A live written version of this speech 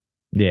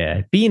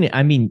Yeah.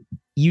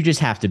 You just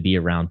have to be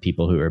around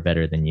people who are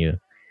better than you.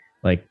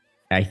 Like,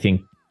 I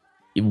think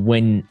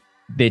when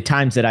the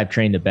times that I've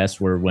trained the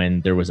best were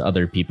when there was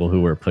other people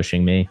who were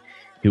pushing me,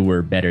 who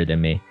were better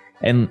than me.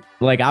 And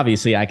like,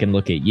 obviously I can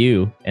look at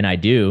you, and I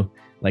do,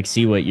 like,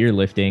 see what you're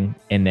lifting.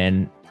 And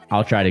then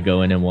I'll try to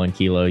go in and 1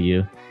 kilo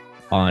you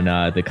on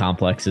the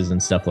complexes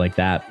and stuff like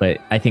that.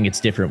 But I think it's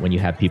different when you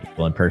have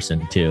people in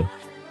person too.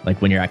 Like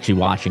when you're actually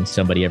watching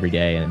somebody every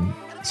day and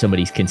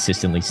somebody's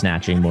consistently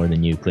snatching more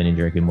than you, clean and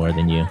jerking more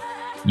than you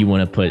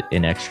want to put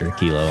an extra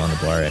kilo on the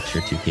bar, extra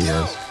 2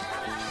 kilos.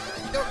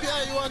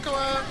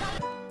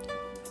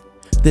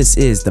 This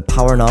is the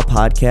Power and All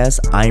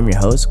Podcast. I am your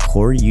host,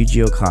 Corey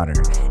Yuji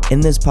O'Connor.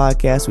 In this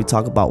podcast, we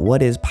talk about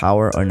what is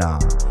power or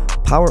not.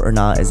 Power or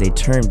not is a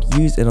term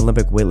used in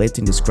Olympic weightlifting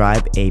to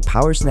describe a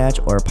power snatch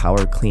or a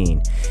power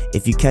clean.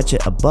 If you catch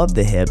it above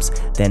the hips,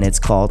 then it's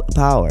called a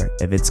power.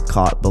 If it's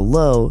caught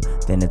below,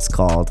 then it's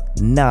called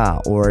nah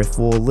or a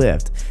full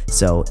lift.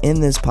 So in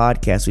this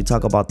podcast, we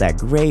talk about that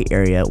gray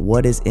area,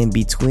 what is in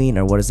between,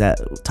 or what is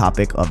that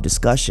topic of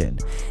discussion.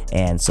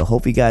 And so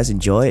hope you guys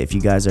enjoy. If you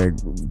guys are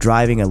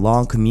driving a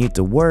long commute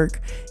to work,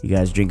 you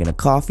guys drinking a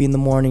coffee in the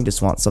morning,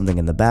 just want something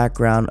in the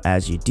background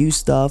as you do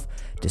stuff,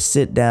 just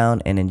sit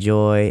down and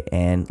enjoy,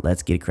 and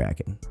let's get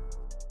cracking.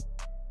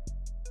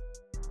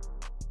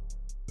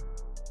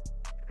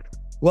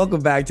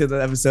 Welcome back to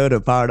the episode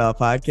of Powered Off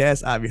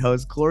Podcast. I'm your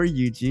host, Corey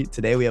Yuji.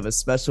 Today we have a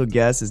special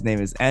guest. His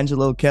name is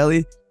Angelo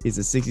Kelly. He's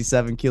a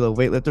 67 kilo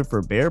weightlifter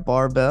for Bear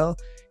Barbell.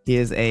 He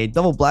is a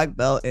double black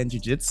belt in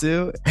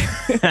jiu-jitsu.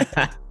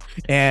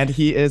 And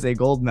he is a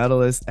gold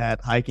medalist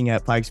at hiking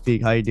at Pikes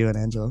Peak. How you doing,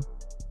 Angelo?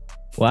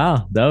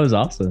 Wow, that was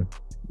awesome.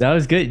 That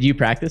was good. Do you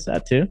practice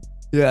that too?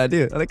 Yeah, I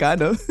do. I think I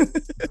know.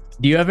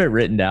 Do you have it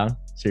written down?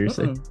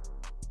 Seriously?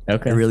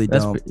 Okay. I really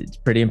don't. It's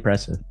pretty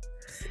impressive.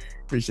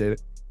 Appreciate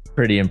it.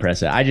 Pretty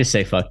impressive. I just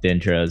say fuck the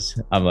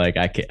intros. I'm like,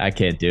 I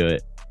can't do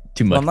it.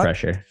 Too much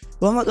pressure.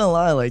 Well, I'm not gonna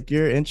lie, like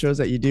your intros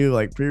that you do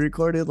like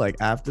pre-recorded, like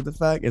after the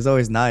fact, is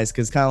always nice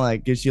because kind of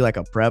like gives you like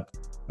a prep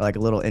or like a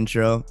little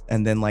intro,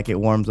 and then like it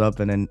warms up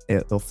and then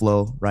it'll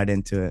flow right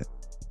into it.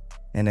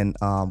 And then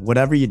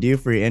whatever you do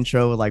for your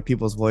intro with like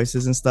people's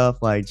voices and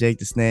stuff, like Jake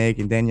the Snake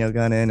and Danielle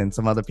Gunnan and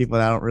some other people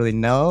that I don't really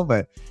know,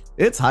 but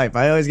it's hype.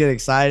 I always get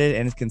excited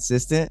and it's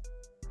consistent.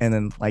 And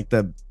then like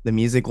the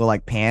music will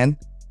like pan.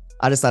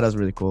 I just thought it was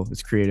really cool.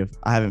 It's creative.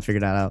 I haven't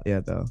figured that out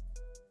yet though.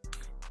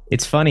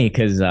 It's funny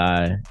because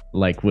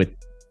like with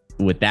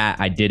that,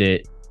 I did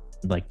it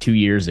like 2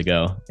 years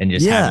ago and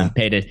just haven't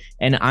paid it.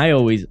 And I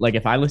always, like,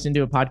 if I listen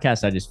to a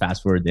podcast, I just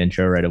fast forward the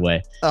intro right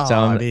away. Oh,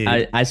 so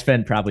I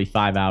spent probably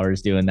 5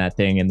 hours doing that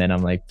thing. And then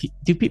I'm like,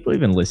 do people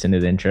even listen to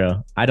the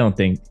intro? I don't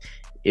think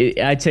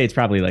I'd say it's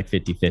probably like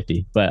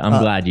 50-50, but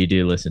I'm glad you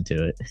do listen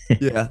to it.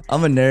 Yeah,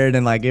 I'm a nerd,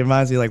 and like it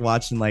reminds me like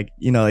watching like,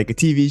 you know, like a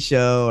TV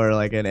show or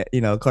like an,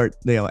 you know,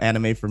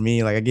 anime for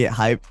me. Like I get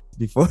hyped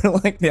before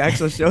like the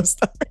actual show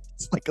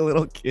starts, like a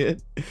little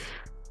kid.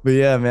 But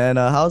yeah, man,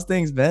 how's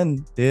things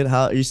been, dude?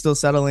 How are you still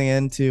settling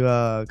into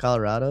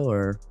Colorado,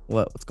 or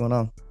what's going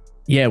on?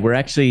 Yeah,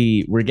 we're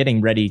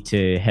getting ready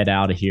to head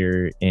out of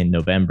here in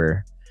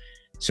November.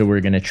 So we're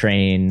going to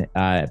train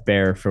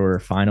Bear for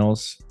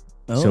finals.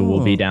 Oh. So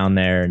we'll be down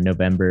there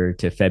November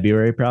to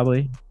February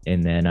probably,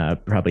 and then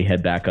probably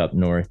head back up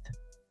north.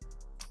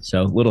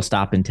 So little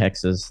stop in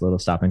Texas, little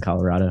stop in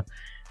Colorado,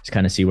 just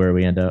kind of see where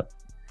we end up.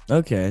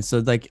 Okay, so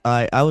like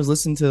I was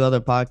listening to the other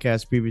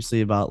podcast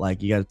previously about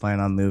like you guys plan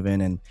on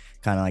moving and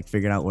kind of like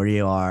figuring out where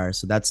you are.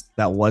 So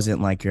that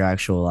wasn't like your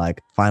actual like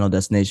final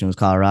destination was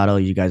Colorado.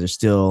 You guys are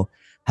still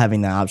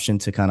having the option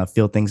to kind of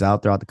feel things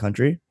out throughout the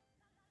country.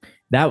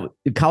 That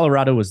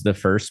Colorado was the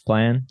first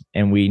plan,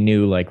 and we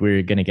knew like we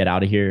were going to get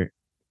out of here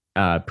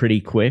pretty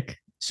quick.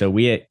 So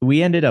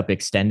we ended up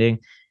extending.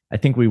 I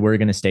think we were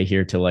going to stay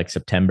here till like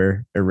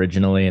September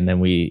originally, and then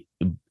we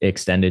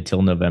extended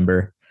till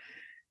November.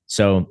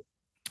 So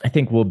I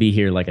think we'll be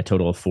here like a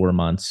total of 4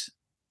 months.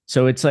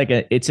 So it's like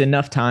it's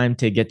enough time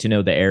to get to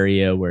know the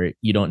area where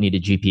you don't need a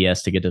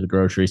GPS to get to the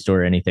grocery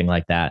store or anything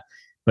like that.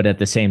 But at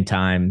the same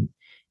time,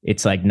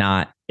 it's like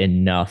not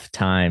enough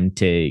time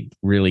to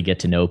really get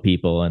to know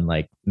people and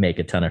like make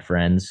a ton of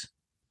friends.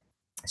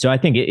 So I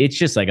think it's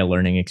just like a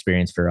learning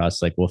experience for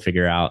us. Like we'll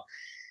figure out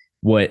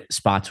what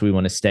spots we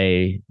want to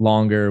stay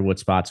longer, what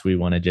spots we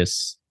want to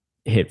just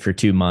hit for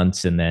 2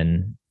 months and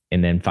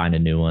then find a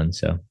new one.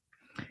 So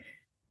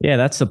yeah,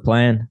 that's the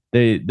plan.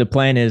 The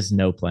plan is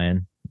no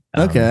plan.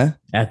 Okay.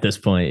 At this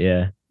point,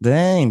 yeah.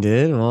 Dang,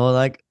 dude. Well,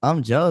 like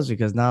I'm jealous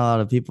because not a lot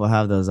of people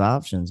have those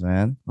options,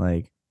 man.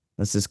 Like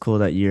that's just cool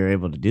that you're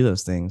able to do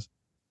those things.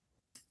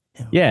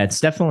 Yeah, it's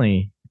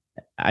definitely,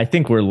 I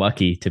think we're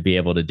lucky to be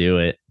able to do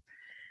it.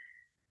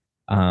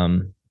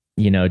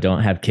 You know,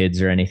 don't have kids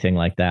or anything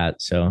like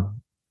that. So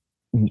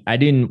I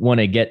didn't want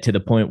to get to the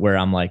point where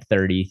I'm like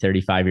 30,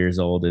 35 years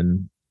old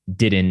and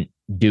didn't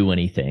do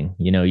anything.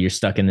 You know, you're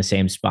stuck in the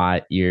same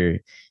spot. You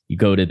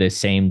go to the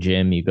same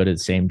gym, you go to the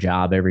same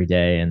job every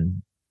day.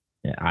 And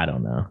I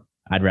don't know.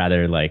 I'd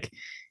rather like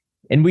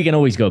and we can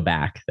always go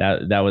back.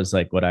 That was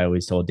like what I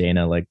always told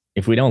Dana. Like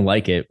if we don't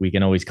like it, we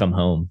can always come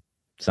home.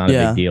 It's not a big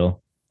Yeah.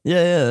 deal.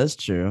 Yeah, that's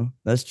true.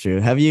 That's true.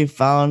 Have you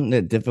found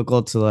it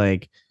difficult to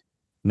like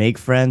make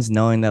friends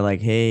knowing that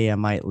like, hey, I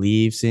might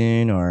leave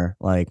soon or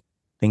like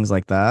things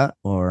like that?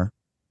 Or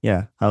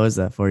yeah, how is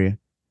that for you?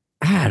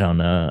 I don't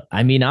know.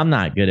 I mean, I'm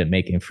not good at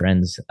making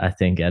friends, I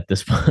think, at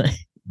this point.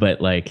 But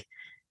like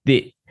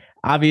the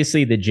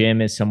obviously the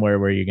gym is somewhere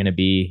where you're gonna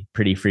be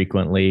pretty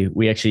frequently.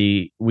 We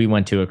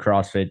went to a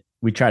CrossFit.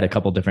 We tried a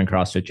couple different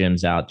CrossFit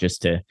gyms out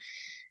just to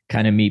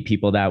kind of meet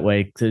people that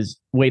way. Because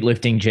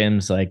weightlifting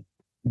gyms, like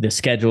the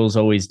schedule's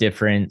always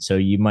different. So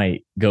you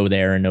might go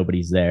there and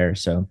nobody's there.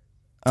 So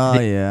I Oh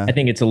think yeah. I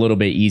think it's a little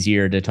bit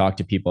easier to talk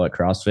to people at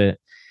CrossFit.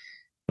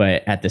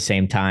 But at the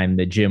same time,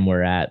 the gym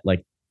we're at,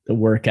 like the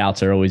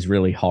workouts are always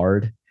really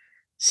hard.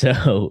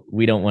 So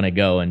we don't want to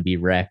go and be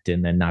wrecked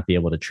and then not be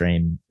able to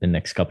train the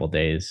next couple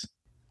days.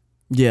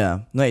 Yeah.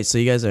 Nice. So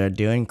you guys are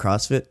doing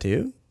CrossFit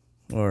too?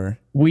 Or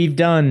We've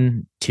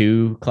done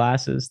 2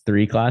 classes,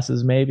 3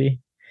 classes maybe.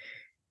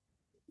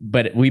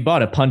 But we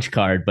bought a punch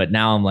card, but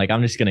now I'm like,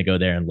 I'm just gonna go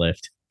there and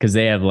lift because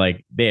they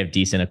have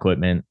decent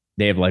equipment.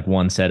 They have like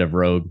one set of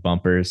Rogue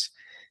bumpers.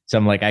 So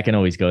I'm like, I can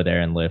always go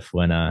there and lift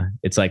when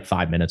it's like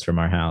 5 minutes from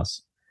our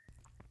house.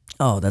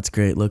 oh, that's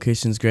great.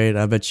 Location's great.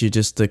 I bet you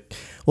just the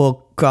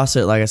well,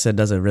 CrossFit, like I said,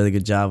 does a really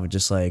good job with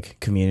just like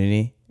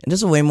community. And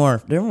just a way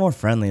more they're more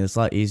friendly. It's a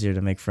lot easier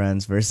to make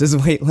friends versus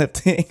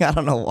weightlifting. I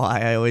don't know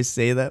why I always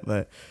say that,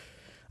 but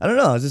I don't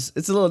know. It's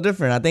a little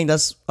different. I think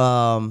that's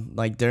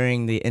like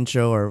during the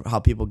intro or how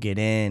people get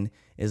in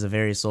is a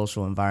very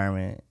social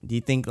environment. Do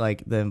you think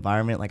like the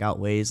environment like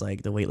outweighs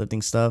like the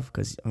weightlifting stuff?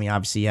 Because I mean,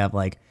 obviously you have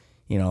like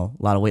a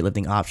lot of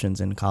weightlifting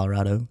options in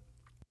Colorado.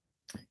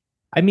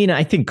 I mean,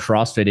 I think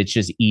CrossFit, it's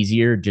just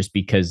easier just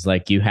because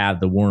like you have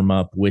the warm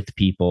up with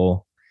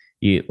people.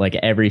 You like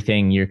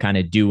everything you're kind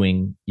of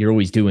doing, you're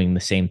always doing the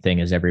same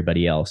thing as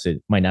everybody else.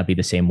 It might not be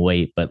the same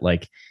weight, but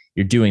like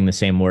you're doing the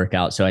same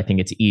workout. So I think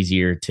it's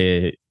easier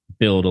to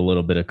build a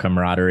little bit of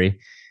camaraderie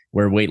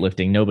where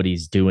weightlifting,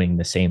 nobody's doing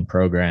the same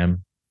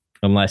program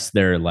unless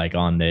they're like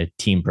on the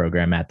team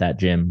program at that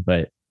gym.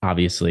 But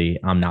obviously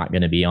I'm not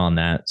going to be on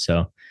that.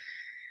 So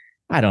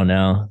I don't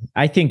know.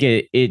 I think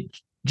it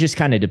just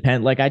kind of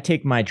depends. Like I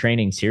take my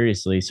training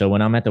seriously. So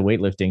when I'm at the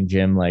weightlifting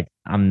gym, like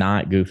I'm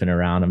not goofing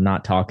around. I'm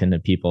not talking to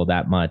people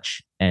that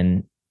much.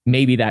 And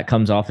maybe that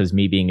comes off as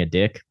me being a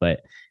dick,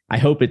 but I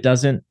hope it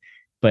doesn't.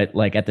 But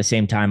like at the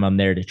same time, I'm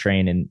there to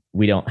train and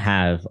we don't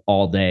have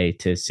all day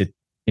to sit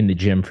in the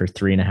gym for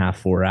 3.5,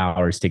 4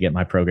 hours to get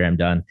my program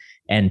done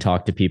and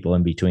talk to people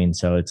in between.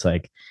 So it's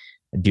like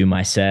do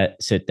my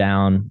set, sit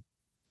down,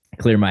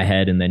 clear my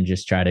head, and then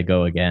just try to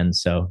go again.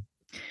 So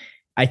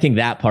I think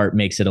that part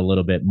makes it a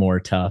little bit more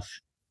tough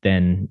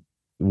than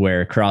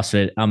where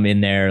CrossFit, I'm in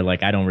there.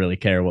 Like, I don't really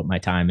care what my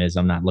time is.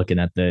 I'm not looking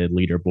at the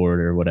leaderboard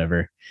or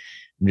whatever.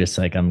 I'm just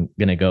like, I'm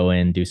going to go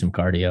in, do some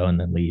cardio and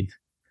then leave.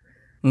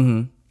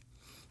 Mm-hmm.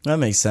 That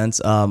makes sense.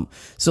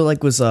 So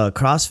like was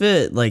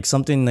CrossFit like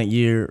something that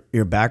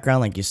your background,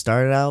 like you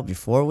started out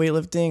before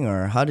weightlifting,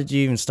 or how did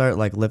you even start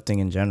like lifting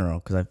in general?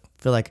 Because I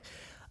feel like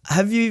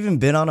have you even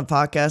been on a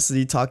podcast that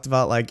you talked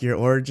about like your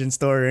origin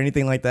story or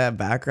anything like that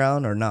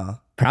background or nah?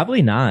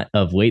 Probably not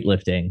of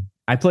weightlifting.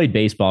 I played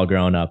baseball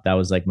growing up. That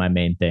was like my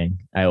main thing.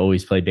 I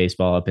always played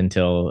baseball up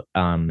until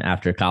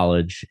after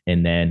college.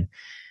 And then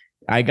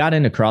I got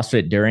into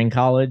CrossFit during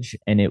college,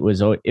 and it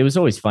was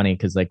always funny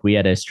because like we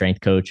had a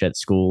strength coach at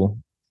school,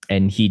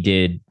 and he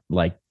did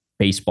like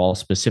baseball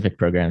specific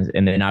programs,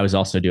 and then I was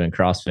also doing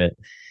CrossFit.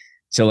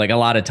 So like a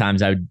lot of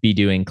times I would be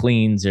doing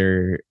cleans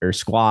or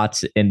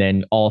squats, and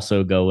then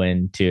also go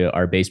into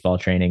our baseball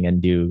training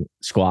and do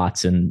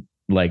squats and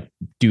like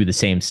do the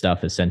same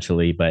stuff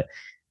essentially. But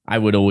I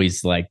would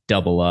always like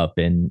double up,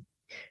 and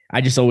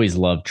I just always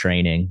loved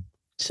training.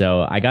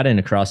 So I got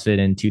into CrossFit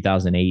in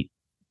 2008,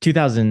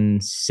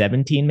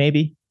 2017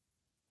 maybe.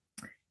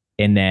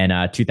 And then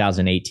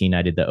 2018,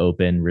 I did the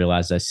open,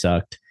 realized I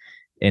sucked,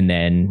 and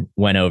then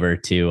went over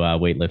to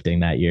weightlifting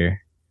that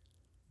year.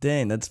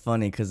 Dang, that's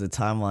funny because the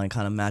timeline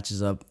kind of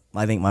matches up.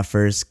 I think my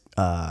first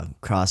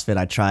CrossFit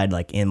I tried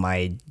like in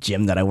my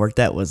gym that I worked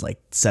at was like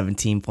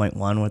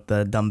 17.1 with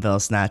the dumbbell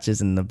snatches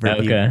and the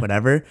burpee, Okay.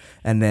 whatever.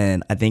 And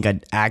then I think I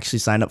actually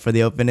signed up for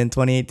the Open in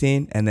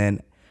 2018. And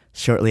then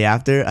shortly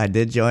after, I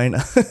did join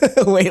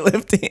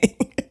weightlifting.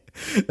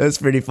 That's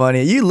pretty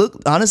funny. You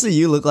look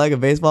like a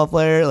baseball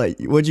player. Like,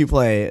 would you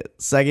play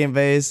second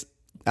base,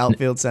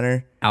 outfield,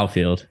 center?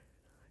 Outfield.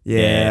 Yeah.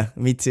 Yeah,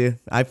 me too.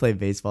 I played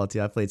baseball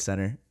too. I played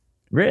center.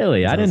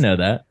 Really? 'Cause I I didn't was know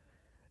that.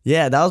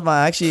 Yeah, that was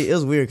my actually. It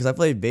was weird because I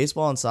played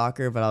baseball and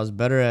soccer, but I was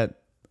better at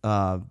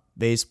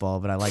baseball,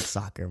 but I like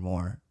soccer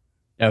more.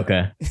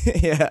 Okay.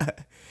 Yeah,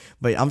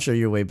 but I'm sure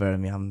you're way better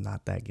than me. I'm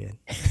not that good.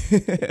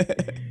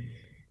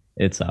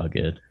 It's all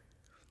good.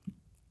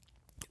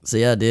 So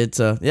yeah, dude.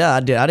 So yeah, I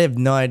did. I have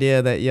no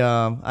idea that.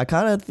 Yeah, I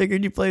kind of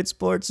figured you played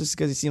sports just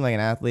because you seem like an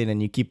athlete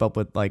and you keep up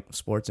with like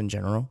sports in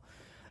general.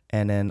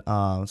 And then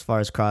as far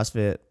as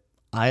CrossFit,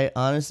 I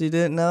honestly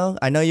didn't know.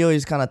 I know you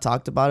always kind of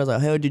talked about it.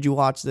 Like, hey, did you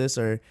watch this?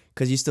 Or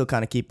because you still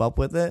kind of keep up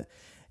with it.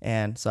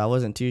 And so I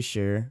wasn't too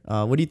sure.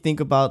 What do you think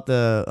about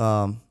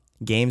the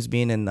games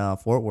being in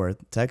Fort Worth,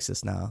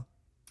 Texas now?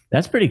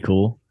 That's pretty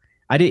cool.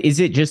 Is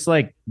it just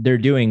like they're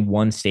doing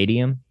one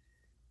stadium?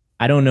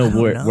 I don't know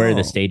I don't where the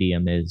know.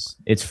 stadium is.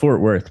 It's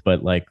Fort Worth,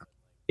 but like,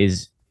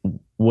 is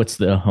what's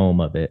the home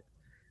of it?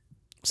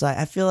 So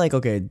I feel like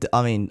okay.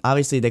 I mean,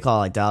 obviously they call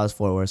it like Dallas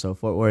Fort Worth, so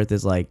Fort Worth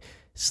is like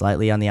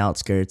slightly on the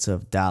outskirts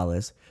of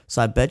Dallas.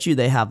 So I bet you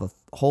they have a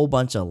whole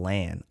bunch of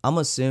land. I'm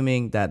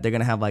assuming that they're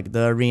gonna have like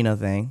the arena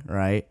thing,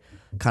 right?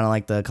 Kind of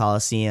like the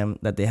Coliseum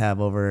that they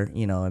have over,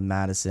 in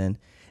Madison,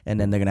 and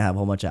then they're gonna have a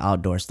whole bunch of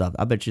outdoor stuff.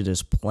 I bet you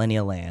there's plenty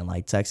of land.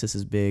 Like Texas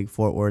is big,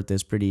 Fort Worth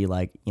is pretty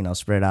like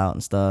spread out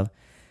and stuff.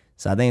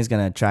 So I think it's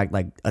gonna attract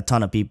like a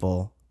ton of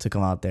people to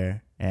come out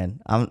there.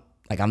 And I'm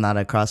not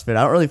a CrossFit.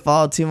 I don't really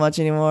follow too much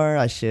anymore.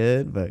 I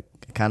should, but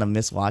I kind of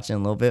miss watching a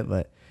little bit.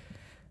 But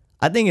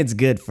I think it's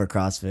good for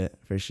CrossFit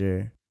for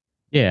sure.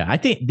 Yeah, I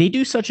think they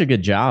do such a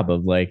good job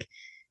of like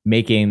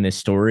making the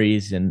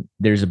stories, and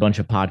there's a bunch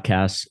of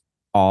podcasts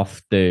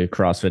off the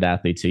CrossFit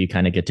athletes, so you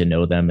kind of get to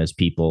know them as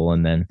people,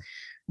 and then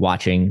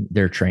watching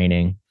their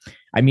training.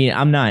 I mean,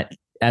 I'm not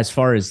as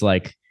far as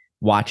like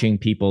watching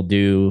people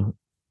do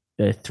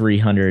the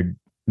 300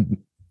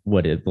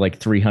 what is like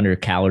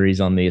 300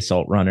 calories on the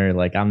assault runner.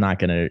 Like, I'm not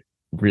gonna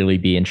really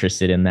be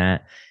interested in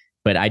that,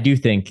 but I do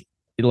think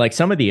like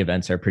some of the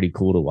events are pretty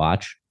cool to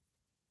watch.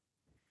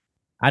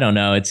 I don't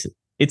know.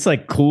 It's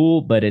like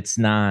cool, but it's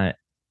not.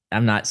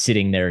 I'm not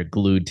sitting there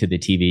glued to the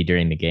TV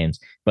during the games.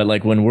 But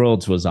like when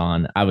Worlds was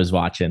on, I was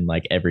watching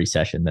like every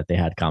session that they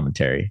had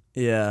commentary.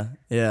 Yeah,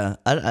 yeah.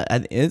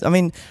 I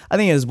mean, I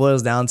think it just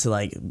boils down to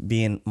like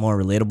being more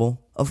relatable.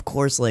 Of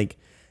course, like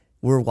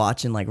we're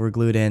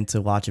glued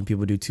into watching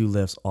people do two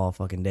lifts all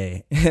fucking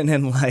day, and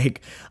then like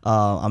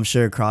I'm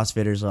sure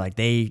CrossFitters are like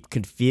they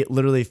could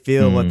literally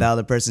feel what the Mm.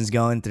 other person's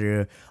going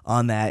through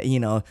on that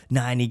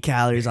 90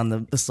 calories on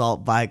the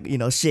assault bike,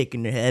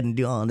 shaking their head and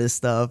doing all this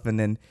stuff, and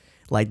then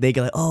like they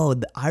get like, oh,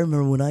 I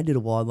remember when I did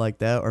a WOD like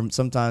that. Or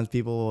sometimes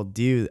people will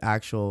do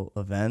actual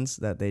events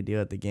that they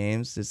do at the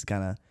games just to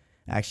kind of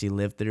actually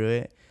live through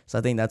it. So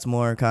I think that's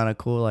more kind of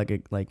cool,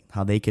 like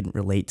how they can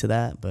relate to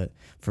that. But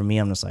for me,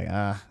 I'm just like,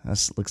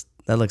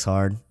 that looks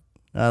hard.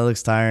 That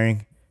looks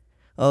tiring.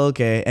 Oh,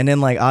 okay. And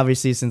then like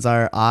obviously since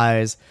our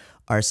eyes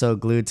are so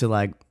glued to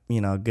like,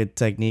 good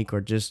technique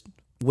or just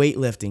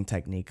weightlifting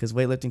technique, because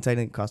weightlifting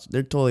technique costs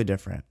they're totally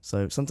different.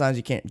 So sometimes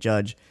you can't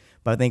judge.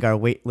 But I think our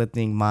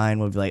weightlifting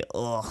mind would be like,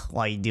 oh,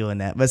 why are you doing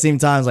that? But at the same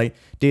time, it's like,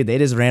 dude, they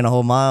just ran a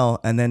whole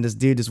mile, and then this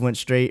dude just went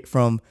straight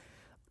from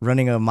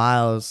running a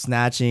mile,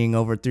 snatching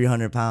over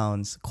 300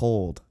 pounds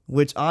cold,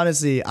 which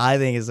honestly I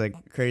think is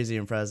like crazy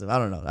impressive. I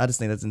don't know. I just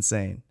think that's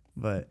insane.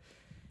 But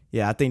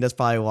yeah, I think that's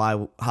probably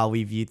why how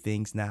we view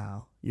things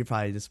now. You're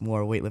probably just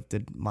more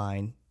weightlifted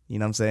mind. You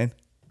know what I'm saying?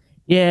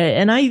 Yeah,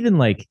 and I even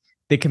like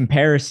the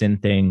comparison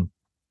thing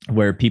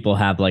where people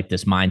have like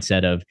this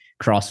mindset of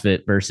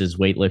CrossFit versus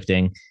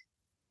weightlifting.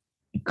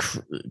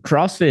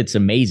 CrossFit's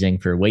amazing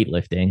for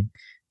weightlifting.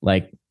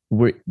 Like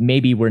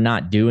we're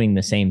not doing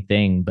the same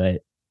thing,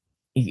 but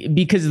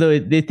because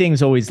the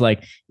thing's always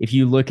like if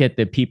you look at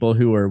the people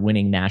who are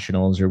winning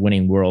nationals or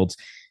winning worlds,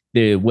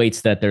 the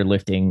weights that they're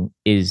lifting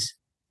is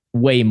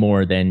way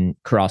more than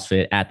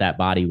CrossFit at that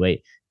body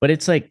weight. But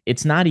it's like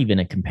it's not even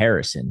a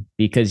comparison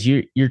because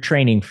you're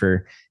training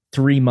for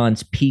 3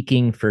 months,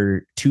 peaking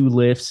for two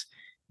lifts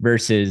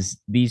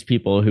versus these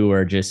people who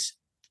are just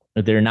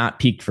they're not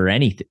peaked for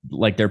anything.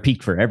 Like they're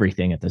peaked for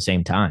everything at the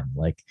same time,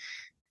 like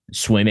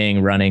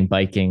swimming, running,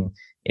 biking,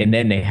 and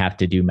then they have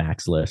to do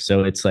max lifts.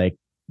 So it's like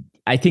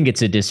I think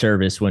it's a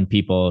disservice when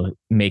people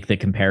make the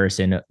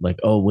comparison like,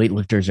 oh,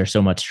 weightlifters are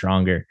so much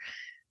stronger.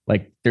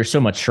 Like they're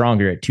so much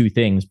stronger at two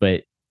things,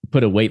 but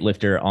put a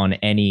weightlifter on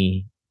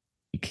any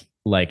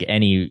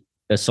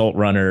assault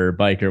runner or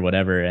bike or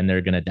whatever, and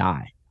they're gonna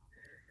die.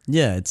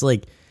 Yeah, it's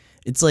like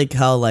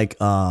how like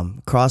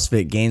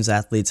CrossFit Games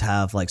athletes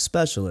have like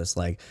specialists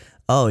like,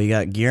 oh, you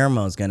got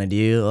Guillermo's gonna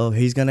do, oh,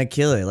 he's gonna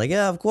kill it. Like,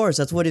 yeah, of course,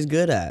 that's what he's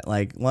good at.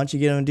 Like, why don't you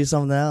get him to do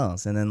something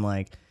else? And then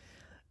like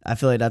I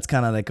feel like that's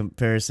kind of the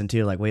comparison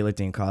to like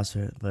weightlifting and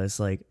CrossFit, but it's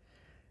like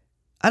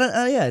I don't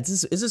yeah,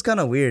 it's just kind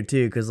of weird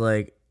too cuz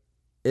like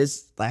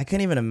it's like I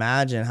can't even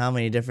imagine how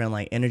many different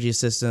like energy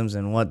systems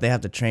and what they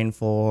have to train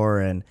for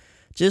and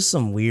just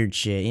some weird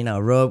shit,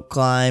 rope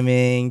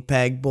climbing,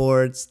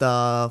 pegboard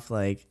stuff,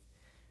 like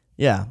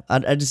yeah,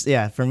 I just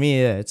yeah, for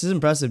me yeah, it's just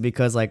impressive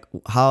because like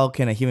how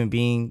can a human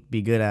being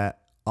be good at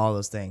all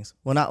those things?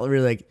 Well, not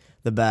really like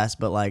the best,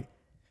 but like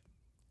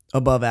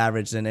above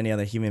average than any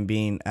other human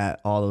being at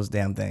all those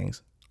damn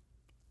things.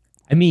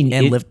 I mean,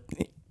 And lift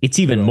it's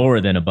go even ahead.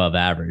 more than above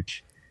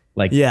average.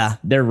 Like Yeah.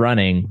 they're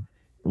running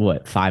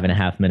what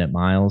 5.5 minute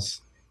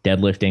miles,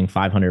 deadlifting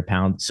 500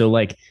 pounds. So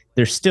like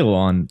they're still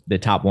on the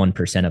top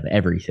 1% of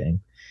everything.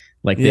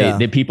 Like the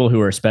Yeah. people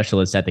who are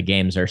specialists at the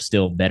games are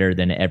still better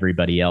than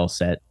everybody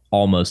else at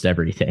almost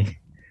everything.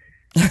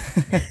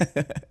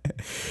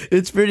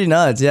 It's pretty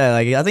nuts. Yeah,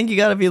 like I think you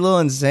got to be a little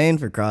insane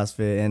for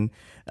CrossFit, and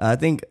I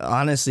think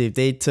honestly, if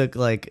they took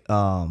like,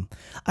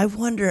 I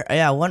wonder,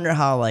 yeah, I wonder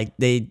how like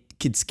they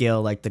could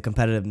scale like the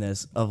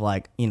competitiveness of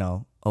like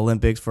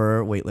Olympics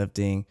for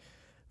weightlifting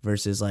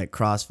versus like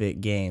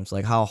CrossFit games.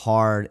 Like how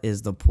hard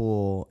is the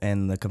pool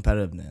and the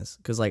competitiveness?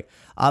 Because like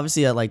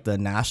obviously at like the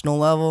national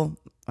level,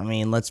 I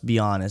mean, let's be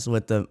honest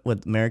with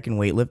American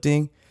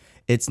weightlifting,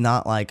 it's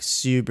not like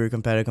super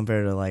competitive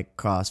compared to like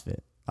CrossFit.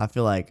 I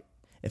feel like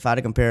if I had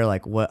to compare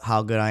like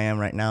how good I am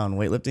right now in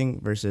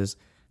weightlifting versus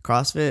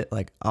CrossFit,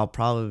 like I'll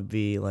probably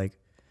be like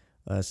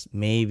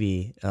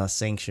maybe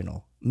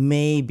sanctional,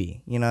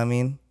 maybe, you know what I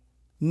mean?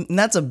 And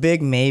that's a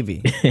big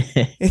maybe.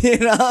 You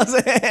know what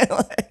I'm saying?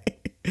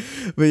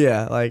 But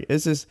yeah, like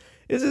it's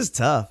just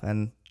tough,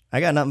 and I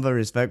got nothing but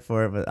respect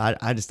for it. But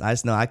I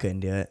just know I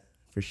couldn't do it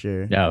for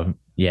sure. No,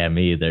 yeah,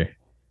 me either.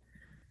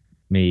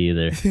 Me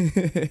either.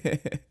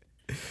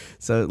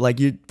 So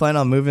like you plan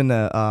on moving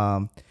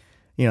to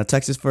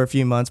Texas for a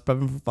few months,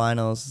 prepping for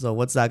finals. So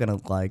what's that gonna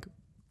look like?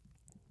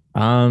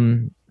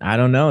 I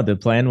don't know. The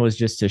plan was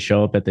just to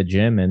show up at the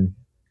gym and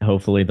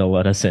hopefully they'll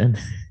let us in.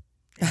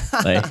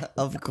 Like,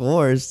 Of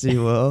course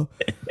you will.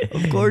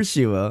 Of course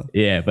you will.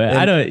 yeah, but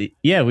I And don't.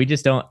 Yeah, we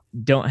just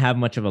don't have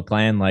much of a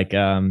plan. Like,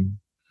 yeah,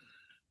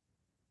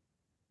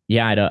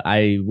 I don't.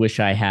 I wish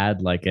I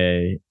had like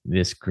a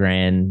this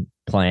grand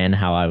plan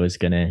how I was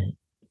gonna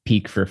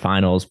peak for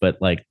finals, but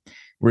like,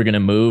 we're gonna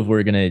move.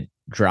 We're gonna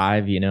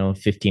drive.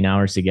 15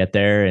 hours to get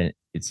there, and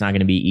it's not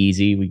gonna be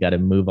easy. We got to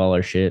move all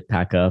our shit,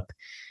 pack up.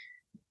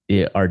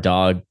 Our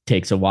dog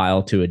takes a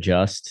while to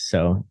adjust,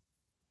 so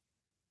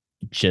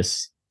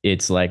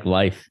it's like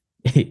life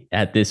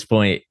at this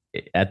point.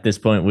 At this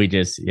point, we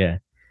just yeah.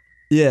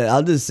 yeah,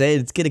 I'll just say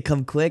it's gonna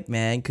come quick,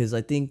 man. Because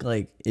I think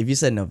like if you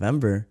said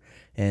November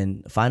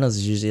and finals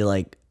is usually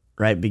like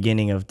right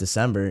beginning of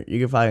December, you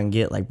could probably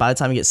get like by the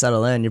time you get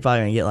settled in, you're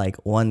probably gonna get like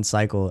one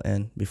cycle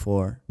in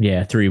before.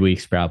 Yeah, 3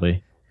 weeks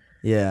probably.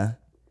 Yeah,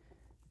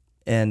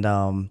 and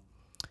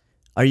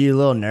are you a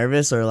little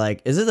nervous or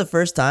like is it the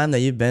first time that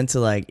you've been to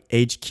like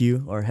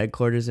HQ or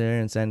headquarters there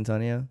in San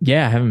Antonio?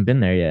 Yeah, I haven't been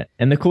there yet.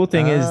 And the cool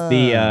thing is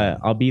Ah.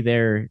 I'll be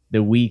there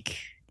the week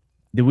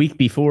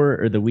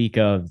before or the week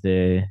of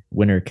the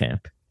winter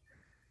camp.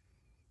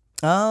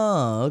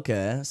 Oh,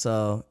 okay.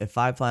 So if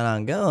I plan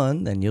on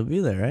going, then you'll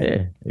be there, right?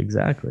 Yeah,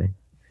 exactly.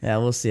 Yeah,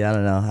 we'll see. I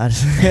don't know. I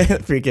just,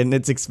 freaking,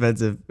 it's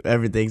expensive.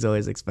 Everything's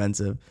always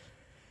expensive.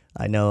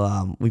 I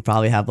know. We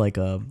probably have like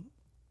a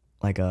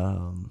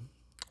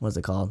what's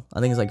it called?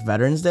 I think it's like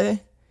Veterans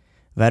Day.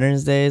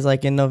 Veterans Day is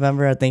like in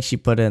November. I think she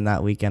put it in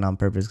that weekend on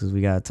purpose because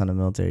we got a ton of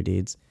military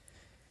deeds.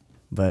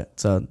 But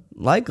so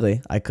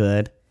likely I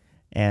could,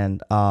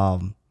 and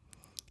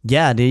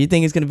yeah. Do you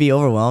think it's gonna be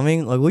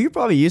overwhelming? Like, well, you're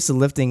probably used to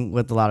lifting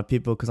with a lot of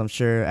people because I'm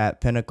sure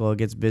at Pinnacle it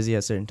gets busy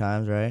at certain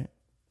times, right?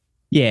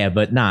 Yeah,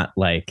 but not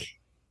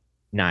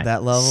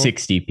That level.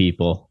 60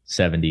 people,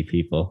 70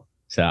 people.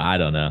 So I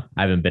don't know.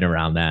 I haven't been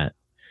around that.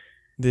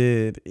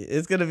 Dude,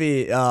 it's gonna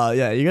be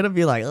yeah, you're gonna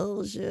be like,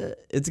 oh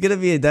shit. It's gonna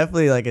be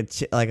definitely like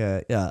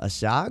a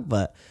shock,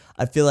 but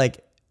I feel like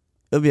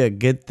it'll be a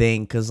good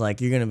thing because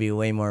like you're gonna be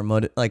way more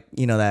like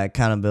that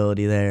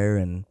accountability there,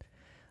 and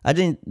I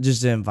think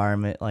just the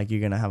environment like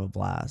you're gonna have a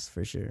blast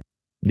for sure.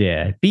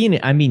 Yeah.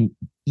 I mean,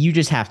 you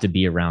just have to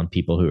be around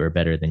people who are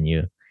better than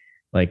you.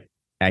 Like,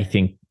 I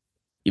think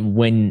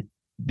when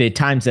the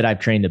times that I've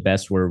trained the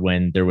best were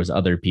when there was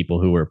other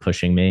people who were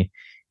pushing me,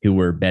 who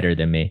were better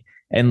than me.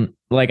 And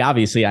like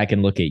obviously I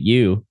can look at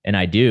you and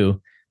I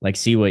do like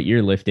see what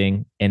you're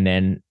lifting and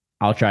then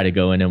I'll try to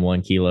go in and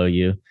 1 kilo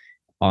you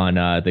on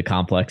the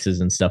complexes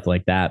and stuff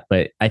like that.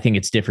 But I think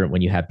it's different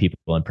when you have people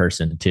in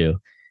person too.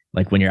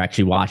 Like when you're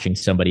actually watching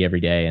somebody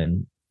every day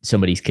and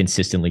somebody's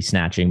consistently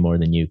snatching more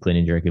than you, clean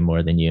and jerking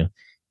more than you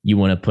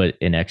want to put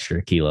an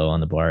extra kilo on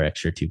the bar,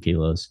 extra 2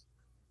 kilos.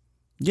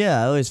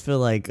 Yeah, I always feel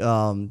like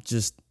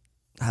just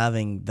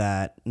having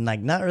that like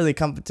not really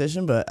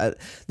competition, but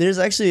there's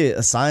actually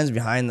a science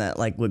behind that,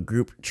 like with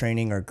group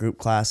training or group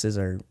classes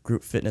or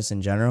group fitness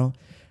in general.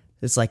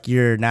 It's like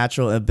your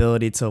natural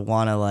ability to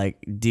want to like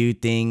do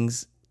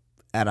things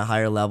at a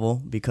higher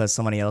level because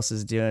somebody else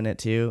is doing it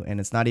too, and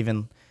it's not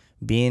even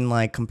being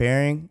like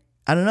comparing.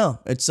 I don't know.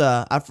 It's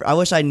I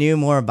wish I knew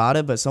more about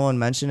it, but someone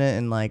mentioned it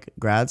in like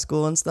grad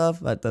school and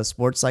stuff at the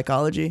sports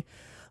psychology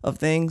of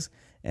things,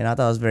 and I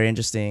thought it was very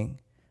interesting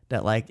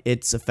that like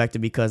it's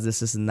affected because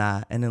this and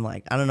that, and then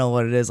like I don't know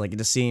what it is, like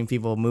just seeing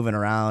people moving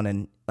around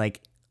and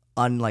like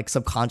like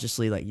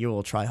subconsciously like you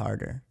will try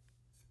harder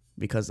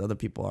because other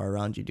people are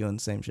around you doing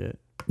the same shit.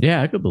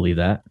 Yeah, I could believe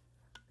that.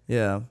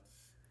 Yeah.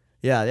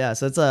 Yeah, yeah.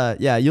 So it's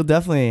yeah, you'll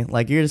definitely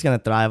like you're just gonna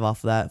thrive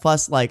off of that.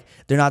 Plus, like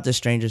they're not just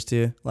strangers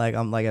too. Like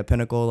I'm like at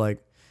Pinnacle,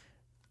 like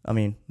I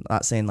mean,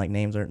 not saying like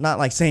names or not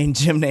like saying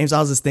gym names. I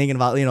was just thinking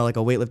about like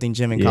a weightlifting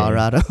gym in Yeah.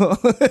 Colorado.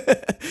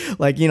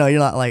 Like you're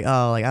not like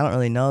oh like I don't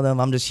really know them.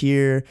 I'm just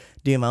here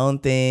doing my own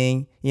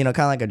thing. Kind of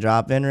like a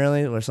drop in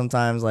really. Where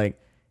sometimes like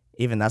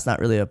even that's not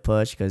really a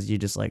push because you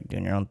just like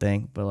doing your own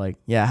thing. But like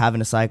yeah,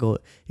 having a cycle,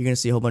 you're gonna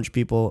see a whole bunch of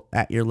people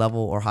at your level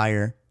or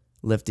higher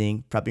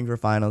lifting, prepping for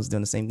finals,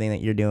 doing the same thing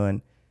that you're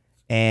doing,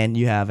 and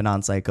you have an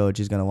on-site coach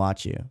who's going to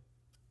watch you.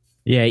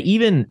 Yeah,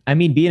 even I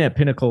mean being at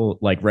Pinnacle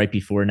like right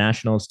before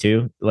nationals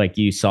too, like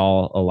you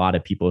saw a lot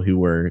of people who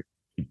were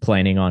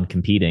planning on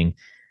competing.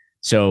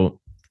 So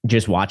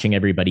just watching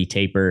everybody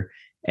taper,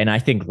 and I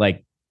think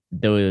like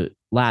the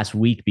last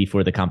week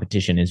before the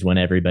competition is when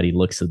everybody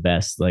looks the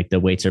best. Like the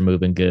weights are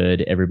moving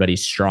good,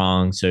 everybody's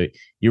strong. So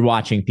you're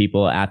watching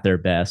people at their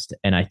best,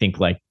 and I think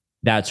like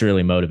that's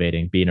really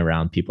motivating being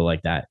around people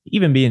like that.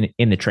 Even being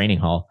in the training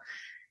hall,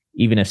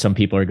 even if some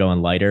people are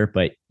going lighter,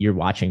 but you're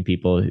watching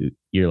people who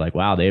you're like,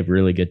 wow, they have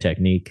really good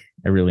technique.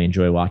 I really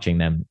enjoy watching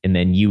them. And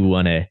then you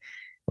want to,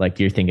 like,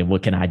 you're thinking,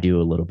 what can I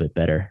do a little bit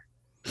better?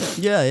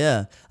 Yeah,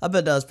 yeah. I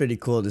bet that was pretty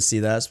cool to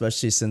see that,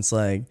 especially since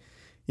like,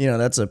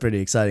 that's a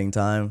pretty exciting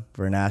time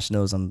for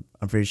nationals. I'm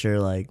pretty sure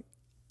like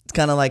it's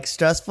kind of like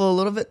stressful a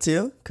little bit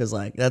too, because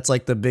like that's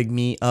like the big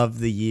meet of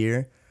the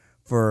year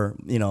for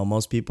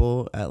most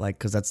people at like,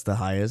 because that's the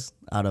highest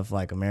out of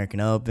like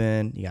American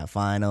Open. You got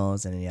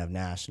finals and then you have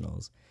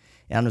nationals.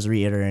 And I'm just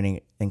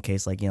reiterating in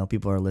case like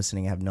people are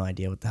listening and have no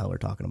idea what the hell we're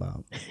talking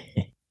about.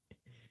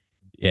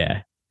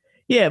 Yeah.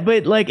 Yeah.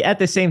 But like at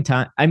the same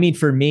time, I mean,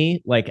 for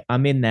me, like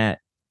I'm in that.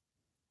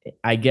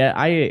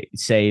 I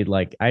say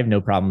like I have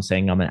no problem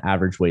saying I'm an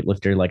average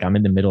weightlifter. Like I'm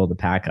in the middle of the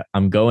pack.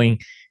 I'm going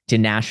to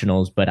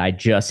nationals, but I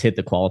just hit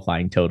the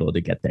qualifying total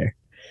to get there.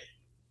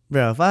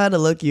 Bro, if I had to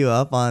look you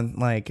up on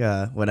like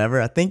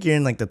whatever, I think you're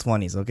in like the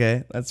 20s,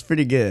 okay? That's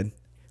pretty good.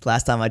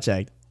 Last time I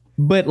checked.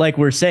 But like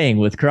we're saying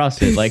with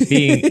CrossFit, like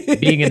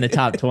being in the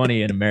top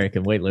 20 in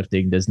American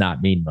weightlifting does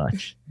not mean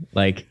much.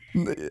 Like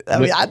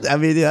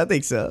I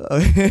think so.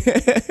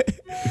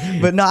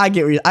 But no, I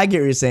get what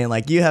you're saying.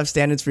 Like you have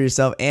standards for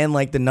yourself and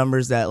like the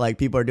numbers that like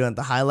people are doing at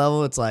the high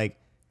level. It's like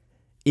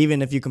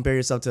even if you compare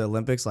yourself to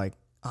Olympics, like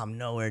I'm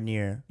nowhere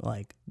near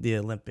like the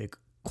Olympic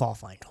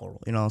qualifying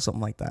total,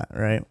 something like that,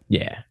 right?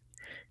 yeah.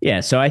 Yeah.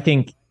 So I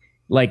think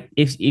like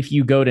if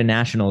you go to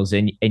nationals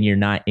and you're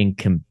not in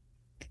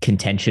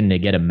contention to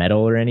get a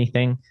medal or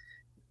anything,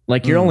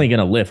 like you're only going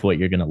to lift what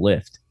you're going to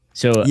lift.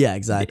 So yeah,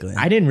 exactly.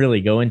 I didn't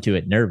really go into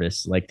it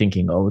nervous, like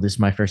thinking, oh, this is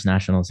my first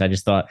nationals. I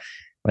just thought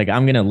like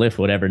I'm going to lift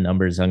whatever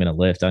numbers I'm going to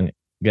lift. I'm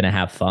going to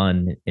have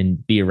fun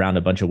and be around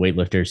a bunch of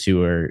weightlifters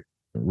who are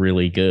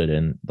really good.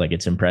 And like,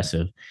 it's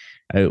impressive.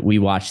 We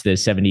watched the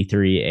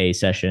 73A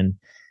session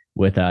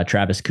with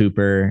Travis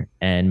Cooper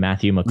and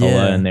Matthew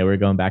McCullough, and they were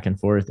going back and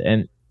forth.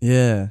 And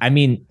yeah, I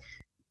mean,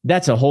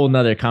 that's a whole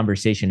nother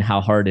conversation,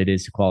 how hard it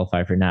is to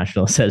qualify for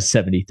nationals as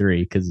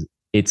 73, because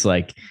it's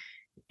like,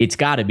 it's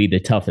got to be the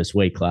toughest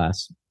weight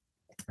class,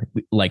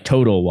 like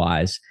total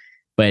wise.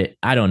 But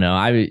I don't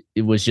know.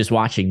 It was just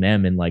watching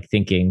them and like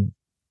thinking,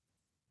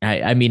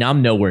 I mean,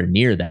 I'm nowhere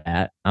near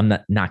that. I'm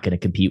not going to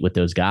compete with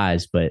those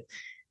guys, but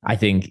I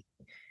think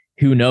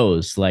who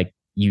knows, like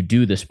you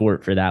do the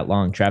sport for that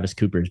long. Travis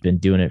Cooper's been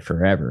doing it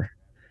forever.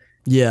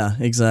 Yeah,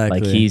 exactly.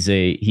 Like he's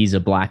a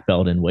black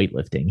belt in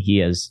weightlifting. He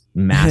has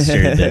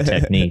mastered the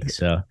technique.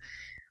 So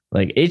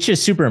like, it's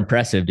just super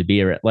impressive to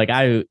be like,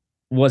 I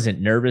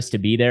wasn't nervous to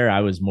be there. I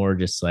was more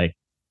just like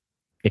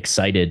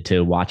excited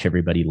to watch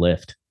everybody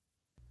lift.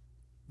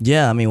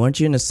 Yeah. I mean,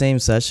 weren't you in the same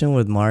session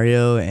with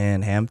Mario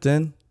and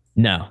Hampton?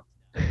 No,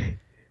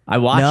 I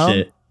watched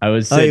it. I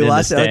was sitting you in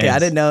watched the it? stands. Okay, I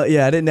didn't know.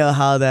 Yeah, I didn't know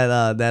how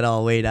that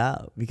all weighed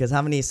out, because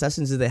how many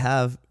sessions did they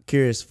have?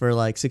 Curious for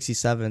like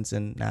 67s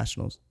and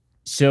nationals.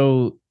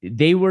 So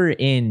they were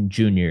in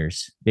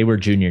juniors. They were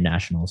junior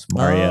nationals,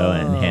 Mario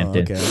and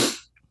Hampton. Okay.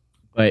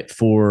 But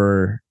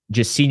for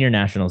just senior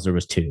nationals, there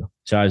was 2.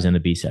 So I was in the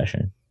B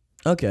session.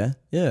 Okay.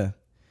 Yeah.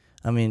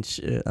 I mean,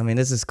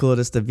 this is cool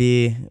just to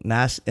be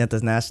at the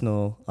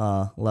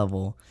national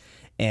level.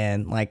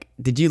 And like,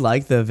 did you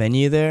like the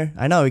venue there?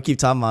 I know we keep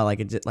talking about like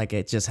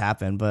it just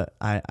happened, but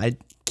I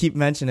keep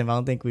mentioning it. I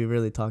don't think we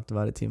really talked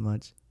about it too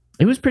much.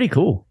 It was pretty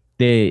cool.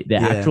 The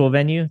actual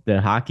venue,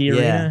 the hockey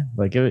arena,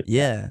 like it.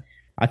 Yeah.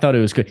 I thought it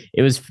was good.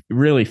 It was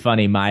really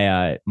funny.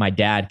 My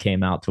dad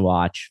came out to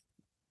watch,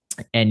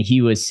 and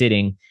he was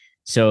sitting.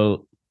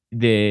 So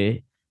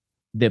the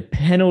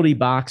penalty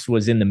box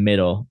was in the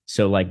middle.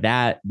 So like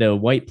that, the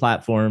white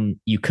platform,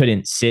 you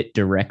couldn't sit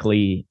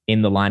directly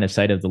in the line of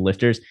sight of the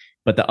lifters,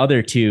 but the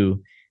other 2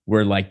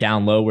 were like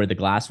down low where the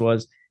glass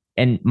was.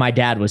 And my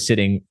dad was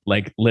sitting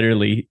like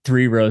literally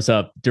 3 rows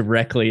up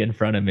directly in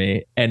front of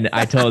me. And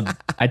I told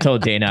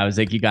Dana, I was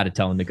like, you got to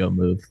tell him to go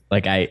move.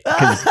 Like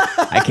because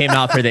I came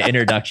out for the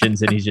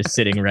introductions and he's just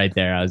sitting right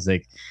there. I was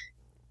like,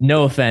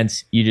 no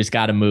offense. You just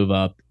got to move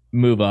up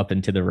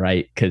and to the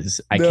right,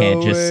 because I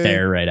can't just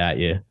stare right at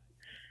you.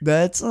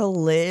 That's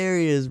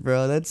hilarious,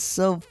 bro. That's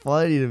so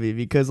funny to me,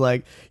 because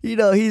like,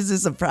 he's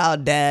just a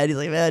proud dad. He's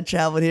like, man, I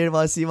traveled here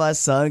to see my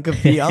son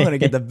compete. I'm going to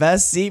get the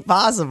best seat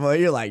possible. And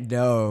you're like,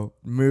 no,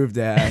 move,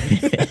 dad.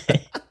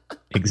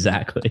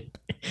 Exactly.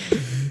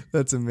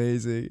 That's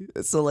amazing.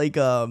 So like,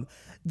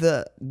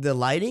 the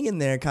lighting in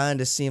there kind of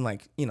just seemed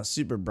like,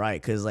 super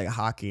bright, because like a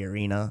hockey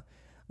arena.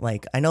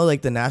 Like, I know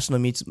like the national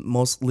meets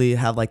mostly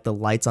have like the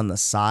lights on the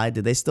side.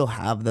 Do they still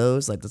have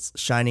those, like that's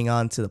shining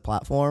onto the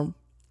platform?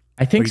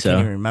 I Or think you can't so.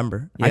 even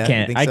remember? I Yeah, you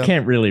can't think I so?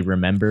 can't really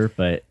remember,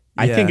 but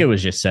I think it Yeah,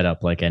 was just set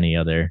up like any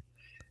other.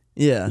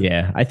 yeah.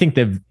 Yeah, I think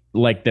the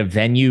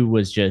venue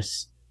was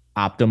just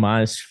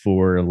optimized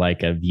for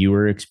like a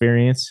viewer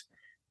experience.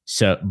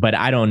 So, but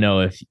I don't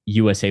know if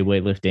USA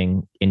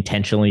Weightlifting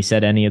intentionally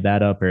set any of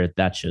that up or if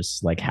that's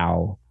just like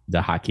how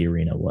the hockey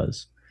arena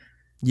was.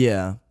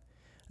 Yeah.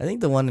 I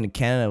think the one in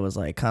Canada was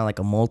like kind of like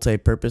a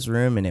multi-purpose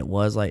room, and it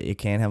was like it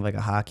can have like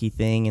a hockey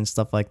thing and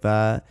stuff like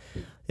that.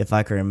 If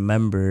I can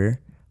remember,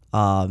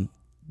 um,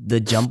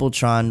 the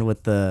jumbotron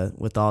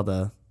with all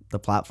the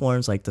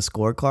platforms, like the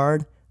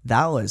scorecard,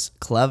 that was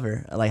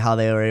clever. Like how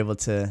they were able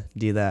to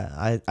do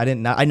that.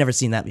 I never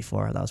seen that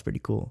before. That was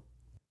pretty cool.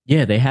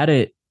 Yeah, they had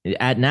it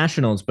at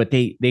nationals, but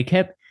they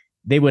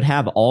would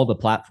have all the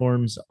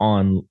platforms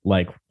on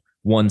like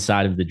one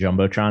side of the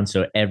jumbotron,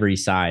 so every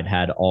side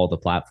had all the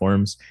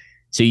platforms.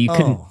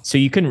 Oh, So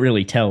you couldn't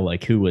really tell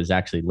like who was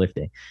actually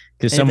lifting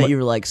because and I bet some you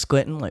were like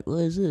squinting, like, what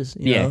is this?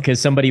 You yeah, know,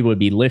 because somebody would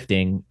be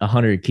lifting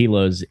 100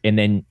 kilos and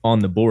then on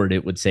the board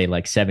it would say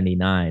like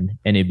 79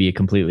 and it'd be a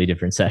completely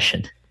different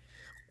session.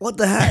 what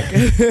the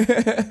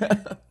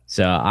heck?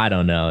 So I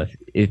don't know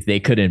if they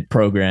couldn't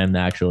program the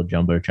actual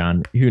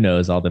jumbotron. Who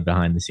knows all the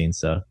behind the scenes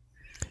stuff.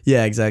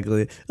 Yeah,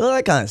 exactly. Well,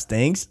 that kind of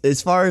stinks.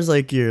 As far as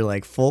like your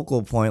like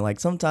focal point, like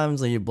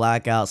sometimes like you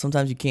black out,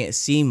 sometimes you can't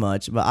see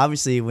much. But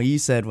obviously, when you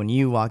said when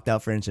you walked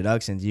out for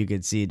introductions, you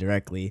could see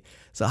directly.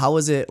 So how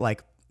was it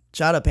like?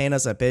 Try to paint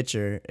us a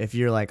picture. If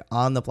you're like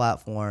on the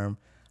platform,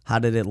 how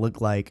did it look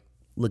like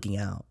looking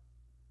out?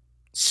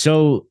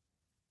 So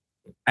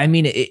I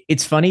mean,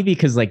 it's funny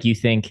because like you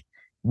think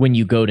when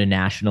you go to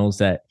nationals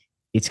that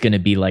it's going to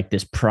be like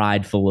this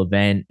prideful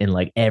event and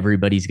like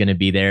everybody's going to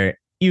be there.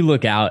 You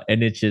look out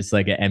and it's just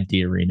like an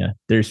empty arena.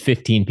 There's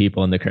 15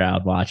 people in the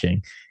crowd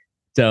watching.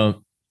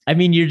 So, I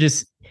mean,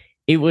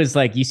 it was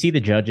like you see the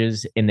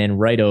judges and then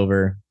right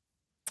over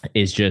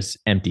is just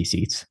empty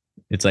seats.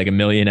 It's like a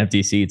million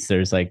empty seats.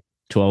 There's like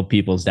 12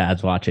 people's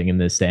dads watching in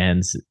the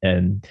stands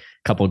and a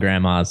couple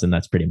grandmas, and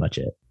that's pretty much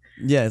it.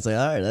 Yeah, it's like,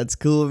 all right, that's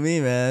cool with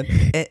me, man.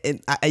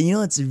 And you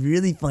know what's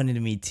really funny to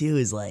me too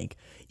is like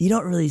you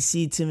don't really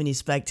see too many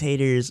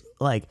spectators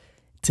like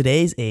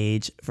today's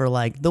age for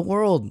like the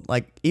world,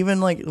 like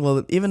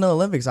well even the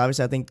Olympics.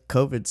 Obviously, I think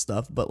COVID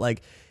stuff, but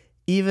like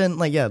even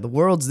like yeah, the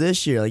world's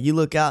this year. Like you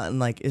look out and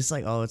like it's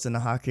like oh, it's in the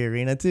hockey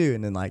arena too,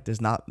 and then like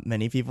there's not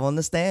many people in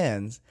the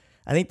stands.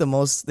 I think the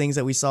most things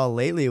that we saw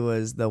lately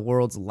was the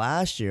world's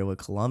last year with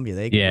Colombia.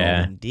 They rolled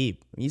Yeah. in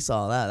deep. You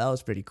saw that. That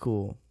was pretty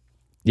cool.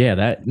 Yeah,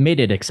 that made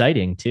it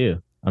exciting too,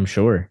 I'm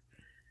sure.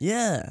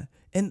 Yeah.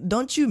 And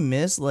don't you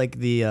miss like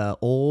the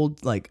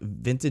old like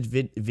vintage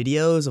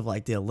videos of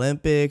like the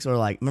Olympics or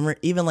like remember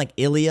even like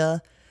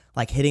Ilya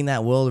like hitting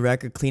that world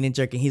record clean and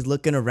jerk and he's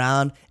looking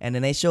around and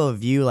then they show a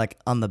view like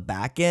on the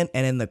back end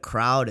and then the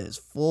crowd is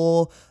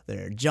full.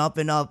 They're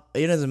jumping up.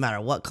 It doesn't matter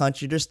what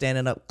country, they're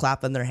standing up,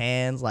 clapping their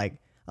hands. Like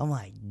I'm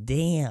like,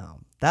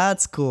 damn,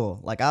 that's cool.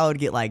 Like I would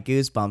get like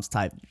goosebumps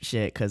type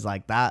shit because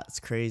like that's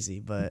crazy.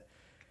 But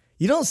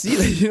you don't see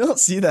that. You don't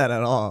see that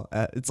at all.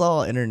 It's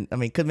all internet. I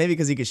mean, maybe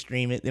because you could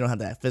stream it, they don't have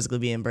to physically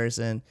be in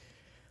person.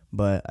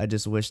 But I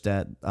just wish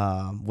that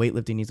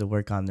weightlifting needs to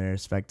work on their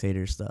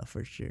spectator stuff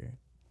for sure.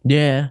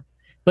 Yeah.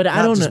 But I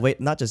Not don't just know.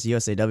 not just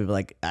USAW, but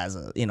like as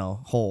a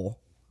whole.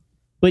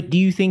 But do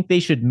you think they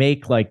should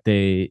make like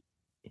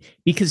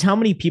because how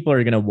many people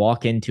are going to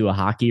walk into a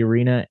hockey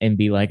arena and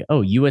be like,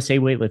 "Oh, USA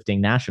Weightlifting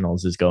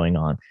Nationals is going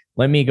on.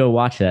 Let me go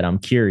watch that. I'm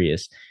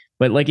curious."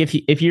 But like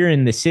if you're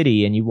in the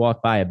city and you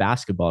walk by a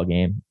basketball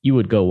game, you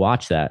would go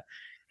watch that.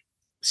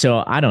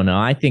 So I don't know.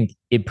 I think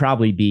it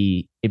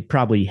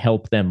probably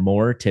help them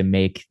more to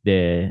make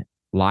the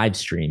live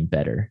stream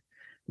better,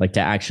 like to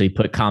actually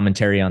put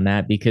commentary on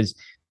that because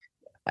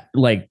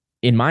like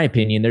in my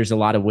opinion, there's a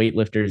lot of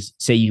weightlifters.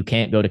 Say you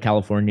can't go to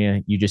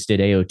California, you just did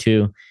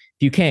AO2. If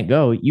you can't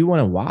go, you want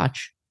to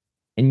watch.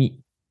 And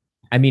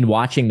I mean,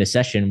 watching the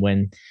session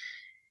when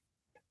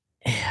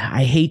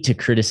I hate to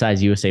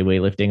criticize USA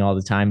weightlifting all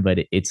the time, but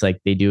it's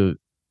like they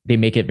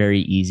make it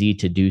very easy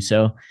to do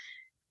so.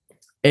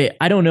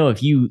 I don't know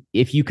if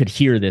you could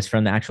hear this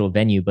from the actual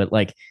venue, but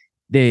like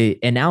the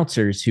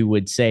announcers who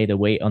would say the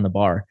weight on the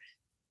bar,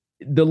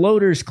 the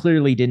loaders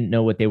clearly didn't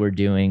know what they were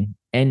doing,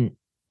 and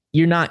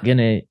you're not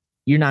gonna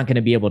you're not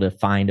gonna be able to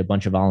find a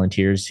bunch of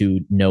volunteers who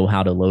know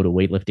how to load a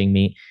weightlifting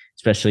meet,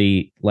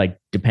 especially like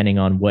depending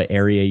on what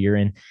area you're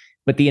in.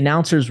 But the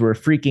announcers were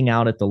freaking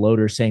out at the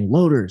loaders, saying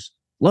loaders,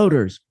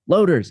 loaders,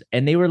 loaders,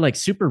 and they were like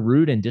super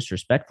rude and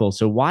disrespectful.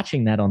 So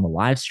watching that on the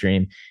live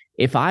stream,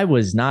 if I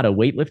was not a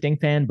weightlifting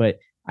fan, but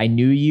I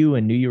knew you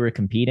and knew you were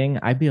competing,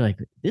 I'd be like,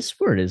 this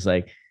word is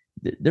like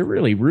they're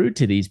really rude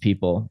to these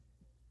people.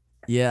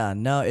 Yeah,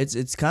 no,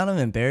 it's kind of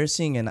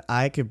embarrassing, and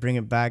I could bring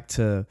it back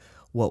to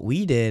what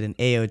we did in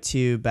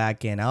AO2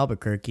 back in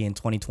Albuquerque in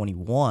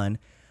 2021.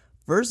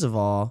 First of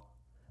all,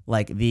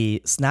 like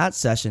the snatch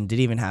session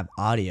didn't even have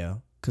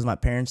audio because my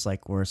parents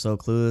like were so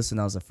clueless, and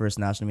that was the first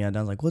national meet I'd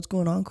done. I was like, "What's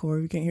going on,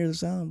 Corey? We can't hear the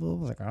sound." Blah, blah.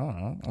 I was like, "I don't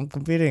know. I'm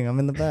competing. I'm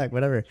in the back,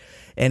 whatever."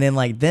 And then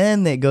like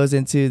then it goes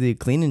into the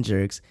clean and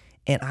jerks,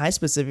 And I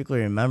specifically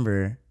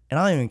remember, and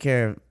I don't even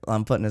care if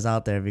I'm putting this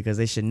out there because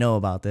they should know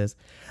about this.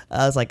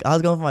 I was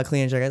going for my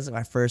clean and jerk. This is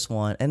my first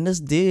one. And this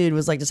dude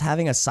was like just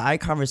having a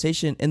side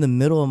conversation in the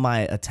middle of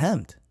my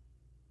attempt.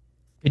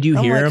 Did you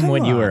I'm hear like, him come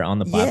when you were on. on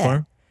the Yeah.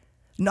 platform?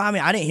 No, I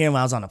mean, I didn't hear him when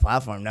I was on the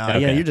platform. No,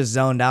 Okay. you're just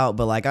zoned out.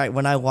 But like,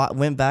 when I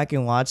went back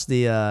and watched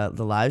the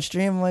live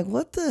stream, I'm like,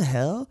 what the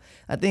hell?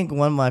 I think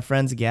one of my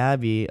friends,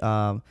 Gabby,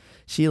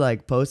 she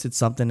like posted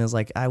something. Is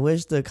like, I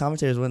wish the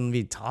commentators wouldn't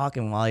be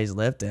talking while he's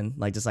lifting,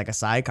 like just like a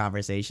side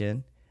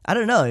conversation. I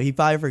don't know. He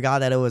probably forgot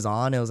that it was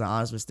on. It was an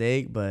honest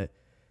mistake, but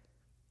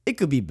it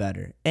could be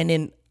better. And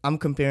then I'm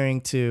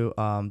comparing to,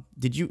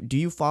 do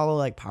you follow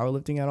like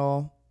powerlifting at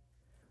all?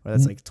 Or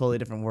that's like a totally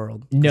different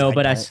world because No, I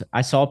but don't.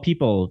 I saw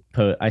people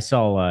I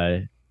saw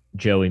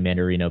Joey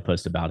Mandarino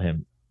post about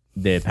him,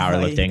 the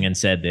powerlifting, and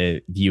said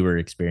the viewer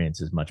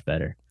experience is much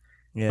better.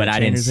 Yeah, But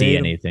I didn't trainers see hate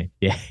him. anything.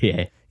 Yeah,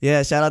 yeah.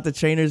 Yeah, shout out to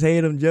trainers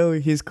hate him,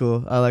 Joey. He's cool.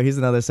 Like he's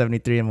another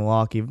 73 in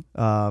Milwaukee.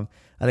 I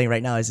think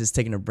right now he's just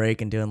taking a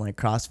break and doing like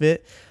CrossFit.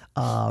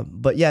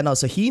 But yeah, no.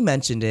 So he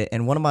mentioned it,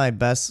 and one of my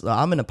best.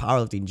 I'm in a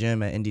powerlifting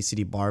gym at Indy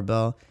City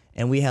Barbell,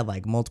 and we have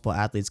like multiple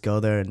athletes go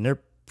there, and they're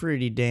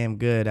pretty damn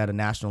good at a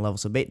national level.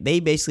 So they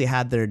basically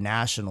had their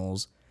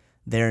nationals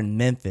there in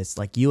Memphis,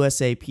 like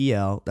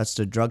USAPL. That's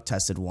the drug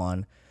tested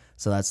one.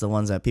 So that's the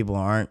ones that people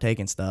aren't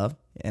taking stuff,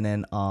 and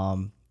then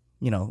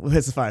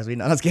as far as we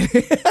know, I was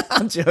kidding.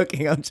 I'm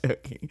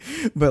joking.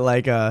 But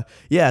like,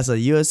 yeah, so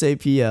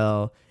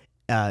USAPL,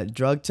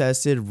 drug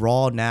tested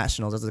raw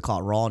nationals. That's what they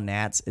call it, raw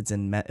nats.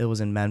 It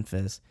was in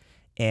Memphis,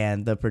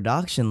 and the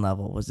production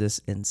level was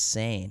just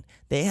insane.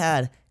 They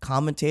had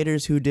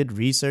commentators who did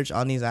research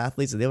on these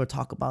athletes, and they would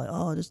talk about,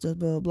 oh, just blah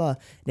blah blah.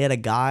 They had a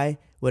guy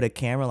with a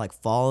camera like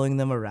following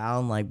them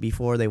around like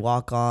before they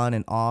walk on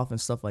and off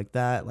and stuff like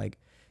that. Like,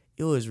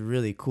 it was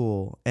really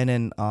cool. And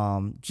then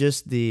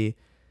just the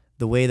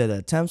way that the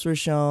attempts were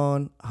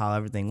shown, how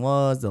everything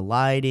was, the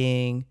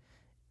lighting.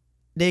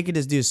 They could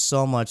just do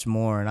so much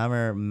more. And I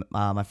remember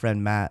my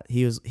friend Matt.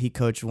 He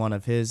coached one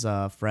of his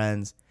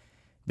friends.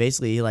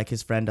 Basically, like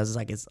his friend does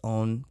like his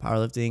own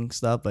powerlifting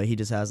stuff, but he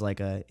just has like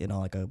a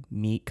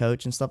meet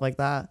coach and stuff like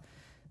that.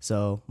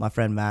 So my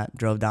friend Matt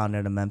drove down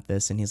there to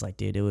Memphis, and he's like,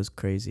 dude, it was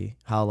crazy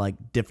how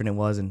like different it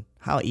was and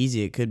how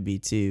easy it could be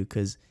too,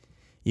 because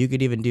you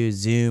could even do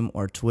Zoom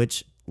or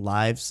Twitch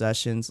live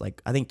sessions.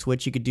 Like I think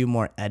Twitch you could do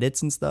more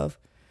edits and stuff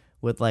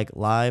with like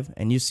live,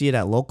 and you see it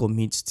at local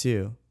meets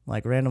too.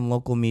 Like random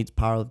local meets,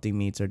 powerlifting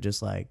meets are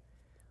just like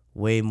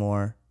way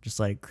more just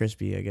like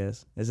crispy, I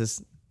guess. It's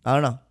just I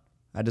don't know.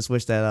 I just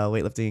wish that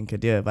weightlifting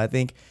could do it. But I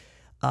think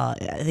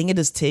it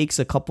just takes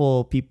a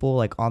couple people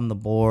like on the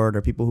board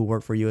or people who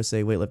work for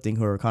USA Weightlifting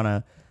who are kind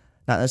of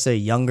not necessarily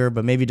younger,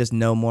 but maybe just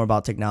know more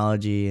about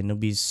technology, and it'll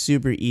be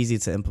super easy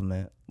to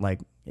implement.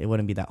 Like it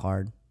wouldn't be that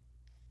hard.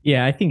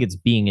 Yeah, I think it's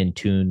being in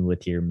tune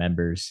with your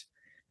members,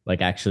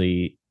 like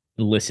actually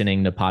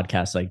listening to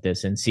podcasts like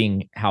this and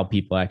seeing how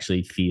people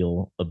actually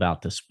feel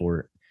about the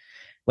sport.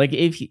 Like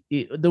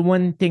the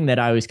one thing that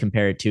I always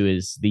compare it to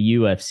is the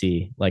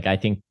UFC. Like I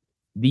think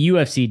the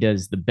UFC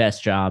does the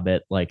best job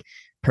at like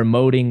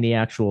promoting the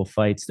actual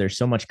fights. There's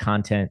so much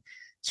content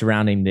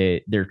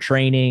surrounding their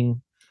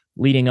training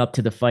leading up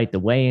to the fight, the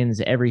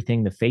weigh-ins,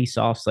 everything, the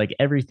face-offs, like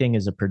everything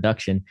is a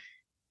production.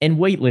 And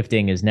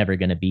weightlifting is never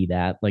going to be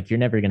that. Like you're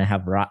never going to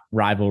have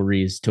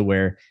rivalries to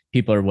where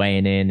people are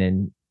weighing in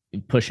and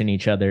pushing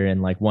each other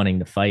and like wanting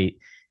to fight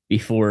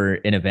before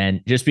an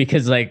event, just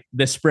because like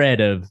the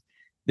spread of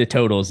the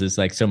totals is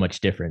like so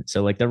much different.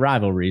 So like the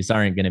rivalries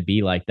aren't going to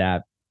be like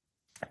that.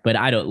 But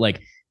I don't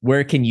like,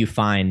 where can you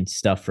find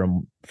stuff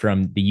from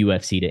the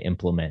UFC to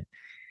implement?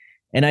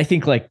 And I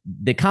think like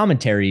the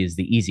commentary is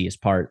the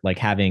easiest part, like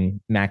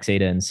having Max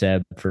Ada and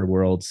Seb for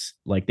Worlds,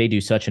 like they do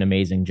such an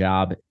amazing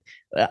job.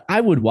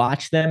 I would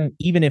watch them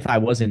even if I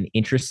wasn't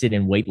interested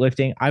in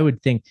weightlifting. I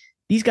would think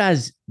these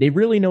guys, they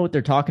really know what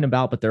they're talking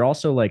about, but they're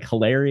also like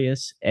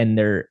hilarious and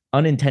they're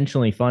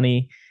unintentionally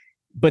funny,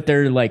 but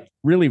they're like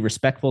really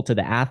respectful to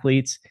the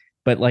athletes.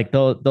 But like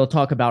they'll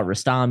talk about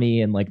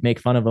Rastami and like make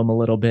fun of him a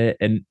little bit,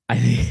 and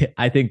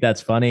I think that's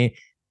funny.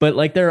 But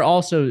like they're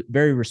also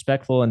very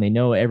respectful and they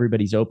know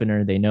everybody's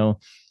opener. They know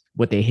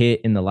what they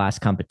hit in the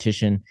last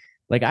competition.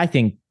 Like I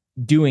think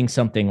doing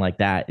something like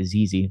that is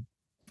easy.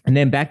 And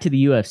then back to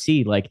the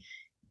UFC, like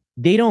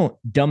they don't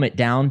dumb it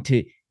down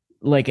to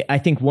like, I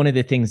think one of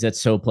the things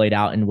that's so played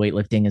out in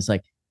weightlifting is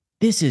like,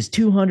 this is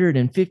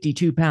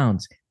 252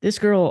 pounds. This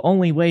girl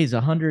only weighs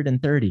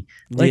 130.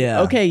 Like,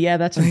 Yeah. okay, yeah,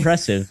 that's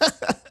impressive.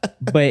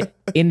 But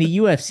in the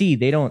UFC,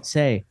 they don't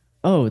say,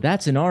 oh,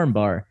 that's an arm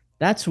bar.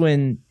 That's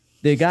when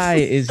the guy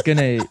is going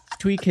to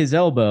tweak his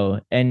elbow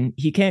and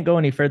he can't go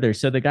any further.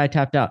 So the guy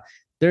tapped out.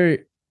 They're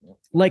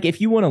like, if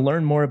you want to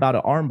learn more about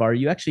an arm bar,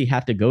 you actually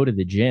have to go to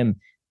the gym,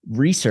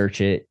 research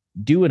it,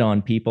 do it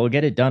on people,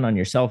 get it done on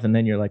yourself. And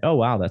then you're like, oh,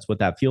 wow, that's what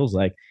that feels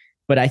like.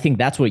 But I think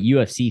that's what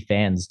UFC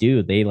fans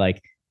do.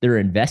 They're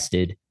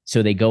invested.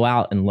 So they go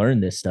out and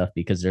learn this stuff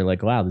because they're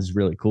like, wow, this is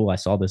really cool. I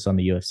saw this on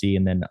the UFC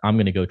and then I'm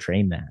going to go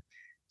train that.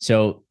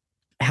 So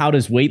how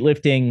does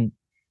weightlifting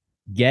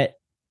get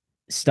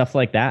stuff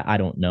like that, I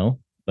don't know,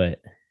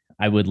 but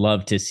I would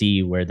love to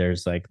see where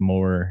there's like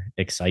more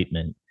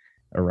excitement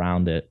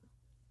around it.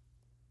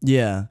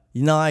 Yeah,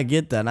 I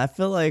get that. And I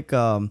feel like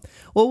well,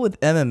 with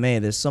MMA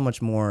there's so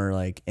much more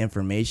like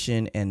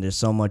information, and there's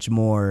so much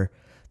more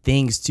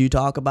things to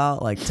talk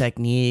about, like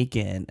technique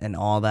and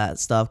all that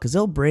stuff, cuz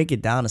they'll break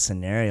it down a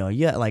scenario.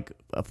 Yeah, like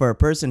for a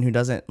person who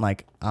doesn't,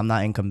 like, I'm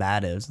not in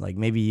combatives, like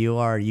maybe you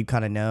are, you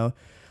kind of know,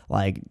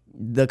 like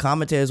the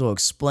commentators will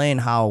explain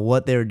how,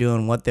 what they were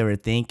doing, what they were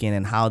thinking,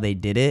 and how they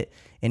did it.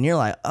 And you're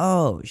like,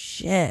 oh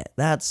shit,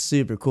 that's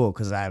super cool,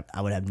 because I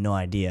would have no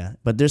idea.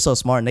 But they're so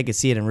smart, and they can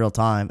see it in real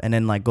time, and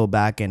then like go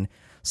back and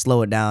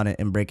slow it down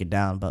and break it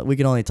down. But we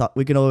can only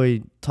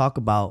talk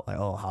about, like,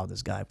 oh, how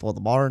this guy pulled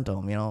the bar into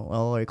him,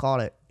 oh, he caught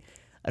it.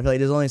 I feel like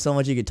there's only so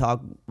much you could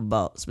talk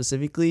about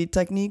specifically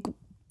technique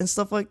and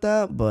stuff like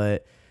that.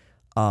 But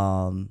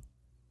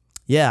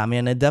yeah, I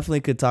mean, I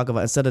definitely could talk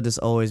about, instead of just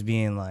always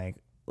being like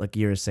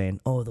you were saying,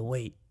 oh, the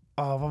weight.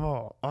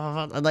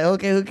 I'm like,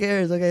 okay, who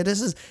cares? Okay,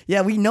 this is,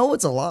 yeah, we know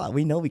it's a lot.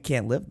 We know we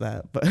can't lift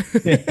that, but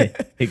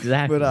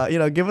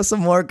Exactly. give us some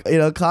more,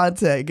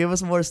 content. Give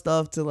us more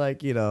stuff to,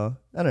 like, I don't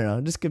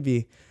know. This could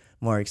be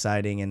more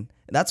exciting, and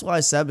that's why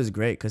Seb is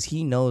great, because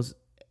he knows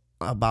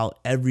about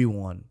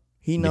everyone.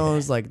 He Yeah.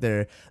 knows like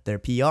their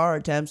PR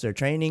attempts, their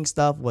training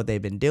stuff, what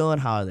they've been doing,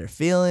 how they're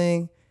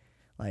feeling.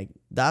 Like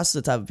that's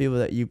the type of people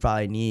that you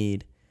probably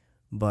need.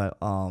 But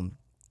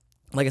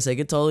like I said, it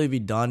could totally be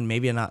done.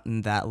 Maybe not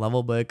in that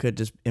level, but it could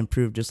just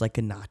improve, just like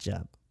a notch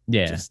up.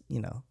 Yeah. Just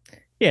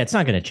Yeah, it's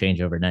not going to change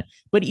overnight.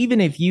 But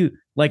even if you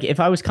like, if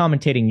I was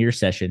commentating your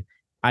session,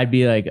 I'd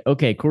be like,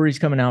 okay, Corey's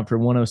coming out for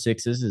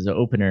 106. This is an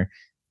opener.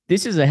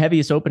 This is the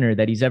heaviest opener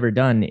that he's ever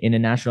done in a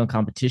national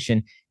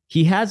competition.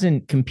 He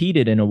hasn't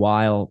competed in a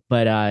while,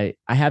 but I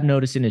have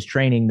noticed in his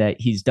training that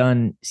he's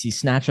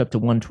snatched up to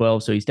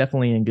 112. So he's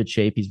definitely in good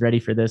shape. He's ready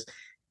for this.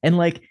 And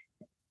like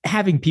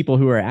having people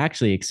who are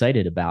actually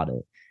excited about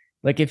it.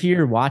 Like if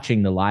you're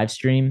watching the live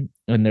stream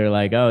and they're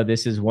like, oh,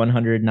 this is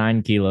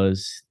 109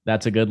 kilos.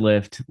 That's a good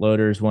lift.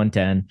 Loader's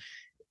 110.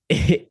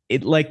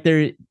 It like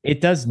there,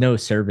 it does no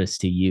service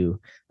to you.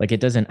 Like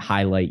it doesn't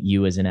highlight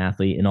you as an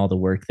athlete and all the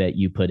work that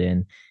you put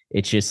in.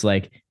 It's just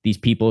like these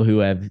people who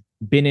have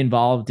been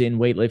involved in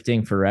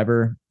weightlifting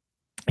forever.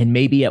 And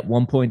maybe at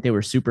one point they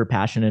were super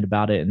passionate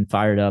about it and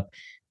fired up.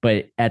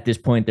 But at this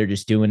point, they're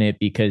just doing it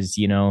because,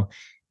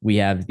 we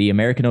have the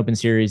American Open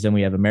Series, and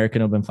we have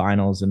American Open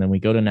Finals, and then we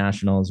go to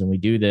nationals and we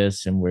do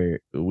this, and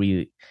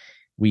we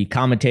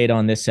commentate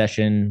on this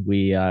session.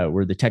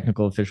 We're the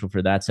technical official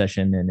for that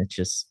session, and it's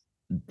just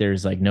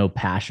there's like no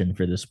passion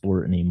for the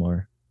sport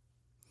anymore.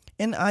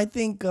 And I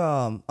think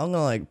I'm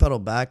gonna like pedal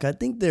back. I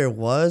think there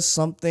was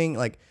something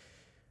like,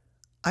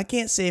 I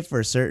can't say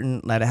for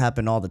certain that it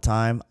happened all the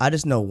time. I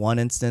just know one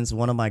instance.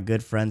 One of my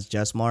good friends,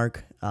 Jess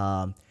Mark,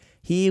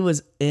 he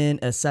was in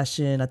a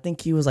session. I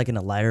think he was like in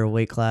a lighter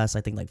weight class.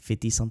 I think like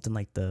 50 something,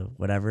 like the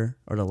whatever,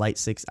 or the light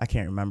six. I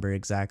can't remember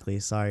exactly.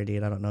 Sorry,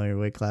 dude. I don't know your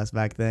weight class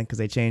back then because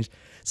they changed.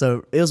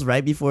 So it was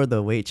right before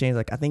the weight change.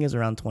 Like I think it was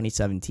around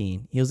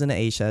 2017. He was in an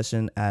A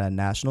session at a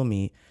national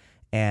meet,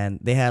 and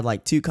they had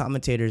like two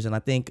commentators, and I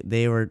think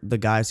they were the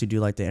guys who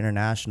do like the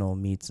international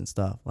meets and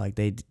stuff. Like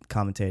they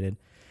commentated,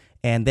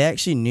 and they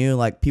actually knew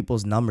like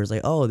people's numbers,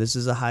 like, oh, this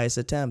is the highest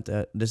attempt,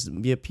 this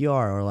would be a PR,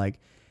 or like,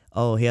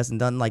 oh, he hasn't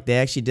done, like, they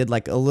actually did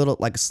like a little,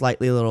 like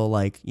slightly little,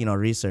 like,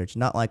 research,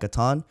 not like a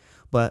ton,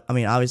 but I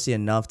mean obviously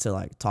enough to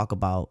like talk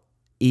about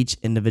each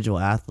individual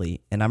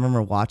athlete. And I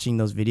remember watching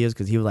those videos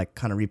because he would like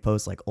kind of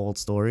repost like old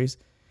stories,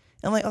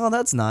 and I'm like, oh,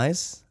 that's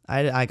nice.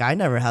 I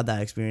never had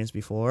that experience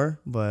before,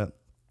 but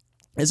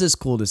it's just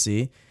cool to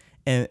see.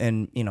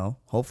 And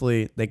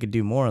hopefully they could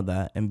do more of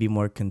that and be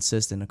more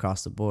consistent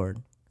across the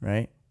board,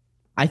 right?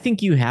 I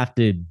think you have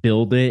to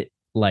build it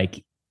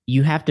like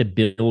you have to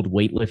build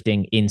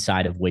weightlifting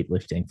inside of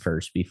weightlifting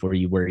first before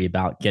you worry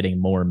about getting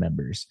more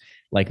members.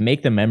 Like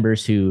make the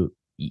members who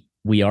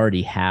we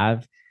already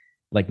have,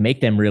 like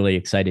make them really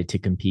excited to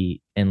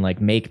compete and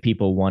like make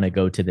people want to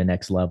go to the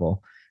next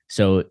level.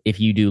 So if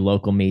you do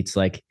local meets,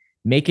 like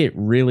make it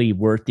really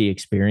worth the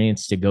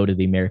experience to go to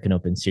the American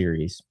Open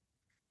Series.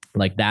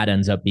 Like that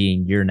ends up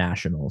being your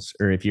nationals.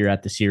 Or if you're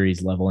at the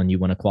series level and you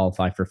want to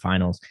qualify for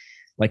finals,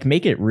 like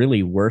make it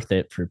really worth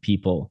it for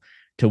people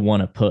to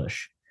want to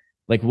push.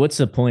 Like what's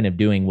the point of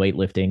doing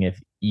weightlifting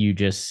if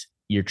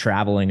you're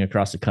traveling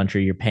across the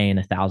country, you're paying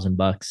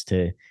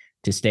 $1,000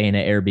 to stay in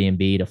an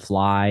Airbnb, to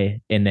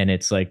fly, and then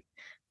it's like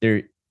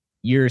there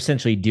you're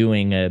essentially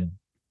doing a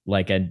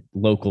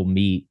local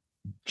meet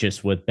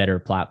just with better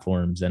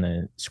platforms and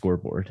a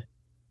scoreboard.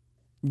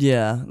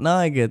 Yeah, no,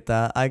 I get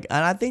that.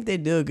 I think they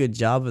do a good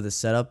job of the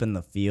setup and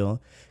the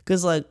feel.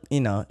 Cause like,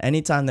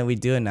 anytime that we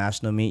do a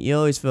national meet, you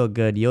always feel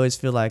good. You always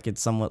feel like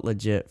it's somewhat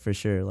legit for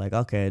sure. Like,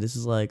 okay, this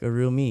is like a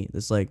real meet.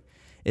 This like,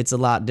 it's a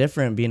lot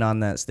different being on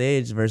that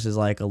stage versus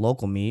like a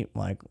local meet.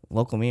 Like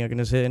local meet, I can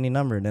just hit any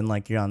number. Then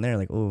like you're on there,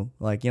 like, ooh,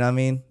 like, you know what I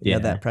mean? You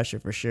have Yeah. that pressure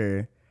for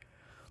sure.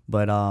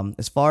 But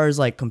as far as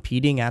like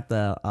competing at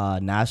the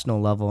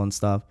national level and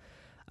stuff,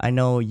 I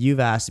know you've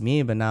asked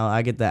me, but now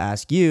I get to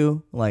ask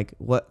you, like,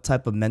 what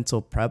type of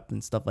mental prep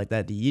and stuff like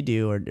that do you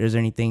do, or is there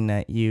anything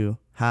that you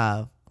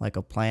have like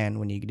a plan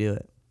when you do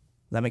it?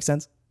 Does that make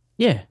sense?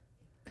 Yeah.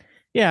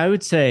 Yeah, I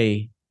would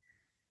say,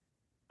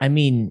 I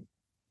mean,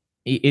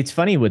 it's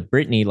funny with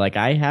Brittany, like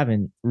I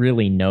haven't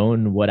really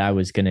known what I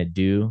was gonna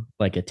do,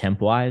 like attempt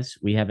wise.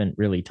 We haven't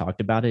really talked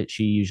about it.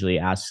 She usually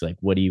asks, like,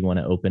 what do you want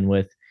to open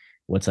with?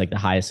 What's like the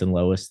highest and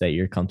lowest that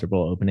you're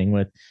comfortable opening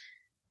with?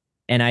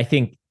 And I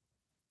think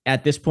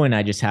at this point,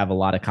 I just have a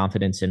lot of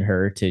confidence in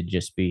her to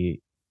just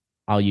be,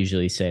 I'll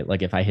usually say,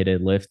 like, if I hit a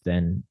lift,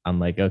 then I'm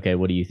like, okay,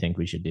 what do you think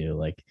we should do?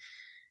 Like,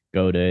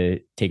 go to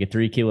take a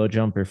 3 kilo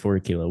jump or 4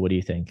 kilo. What do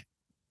you think?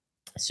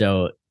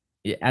 So,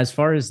 as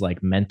far as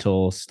like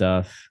mental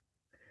stuff,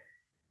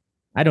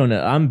 I don't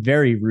know. I'm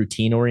very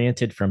routine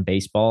oriented from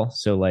baseball.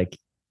 So, like,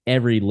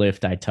 every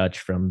lift I touch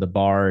from the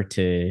bar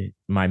to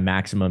my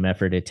maximum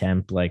effort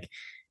attempt, like,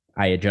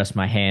 I adjust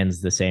my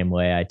hands the same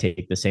way. I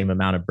take the same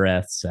amount of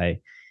breaths. I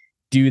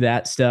do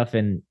that stuff.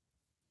 And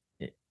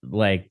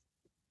like,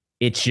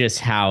 it's just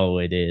how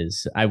it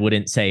is. I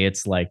wouldn't say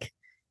it's like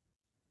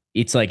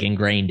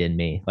ingrained in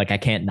me. Like I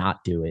can't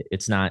not do it.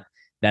 It's not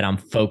that I'm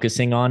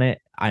focusing on it.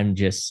 I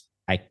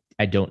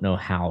don't know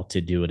how to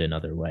do it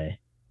another way.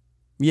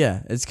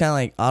 Yeah, it's kind of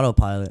like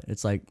autopilot.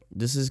 It's like,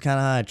 this is kind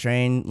of how I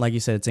train. Like you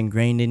said, it's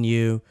ingrained in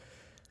you.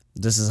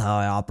 This is how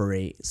I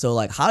operate. So,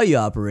 like, how you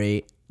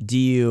operate,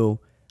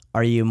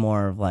 are you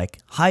more of like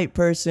hype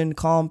person,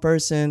 calm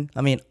person?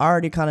 I mean, I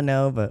already kind of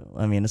know, but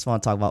I mean, I just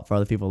want to talk about for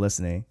other people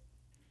listening.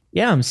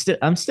 Yeah,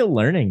 I'm still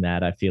learning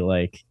that. I feel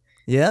like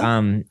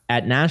Yeah?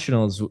 at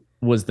nationals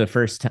was the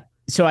first time.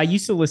 So I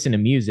used to listen to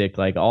music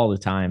like all the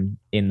time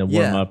in the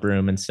warm Yeah. up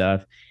room and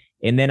stuff.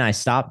 And then I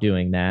stopped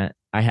doing that.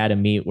 I had a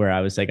meet where I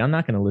was like, I'm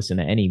not going to listen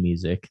to any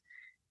music.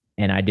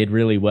 And I did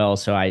really well.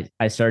 So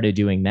I started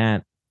doing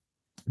that.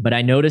 But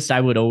I noticed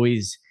I would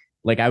always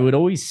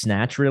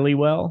snatch really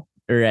well,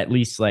 or at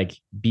least like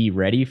be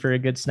ready for a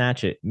good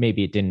snatch.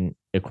 Maybe it didn't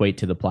equate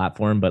to the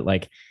platform, but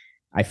like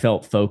I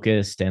felt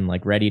focused and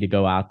like ready to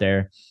go out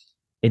there.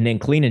 And then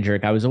clean and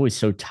jerk, I was always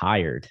so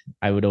tired.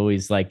 I would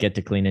always like get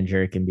to clean and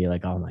jerk and be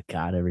like, oh my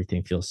God,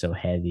 everything feels so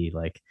heavy.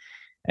 Like,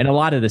 and a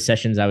lot of the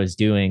sessions I was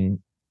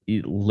doing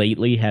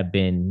lately have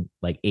been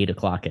like 8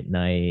 o'clock at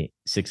night,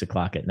 6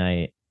 o'clock at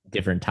night,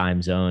 different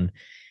time zone.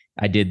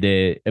 I did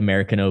the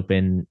American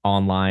Open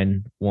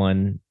online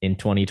one in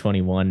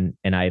 2021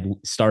 and I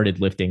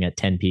started lifting at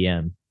 10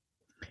 p.m.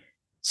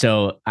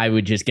 So I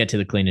would just get to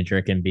the clean and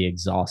jerk and be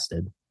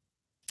exhausted.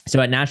 So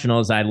at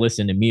nationals, I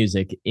listened to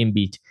music in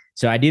beat.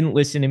 So I didn't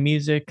listen to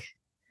music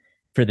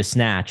for the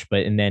snatch,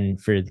 but and then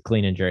for the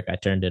clean and jerk, I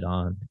turned it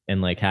on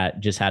and like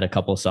had a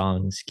couple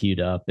songs queued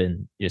up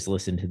and just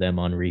listened to them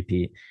on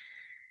repeat.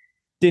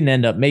 Didn't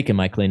end up making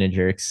my clean and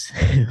jerks,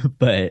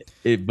 but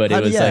it was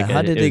like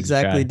How did it was a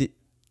exactly, try.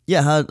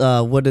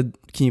 yeah,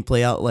 can you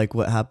play out like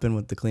what happened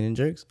with the clean and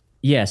jerks?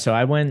 Yeah, so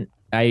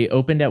I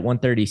opened at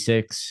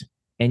 136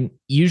 and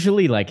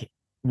usually like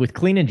with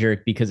clean and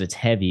jerk because it's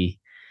heavy,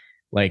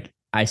 like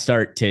I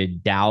start to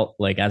doubt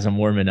like as I'm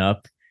warming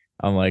up.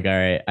 I'm like, all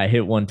right, I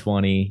hit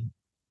 120.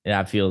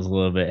 That feels a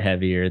little bit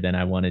heavier than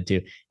I wanted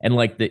to. And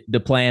like the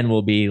plan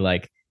will be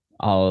like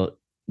I'll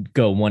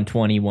go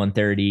 120,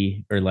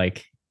 130, or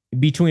like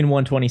between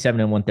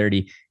 127 and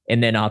 130.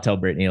 And then I'll tell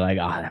Brittany, like,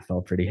 oh, that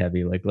felt pretty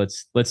heavy. Like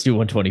let's do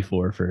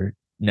 124 for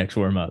next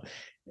warm up.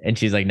 And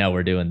she's like, no,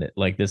 we're doing it.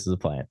 Like this is a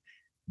plan.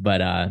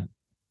 But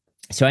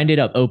so I ended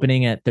up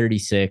opening at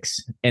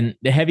 36. And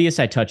the heaviest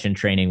I touched in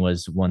training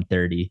was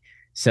 130.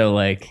 So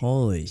like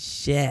Holy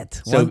shit.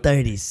 so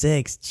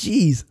 136.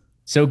 Jeez.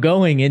 so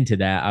going into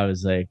that, I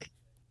was like,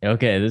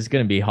 okay, this is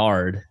gonna be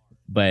hard,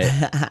 but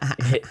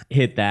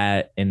hit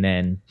that, and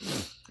then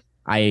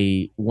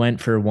I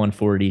went for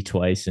 140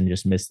 twice and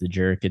just missed the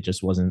jerk. It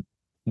just wasn't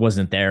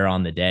there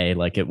on the day.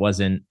 Like it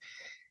wasn't.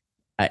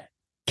 I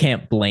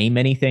can't blame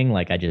anything.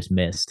 Like I just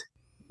missed.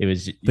 It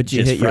was But you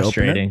just hit your opener?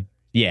 frustrating.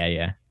 Yeah,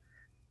 yeah.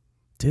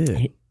 Dude,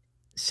 that's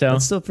So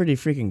still pretty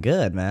freaking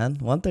good, man.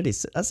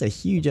 136.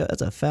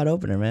 That's a fat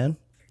opener, man.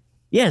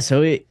 yeah,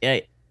 so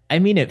I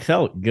mean, it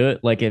felt good.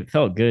 Like it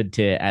felt good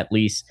to at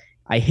least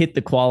I hit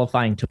the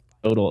qualifying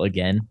total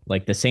again,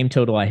 like the same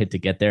total I hit to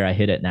get there. I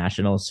hit at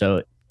nationals, so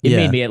it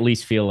made Yeah. me at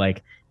least feel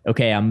like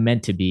okay, I'm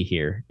meant to be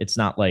here. It's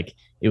not like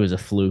it was a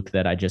fluke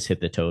that I just hit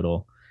the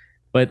total,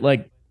 but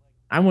like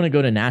I want to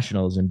go to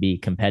nationals and be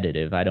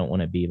competitive. I don't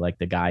want to be like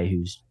the guy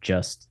who's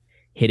just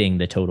hitting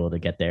the total to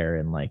get there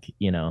and like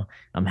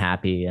I'm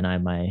happy and I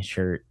have my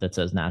shirt that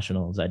says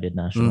nationals. I did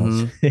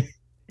nationals. Mm-hmm.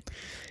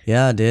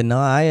 Yeah, dude. No,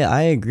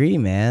 I agree,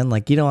 man.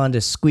 Like, you don't want to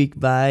just squeak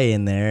by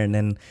in there, and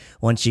then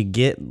once you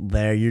get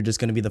there, you're just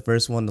gonna be the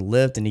first one to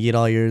lift, and you get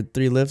all your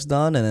 3 lifts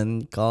done, and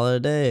then call it a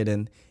day. And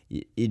then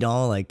you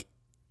don't like,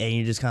 and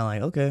you're just kind of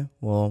like, okay,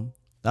 well,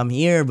 I'm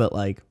here, but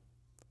like,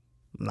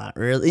 not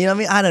really. You know what I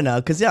mean? I don't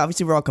know, cause yeah,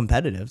 obviously we're all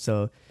competitive,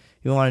 so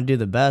you want to do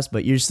the best,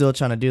 but you're still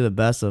trying to do the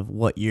best of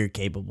what you're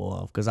capable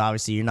of, because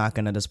obviously you're not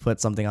gonna just put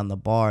something on the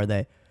bar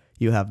that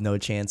you have no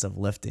chance of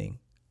lifting.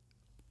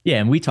 Yeah,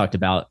 and we talked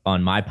about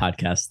on my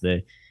podcast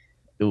the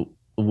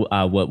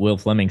what Will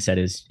Fleming said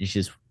is it's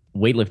just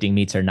weightlifting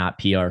meets are not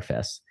PR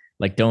fests.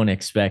 Like, don't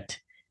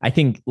expect. I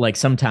think like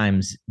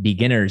sometimes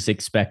beginners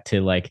expect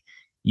to like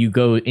you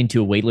go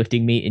into a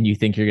weightlifting meet and you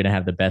think you're gonna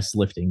have the best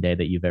lifting day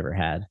that you've ever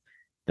had.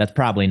 That's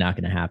probably not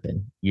going to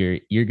happen.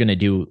 You're going to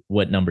do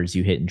what numbers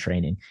you hit in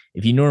training.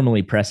 If you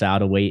normally press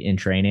out a weight in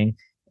training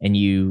and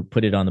you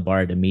put it on the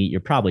bar to meet,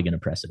 you're probably going to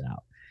press it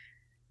out.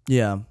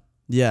 Yeah.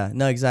 Yeah.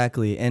 No,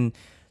 exactly. And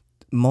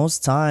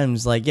most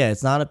times, like, yeah,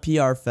 it's not a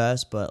PR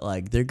fest, but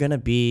like they're gonna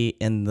be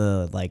in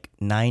the like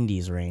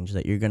 90s range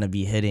that you're gonna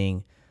be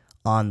hitting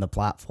on the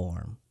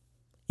platform.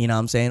 You know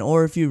what I'm saying?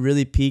 Or if you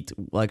really peaked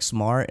like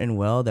smart and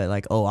well, that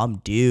like, oh, I'm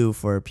due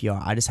for a PR,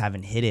 I just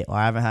haven't hit it, or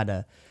I haven't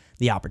had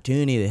the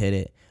opportunity to hit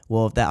it.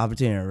 Well, if that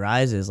opportunity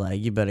arises, like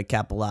you better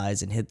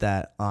capitalize and hit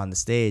that on the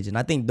stage. And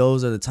I think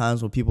those are the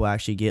times when people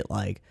actually get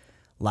like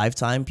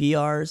lifetime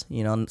PRs.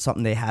 You know,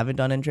 something they haven't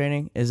done in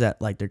training is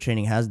that like their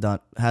training has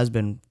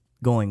been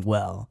going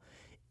well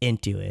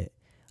into it.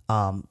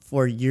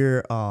 For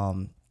your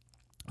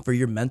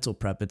mental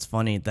prep, it's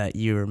funny that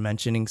you were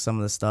mentioning some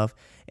of the stuff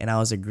and I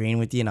was agreeing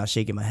with you and I was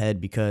shaking my head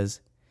because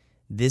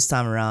this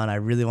time around I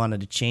really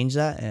wanted to change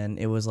that, and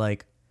it was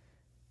like,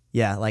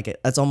 yeah, like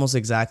that's almost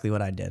exactly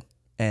what I did.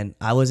 And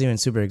I wasn't even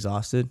super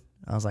exhausted.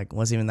 I was like,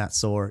 wasn't even that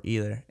sore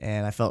either.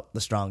 And I felt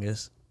the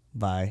strongest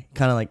by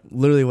kind of like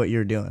literally what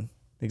you're doing.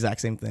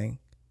 Exact same thing.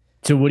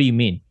 So what do you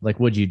mean? Like,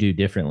 what'd you do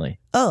differently?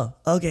 Oh,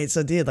 okay.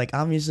 So dude, like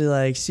I'm usually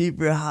like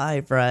super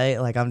hype, right?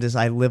 Like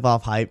I live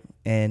off hype,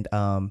 and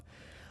I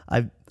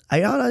I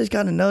just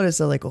kind of noticed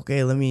that like,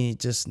 okay, let me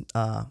just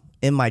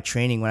in my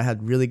training when I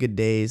had really good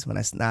days when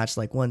I snatched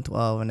like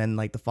 112, and then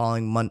like the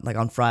following month, like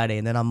on Friday,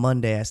 and then on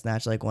Monday I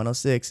snatched like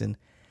 106, and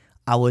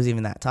I wasn't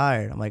even that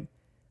tired. I'm like,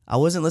 I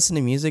wasn't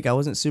listening to music, I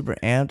wasn't super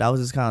amped, I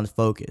was just kind of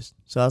focused.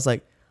 So I was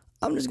like,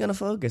 I'm just gonna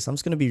focus. I'm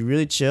just gonna be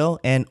really chill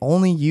and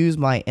only use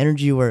my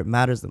energy where it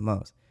matters the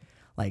most.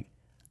 Like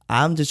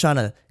I'm just trying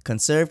to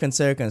conserve,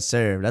 conserve,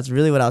 conserve. That's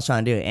really what I was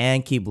trying to do,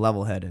 and keep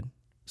level headed.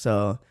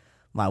 So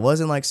I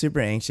wasn't like super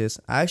anxious.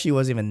 I actually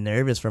wasn't even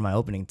nervous for my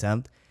opening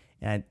attempt,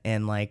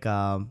 and like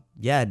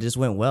yeah, it just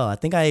went well. I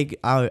think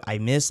I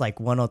missed like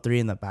 103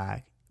 in the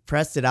back.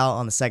 Pressed it out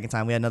on the second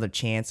time. We had another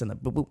chance, and the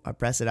boop, boop, I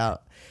pressed it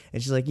out.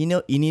 And she's like, you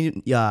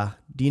need, yeah.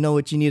 Do you know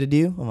what you need to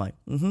do? I'm like,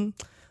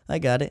 I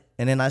got it.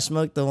 And then I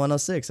smoked the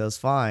 106. I was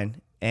fine.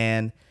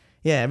 And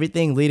yeah,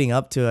 everything leading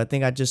up to it, I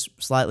think I just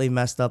slightly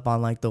messed up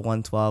on like the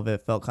 112.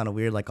 It felt kind of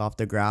weird, like off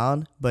the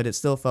ground, but it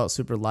still felt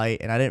super light,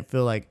 and I didn't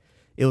feel like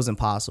it was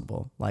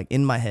impossible. Like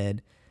in my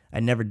head, I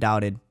never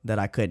doubted that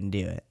I couldn't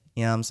do it.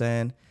 You know what I'm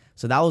saying?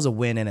 So that was a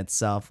win in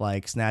itself,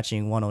 like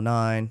snatching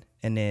 109,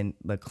 and then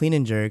the clean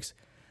and jerks.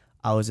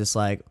 I was just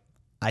like,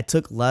 I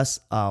took less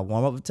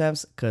warm-up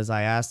attempts because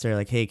I asked her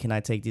like, hey, can I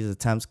take these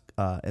attempts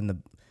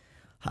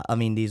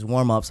these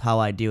warm-ups how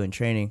I do in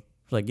training?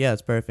 She's like, yeah,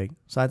 it's perfect.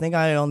 So I think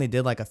I only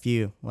did like a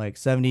few, like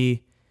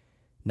 70,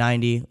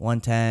 90,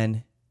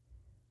 110,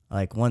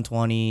 like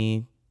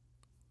 120,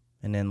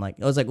 and then like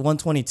it was like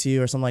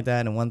 122 or something like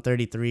that, and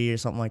 133 or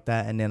something like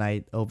that, and then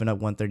I opened up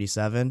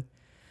 137.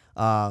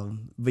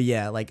 But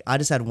yeah, like I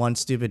just had one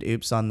stupid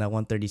oops on the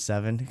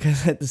 137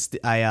 because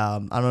I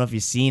don't know if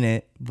you've seen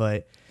it,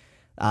 but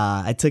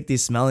I took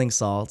these smelling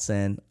salts,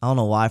 and I don't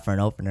know why for an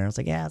opener. I was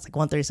like, yeah, it's like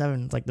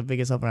 137. It's like the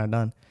biggest opener I've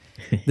done.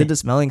 Did the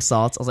smelling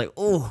salts. I was like,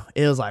 oh,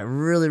 it was like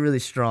really, really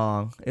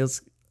strong. It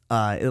was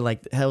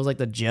like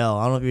the gel.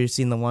 I don't know if you've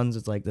seen the ones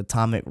with like the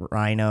Atomic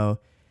Rhino.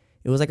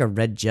 It was like a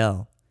red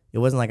gel. It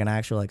wasn't like an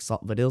actual like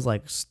salt, but it was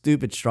like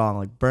stupid strong.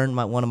 Like burned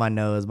one of my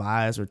nose. My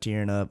eyes were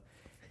tearing up.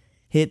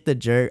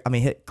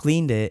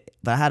 Cleaned it,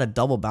 but I had a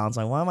double bounce.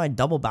 Like, why am I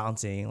double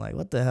bouncing? Like,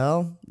 what the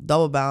hell?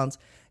 Double bounce,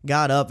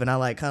 got up, and I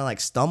like kind of like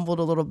stumbled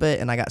a little bit,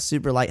 and I got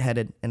super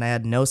lightheaded, and I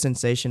had no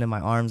sensation in my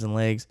arms and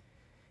legs.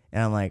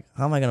 And I'm like,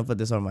 how am I gonna put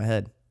this over my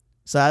head?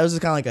 So I was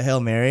just kind of like a Hail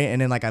Mary,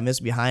 and then like I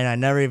missed behind. I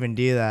never even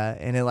do that,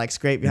 and it like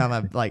scraped behind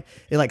my like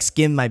it like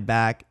skimmed my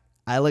back.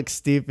 I look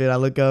stupid. I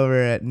look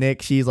over at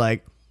Nick. She's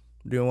like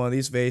doing one of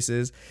these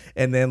faces,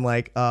 and then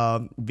like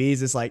B's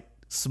just like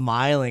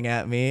smiling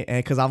at me,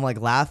 and because I'm like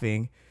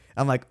laughing,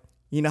 I'm like,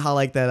 you know how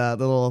like that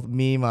the little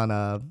meme on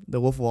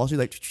the Wolf of Wall Street,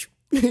 like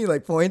he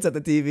like points at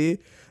the TV.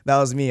 That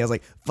was me. I was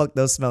like, fuck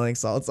those smelling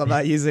salts. I'm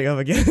not using them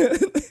again.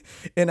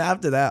 And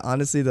after that,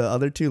 honestly, the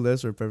other two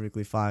lifts were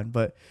perfectly fine.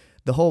 But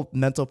the whole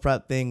mental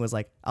prep thing was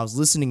like I was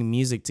listening to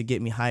music to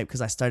get me hyped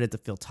because I started to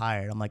feel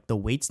tired. I'm like, the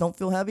weights don't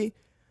feel heavy,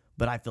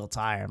 but I feel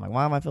tired. I'm like,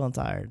 why am I feeling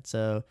tired?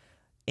 So,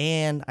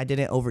 and I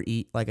didn't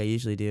overeat like I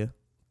usually do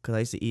because I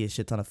used to eat a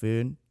shit ton of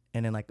food.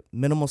 And then like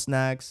minimal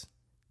snacks,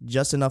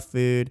 just enough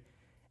food,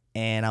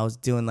 and I was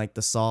doing like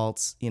the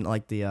salts, you know,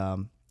 like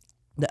the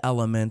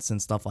elements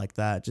and stuff like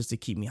that, just to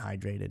keep me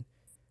hydrated.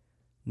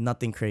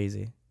 Nothing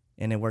crazy,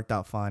 and it worked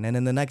out fine. And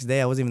then the next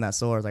day, I wasn't even that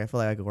sore. I was like, I feel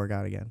like I could work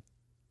out again.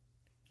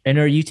 And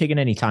are you taking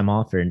any time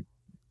off or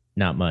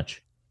not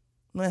much?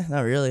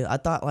 Not really. I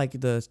thought like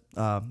the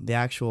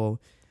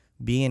actual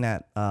being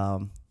at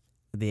the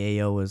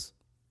AO was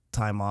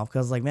time off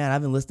because like, man, I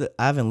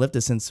haven't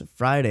lifted since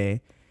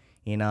Friday.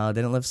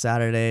 Didn't lift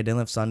Saturday, didn't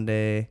lift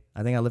Sunday.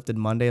 I think I lifted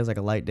Monday. It was like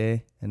a light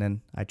day. And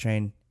then I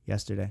trained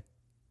yesterday.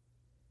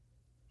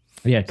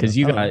 Yeah, So because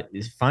you I don't know.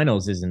 got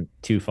finals isn't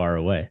too far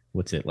away.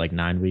 What's it, like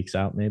 9 weeks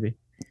out, maybe?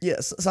 Yeah,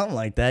 something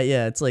like that.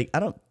 Yeah, it's like I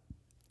don't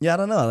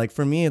know. Like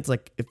for me, it's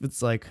like if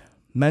it's like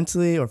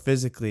mentally or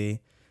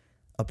physically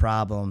a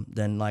problem,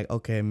 then like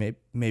okay, maybe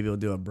we'll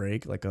do a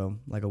break, like a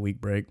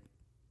week break.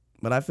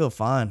 But I feel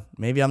fine.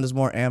 Maybe I'm just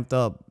more amped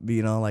up.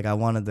 Like I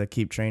wanted to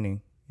keep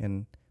training,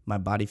 and my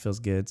body feels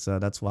good, so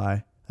that's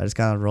why I just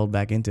kind of rolled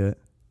back into it.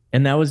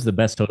 And that was the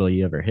best total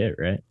you ever hit,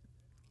 right?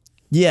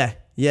 Yeah.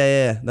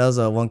 That was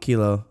a 1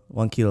 kilo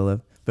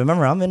lift. But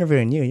remember, I'm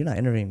interviewing you. You're not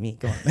interviewing me.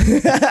 Come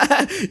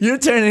on. You're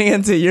turning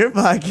into your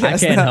podcast. I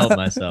can't now. help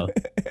myself.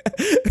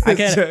 I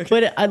can't,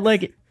 but I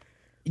like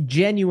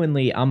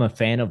genuinely, I'm a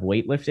fan of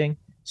weightlifting.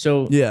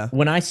 So Yeah.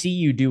 when I see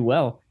you do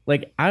well,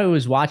 like I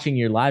was watching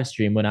your live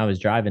stream when I was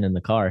driving in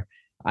the car.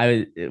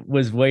 I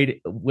was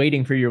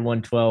waiting for your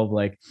 112.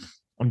 Like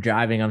I'm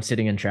driving, I'm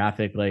sitting in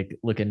traffic, like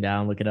looking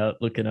down, looking up,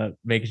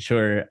 making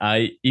sure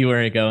you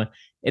weren't going.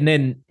 And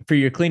then for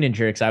your clean and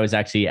jerks, I was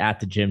actually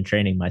at the gym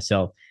training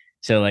myself.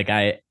 So like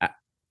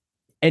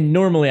and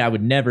normally I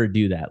would never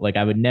do that. Like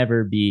I would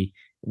never be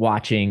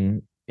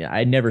watching.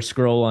 I never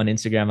scroll on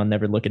Instagram. I'm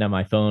never looking at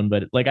my phone,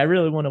 but like I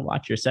really want to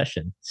watch your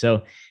session.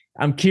 So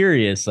I'm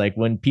curious, like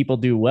when people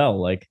do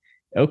well, like,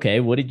 okay,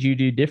 what did you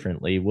do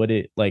differently? What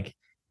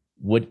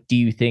do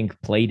you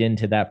think played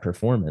into that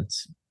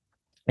performance?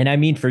 And I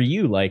mean, for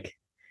you, like,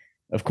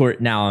 of course,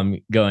 now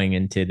I'm going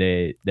into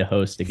the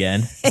host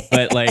again,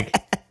 but like,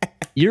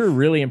 you're a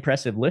really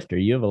impressive lifter.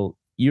 You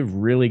have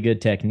really good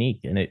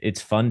technique, and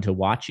it's fun to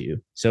watch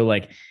you. So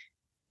like,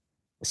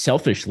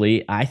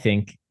 selfishly, I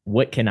think,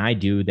 what can I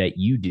do that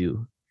you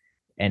do?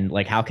 And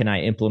like, how can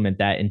I implement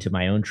that into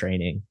my own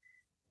training?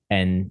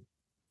 And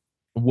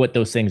what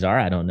those things are,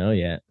 I don't know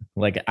yet.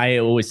 Like, I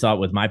always thought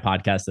with my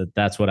podcast that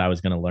that's what I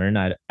was going to learn.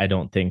 I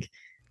don't think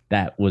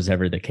that was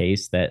ever the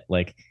case, that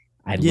like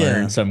I Yeah.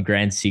 learned some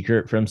grand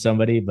secret from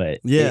somebody, but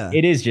Yeah.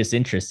 it is just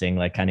interesting,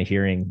 like kind of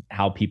hearing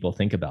how people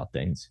think about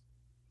things.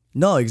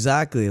 No,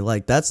 exactly.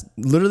 Like that's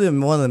literally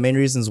one of the main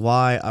reasons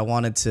why I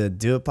wanted to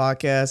do a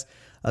podcast.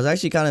 I was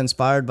actually kind of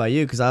inspired by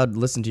you because I would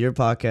listen to your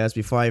podcast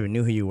before I even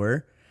knew who you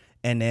were.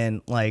 And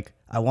then like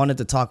I wanted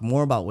to talk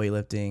more about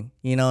weightlifting,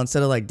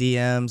 instead of like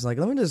DMs, like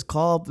let me just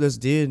call up this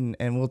dude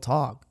and we'll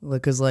talk.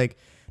 Because like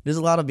there's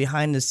a lot of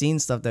behind the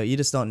scenes stuff that you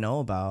just don't know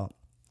about.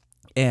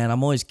 And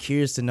I'm always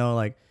curious to know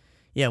like,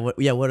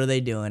 what are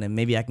they doing? And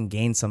maybe I can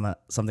gain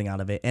something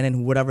out of it. And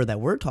then whatever that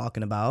we're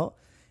talking about,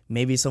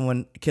 maybe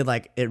someone could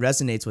like, it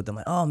resonates with them.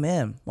 Like, oh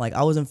man, like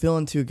I wasn't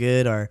feeling too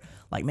good, or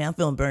like, man, I'm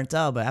feeling burnt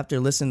out. But after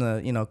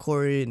listening to,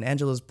 Corey and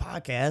Angelo's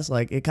podcast,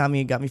 like it got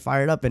me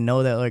fired up and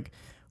know that like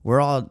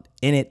we're all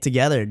in it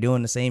together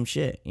doing the same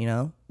shit.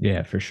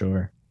 Yeah, for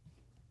sure.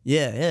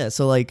 Yeah.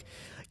 So like,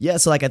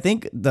 I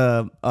think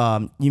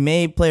you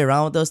may play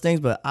around with those things,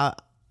 but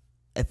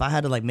if I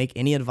had to like make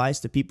any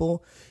advice to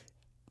people,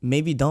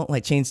 maybe don't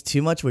like change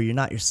too much where you're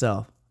not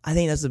yourself. I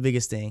think that's the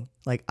biggest thing.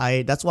 Like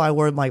that's why I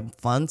wore my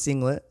fun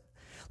singlet.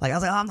 Like I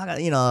was like, oh, I'm not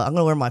gonna, I'm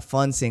gonna wear my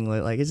fun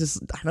singlet. Like it's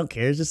just, I don't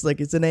care. It's just like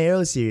it's an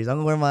AO series. I'm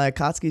gonna wear my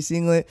Akatsuki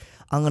singlet.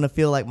 I'm gonna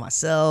feel like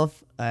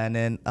myself. And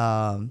then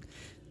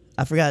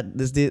I forgot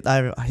this dude.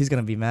 He's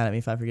gonna be mad at me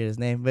if I forget his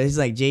name. But he's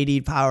like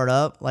JD Powered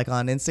Up, like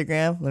on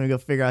Instagram. Let me go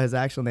figure out his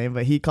actual name.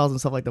 But he calls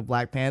himself like the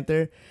Black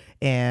Panther.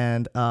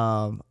 And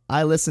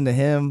I listened to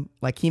him.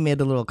 Like he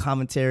made a little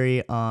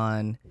commentary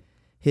on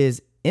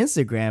his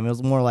Instagram. It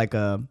was more like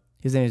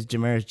his name is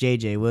Jamaris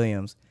JJ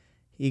Williams.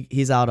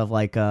 He's out of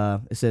like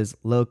it says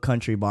Low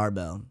Country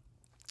Barbell.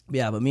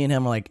 Yeah, but me and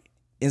him are like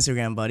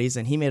Instagram buddies,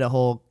 and he made a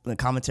whole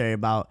commentary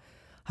about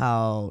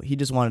how he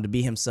just wanted to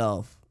be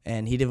himself,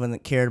 and he didn't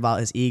care about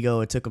his ego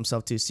or took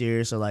himself too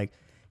serious, or like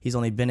he's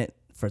only been it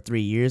for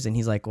 3 years and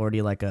he's like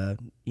already like a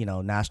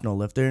national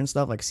lifter and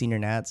stuff, like senior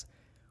nats,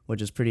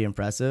 which is pretty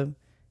impressive.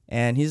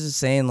 And he's just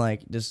saying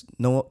like just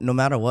no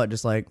matter what,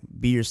 just like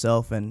be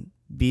yourself and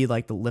be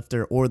like the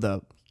lifter or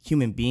the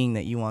human being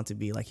that you want to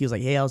be. Like he was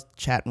like, hey, I was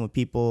chatting with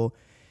people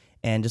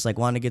and just like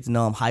wanting to get to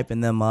know them,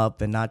 hyping them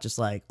up, and not just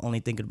like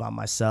only thinking about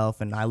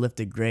myself. And I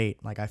lifted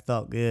great. Like I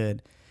felt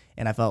good,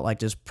 and I felt like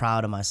just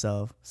proud of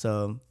myself.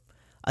 So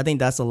I think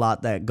that's a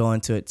lot that go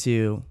into it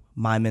too.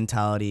 My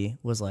mentality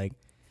was like,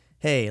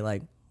 hey,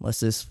 like let's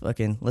just do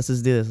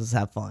this. Let's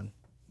have fun.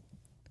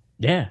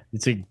 Yeah,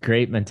 it's a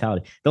great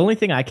mentality. The only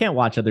thing, I can't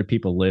watch other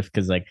people lift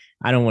because like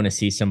I don't want to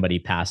see somebody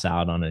pass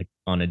out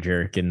on a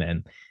jerk and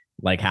then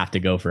like have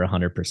to go for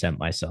 100%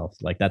 myself.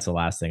 Like that's the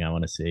last thing I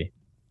want to see.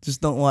 Just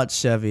don't watch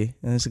Chevy.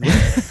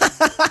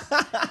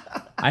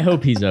 I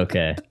hope he's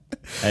okay.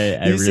 I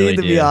He really seemed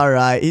to do. be all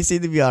right.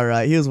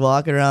 He was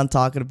walking around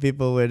talking to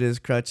people with his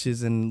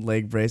crutches and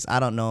leg brace.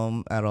 I don't know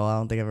him at all. I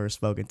don't think I've ever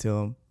spoken to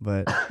him,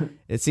 but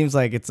it seems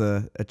like it's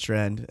a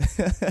trend.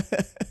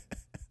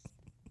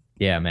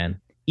 Yeah, man.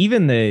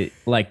 Even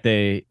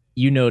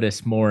you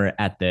notice more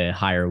at the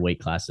higher weight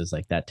classes,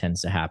 like that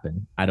tends to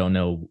happen. I don't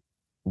know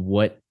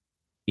what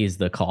is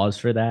the cause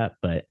for that,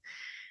 but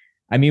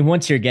I mean,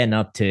 once you're getting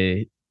up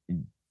to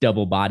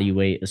double body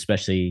weight,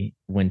 especially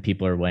when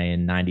people are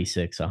weighing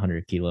 96,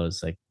 100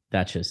 kilos. Like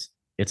that's just,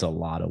 it's a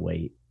lot of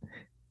weight.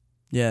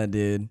 Yeah,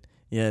 dude.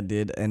 Yeah,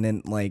 dude. And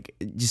then like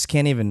just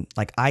can't even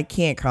like I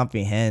can't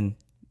comprehend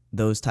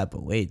those type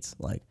of weights.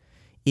 Like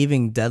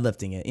even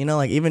deadlifting it. You know,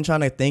 like even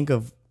trying to think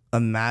of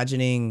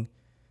imagining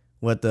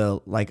what the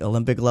like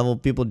Olympic level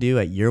people do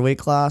at your weight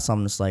class.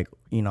 I'm just like,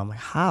 I'm like,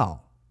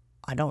 how?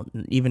 I don't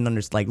even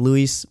understand. Like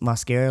Luis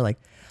Mascara, like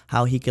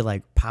how he could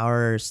like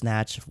power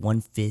snatch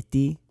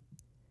 150.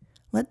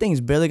 That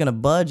thing's barely gonna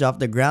budge off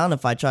the ground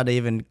if I try to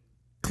even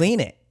clean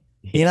it.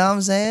 You know what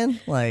I'm saying?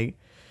 Like,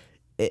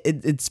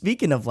 it's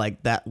speaking of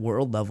like that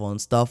world level and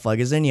stuff. Like,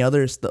 is there any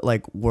other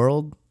like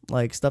world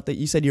like stuff that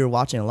you said you were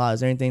watching a lot? Is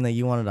there anything that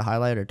you wanted to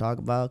highlight or talk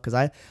about? Because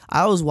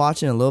I was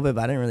watching a little bit,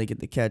 but I didn't really get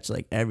to catch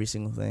like every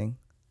single thing.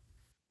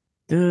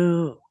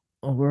 The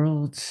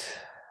world,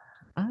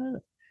 uh,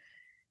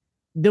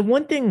 the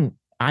one thing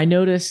I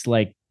noticed,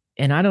 like,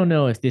 and I don't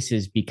know if this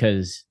is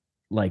because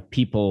like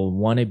people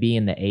want to be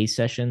in the A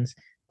sessions,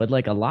 but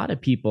like a lot of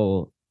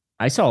people,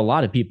 I saw a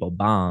lot of people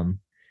bomb.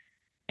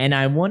 And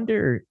I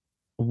wonder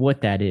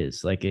what that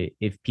is. Like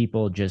if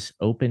people just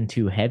open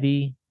too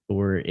heavy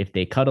or if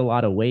they cut a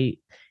lot of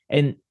weight.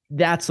 And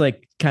that's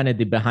like kind of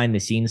the behind the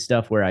scenes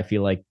stuff where I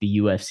feel like the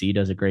UFC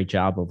does a great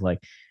job of like,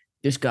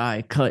 this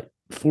guy cut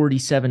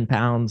 47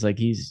 pounds, like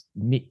he's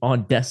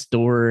on death's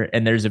door.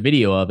 And there's a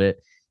video of it,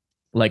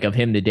 like of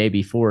him the day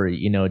before,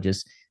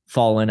 just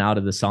falling out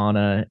of the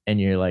sauna.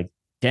 And you're like,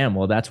 damn,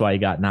 well, that's why he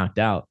got knocked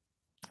out.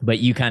 But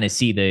you kind of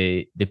see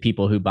the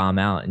people who bomb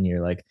out and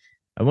you're like,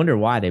 I wonder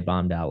why they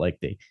bombed out. Like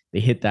they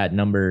hit that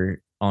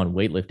number on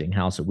weightlifting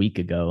house a week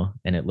ago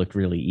and it looked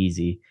really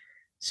easy.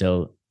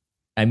 So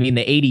I mean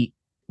the 80,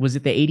 was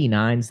it the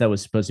 89s that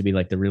was supposed to be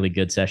like the really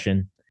good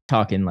session?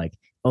 Talking like,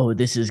 oh,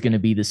 this is gonna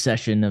be the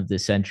session of the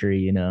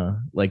century,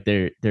 like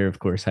they're of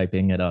course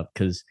hyping it up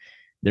because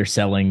they're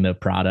selling the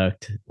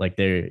product, like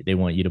they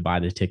want you to buy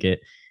the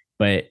ticket.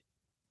 But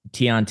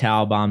Tian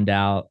Tao bombed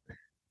out.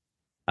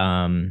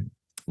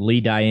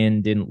 Lee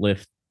Dayan didn't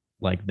lift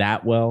like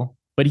that well,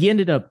 but he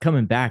ended up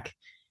coming back.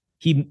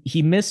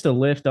 He missed a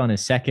lift on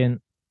his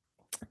second,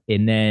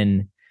 and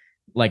then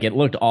like it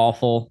looked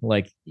awful.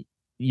 Like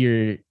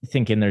you're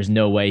thinking there's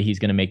no way he's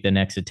going to make the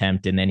next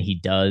attempt, and then he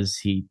does.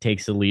 He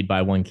takes the lead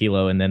by 1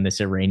 kilo, and then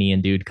this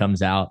Iranian dude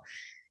comes out.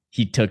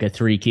 He took a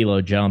 3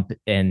 kilo jump,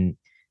 and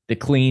the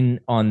clean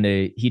on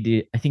the he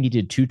did. I think he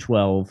did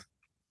 212,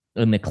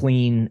 and the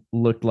clean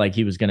looked like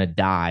he was going to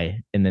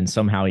die, and then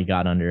somehow he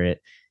got under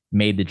it,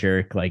 made the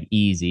jerk like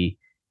easy,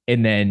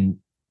 and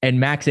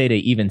Max Ada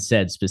even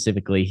said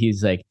specifically,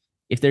 he's like,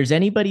 if there's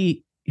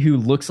anybody who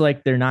looks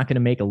like they're not going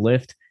to make a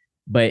lift,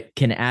 but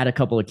can add a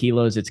couple of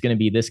kilos, it's going to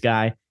be this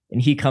guy.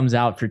 And he comes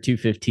out for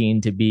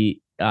 215 to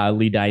beat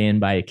Lee Dayan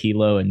by a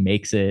kilo and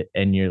makes it.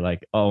 And you're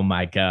like, oh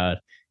my God.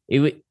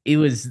 It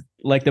was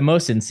like the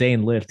most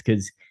insane lift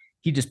because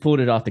he just pulled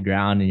it off the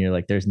ground and you're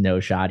like, there's no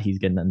shot he's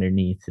getting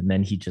underneath. And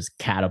then he just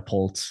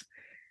catapults.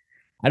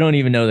 I don't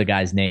even know the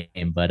guy's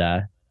name, but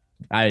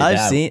I've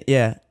seen,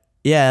 yeah.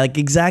 Yeah, like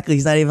exactly.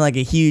 He's not even like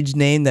a huge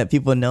name that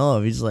people know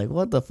of. He's like,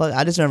 what the fuck?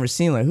 I just remember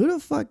seeing like, who the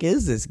fuck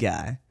is this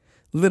guy?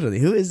 Literally,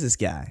 who is this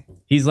guy?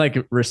 He's like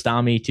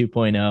Rastami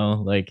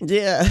 2.0. Like,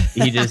 yeah.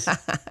 He just,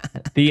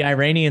 the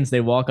Iranians, they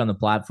walk on the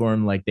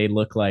platform like they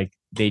look like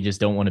they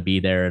just don't want to be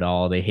there at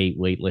all. They hate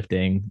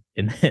weightlifting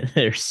and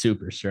they're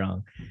super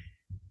strong.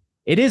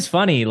 It is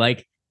funny.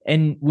 Like,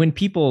 and when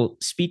people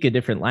speak a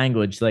different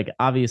language, like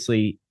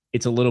obviously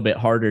it's a little bit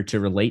harder to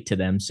relate to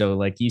them. So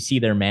like you see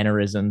their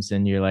mannerisms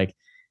and you're like,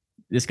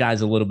 this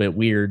guy's a little bit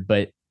weird,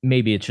 but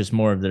maybe it's just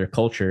more of their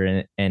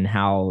culture and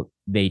how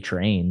they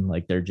train.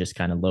 Like they're just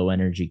kind of low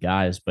energy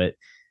guys, but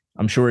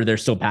I'm sure they're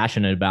still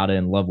passionate about it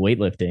and love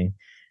weightlifting.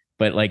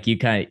 But like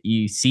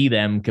you see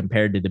them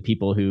compared to the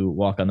people who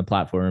walk on the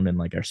platform and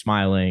like are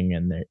smiling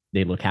and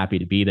they look happy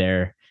to be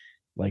there.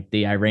 Like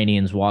the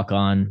Iranians walk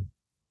on,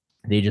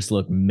 they just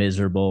look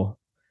miserable.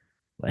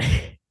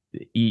 Like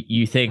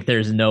you think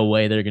there's no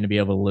way they're going to be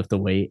able to lift a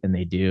weight, and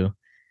they do.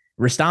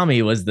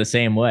 Rastami was the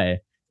same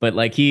way, but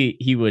like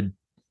he would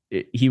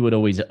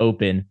always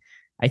open.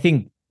 I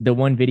think the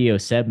one video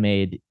Seb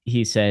made,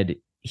 he said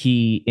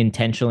he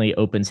intentionally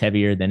opens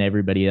heavier than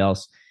everybody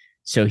else.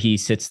 So he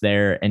sits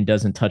there and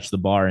doesn't touch the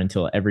bar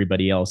until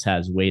everybody else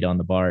has weight on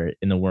the bar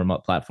in the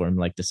warm-up platform,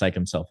 like to psych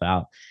himself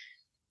out.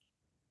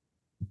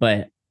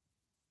 But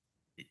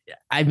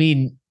I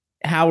mean,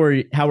 how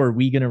are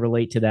we going to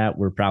relate to that?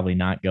 We're probably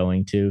not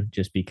going to,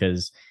 just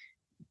because,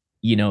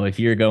 if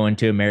you're going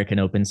to American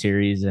Open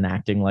Series and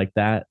acting like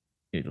that,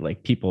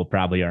 like people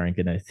probably aren't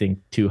going to think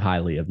too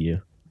highly of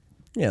you.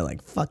 Yeah,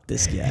 like fuck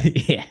this guy.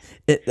 Yeah.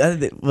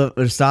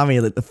 Rastami,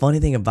 like the funny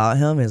thing about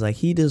him is like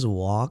he just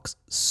walks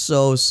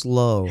so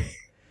slow.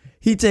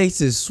 He takes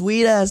his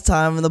sweet ass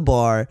time in the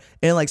bar,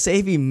 and like say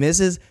if he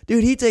misses,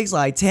 dude, he takes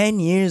like 10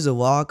 years to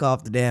walk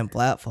off the damn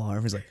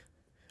platform. He's like,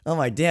 oh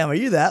my damn, are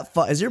you that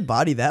is your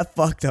body that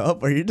fucked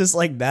up? Or are you just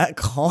like that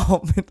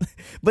calm?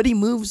 But he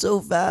moves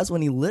so fast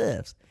when he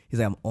lifts. He's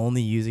like, I'm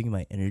only using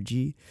my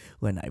energy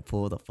when I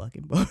pull the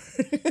fucking bar.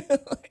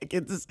 Like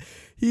it's just,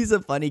 he's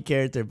a funny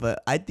character,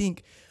 but I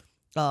think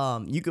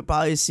you could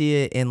probably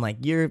see it in like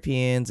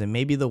Europeans and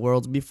maybe the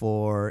worlds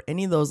before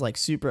any of those like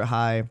super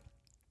high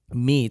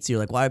meets. You're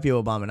like, why are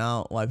people bombing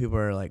out? Why people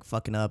are like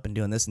fucking up and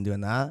doing this and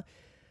doing that?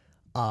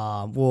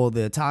 Well,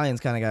 the Italians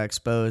kind of got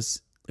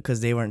exposed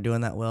because they weren't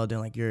doing that well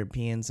doing like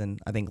Europeans and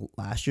I think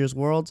last year's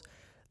worlds.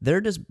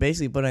 They're just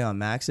basically putting on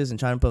maxes and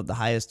trying to put up the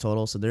highest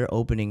total. So they're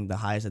opening the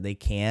highest that they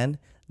can.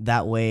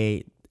 That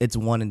way it's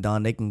one and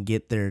done. They can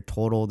get their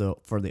total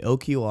for the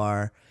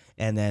OQR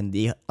and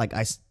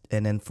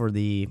then for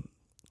the,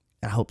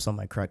 I hope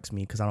somebody corrects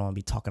me because I don't want to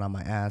be talking on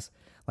my ass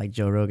like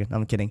Joe Rogan.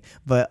 I'm kidding.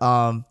 But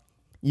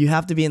you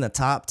have to be in the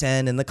top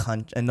 10 in the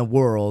country, in the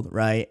world,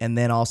 right? And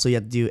then also you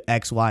have to do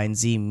X, Y, and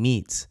Z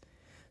meets.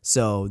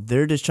 So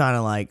they're just trying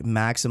to like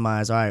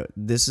maximize. All right,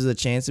 this is a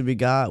chance that we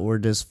got. We're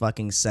just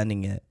fucking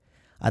sending it.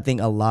 I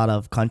think a lot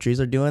of countries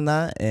are doing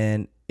that,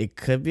 and it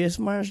could be a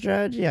smart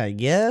strategy, I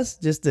guess,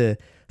 just to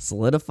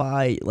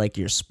solidify like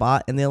your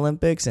spot in the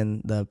Olympics,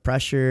 and the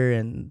pressure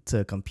and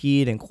to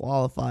compete and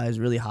qualify is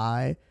really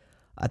high.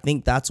 I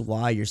think that's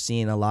why you're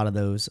seeing a lot of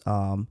those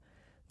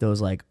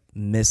like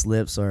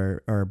mislips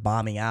or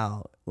bombing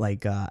out.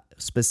 Like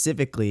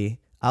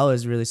specifically, I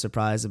was really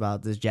surprised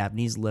about this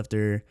Japanese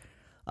lifter.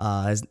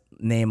 His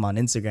name on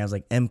Instagram is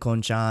like M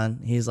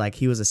Konchan.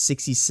 He was a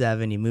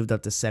 67. He moved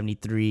up to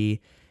 73.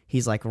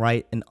 He's like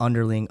right an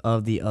underling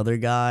of the other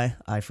guy.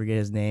 I forget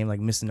his name, like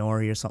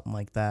Misanori or something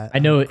like that. I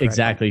know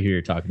exactly who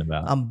you're talking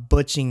about. I'm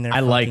butchering their I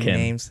like fucking him.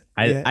 names.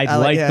 I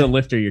like the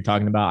lifter you're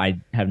talking about. I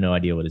have no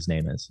idea what his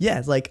name is. Yeah,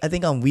 it's like I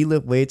think on We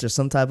Lift Weights or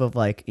some type of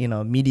like,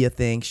 media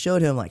thing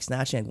showed him like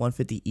snatching like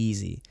 150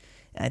 easy.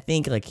 And I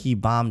think like he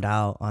bombed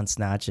out on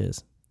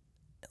snatches.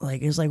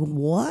 Like it's like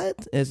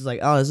what? It's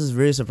like, oh, this is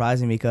really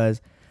surprising because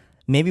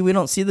maybe we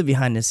don't see the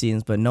behind the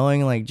scenes, but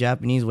knowing like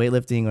Japanese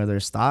weightlifting or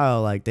their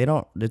style, like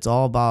it's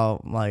all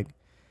about like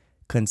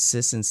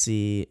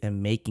consistency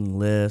and making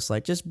lifts,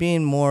 like just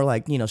being more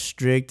like,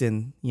 strict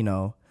and,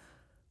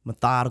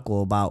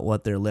 methodical about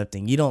what they're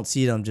lifting. You don't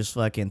see them just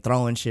fucking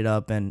throwing shit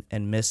up and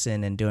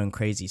missing and doing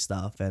crazy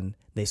stuff, and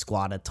they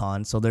squat a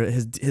ton. So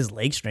his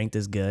leg strength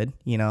is good,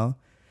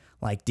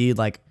 like dude,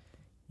 like,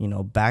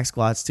 back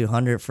squats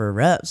 200 for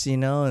reps,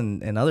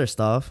 and other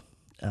stuff.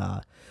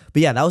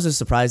 But yeah, that was just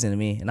surprising to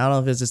me. And I don't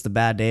know if it's just a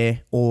bad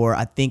day, or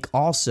I think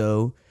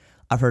also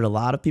I've heard a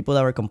lot of people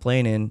that were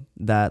complaining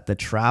that the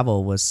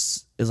travel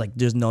is like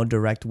there's no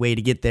direct way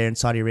to get there in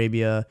Saudi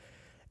Arabia.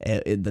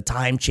 The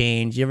time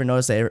change. You ever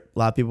notice that a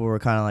lot of people were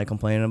kind of like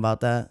complaining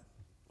about that?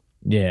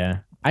 Yeah.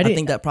 I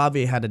think that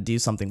probably had to do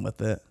something with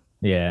it.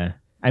 Yeah.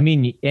 I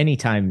mean,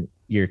 anytime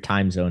your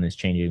time zone is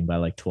changing by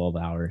like 12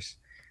 hours,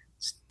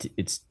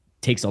 it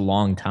takes a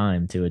long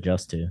time to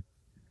adjust to.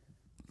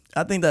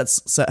 I think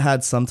that's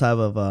had some type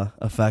of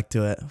effect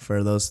to it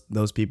for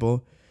those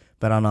people,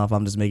 but I don't know if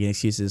I'm just making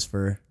excuses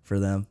for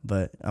them.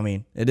 But I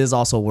mean, it is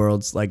also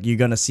worlds. Like you're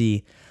gonna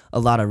see a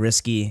lot of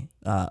risky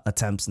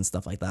attempts and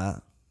stuff like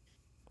that.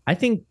 I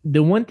think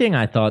the one thing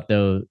I thought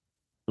though,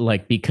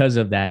 like because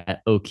of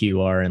that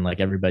OQR and like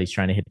everybody's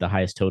trying to hit the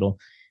highest total,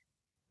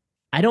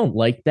 I don't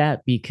like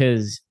that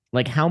because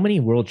like how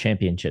many world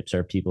championships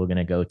are people going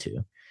to go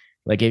to?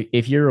 Like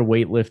if you're a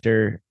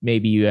weightlifter,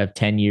 maybe you have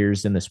 10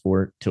 years in the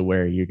sport to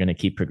where you're going to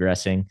keep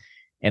progressing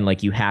and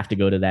like you have to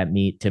go to that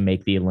meet to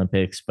make the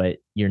Olympics, but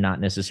you're not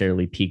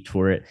necessarily peaked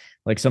for it.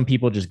 Like some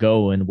people just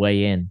go and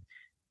weigh in.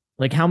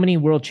 Like how many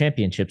world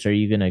championships are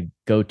you going to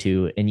go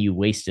to and you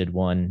wasted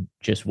one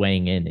just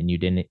weighing in and you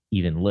didn't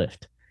even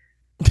lift?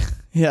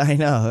 Yeah, I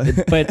know.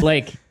 But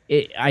like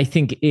I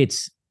think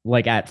it's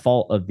like at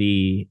fault of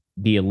the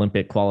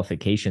Olympic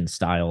qualification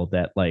style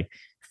that like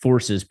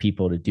forces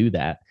people to do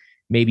that.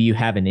 Maybe you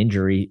have an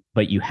injury,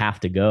 but you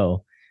have to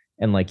go,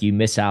 and like you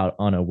miss out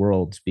on a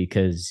worlds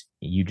because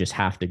you just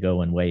have to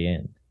go and weigh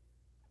in.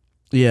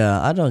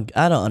 Yeah, I don't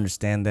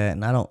understand that,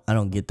 and I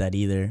don't get that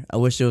either. I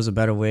wish there was a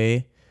better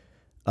way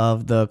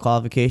of the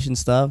qualification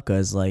stuff,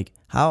 because like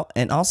how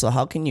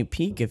can you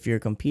peak if you're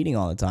competing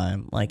all the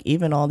time? Like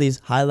even all these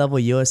high level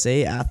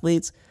USA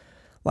athletes,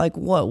 like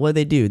what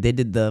they do? They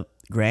did the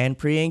Grand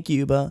Prix in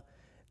Cuba,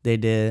 they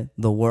did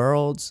the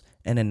Worlds,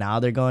 and then now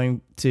they're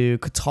going to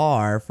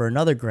Qatar for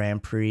another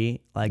Grand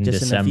Prix, like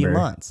just in a few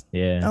months.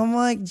 Yeah, I'm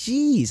like,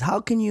 geez, how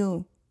can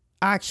you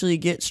actually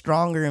get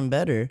stronger and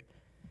better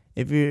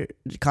if you're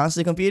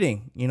constantly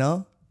competing?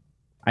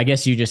 I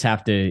guess you just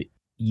have to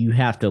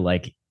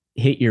like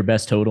hit your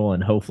best total,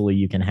 and hopefully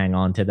you can hang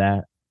on to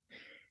that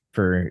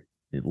for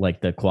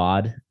like the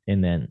quad,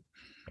 and then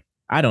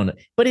I don't know,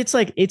 but it's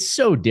like it's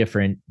so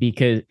different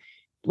because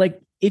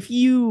like if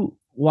you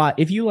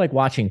like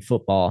watching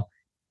football,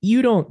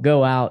 you don't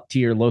go out to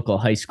your local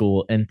high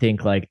school and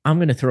think like I'm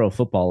going to throw a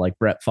football like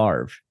Brett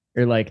Favre,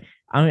 or like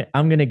I'm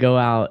going to go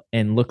out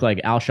and look like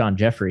Alshon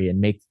Jeffrey and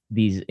make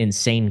these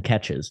insane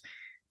catches.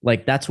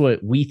 Like that's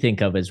what we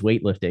think of as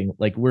weightlifting.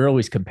 Like we're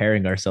always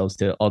comparing ourselves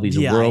to all these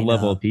world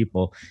level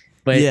people,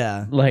 but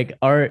yeah, like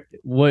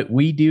what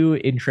we do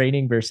in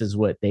training versus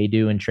what they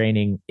do in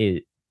training,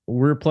 it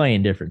we're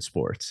playing different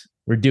sports.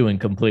 We're doing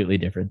completely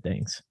different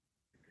things.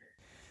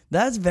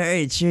 That's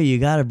very true. You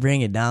got to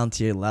bring it down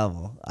to your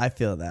level. I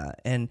feel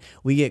that. And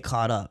we get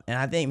caught up. And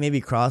I think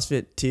maybe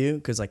CrossFit too,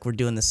 because like we're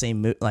doing the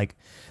same, like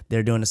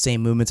they're doing the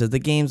same movements as the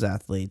games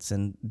athletes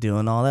and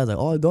doing all that. It's like,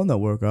 oh, I've done that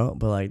workout.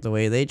 But like the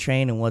way they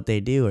train and what they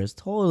do is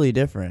totally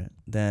different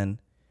than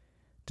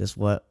just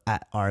what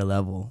at our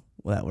level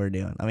that we're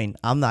doing. I mean,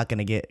 I'm not going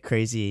to get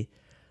crazy,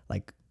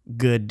 like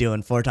good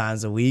doing 4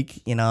 times a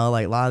week. You know,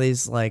 like a lot of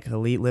these like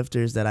elite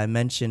lifters that I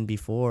mentioned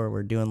before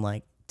were doing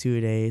like 2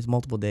 days,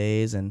 multiple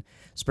days, and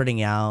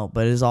spreading out,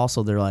 but it is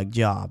also their like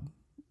job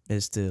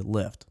is to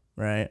lift,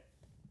 right?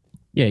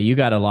 Yeah, you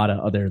got a lot of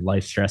other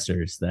life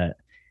stressors that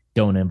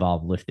don't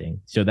involve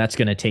lifting. So that's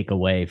going to take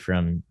away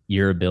from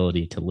your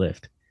ability to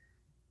lift.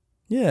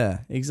 Yeah,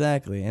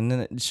 exactly. And then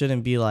it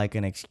shouldn't be like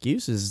an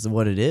excuse is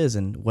what it is,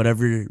 and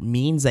whatever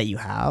means that you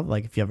have,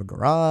 like if you have a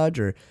garage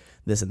or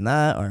this and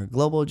that or a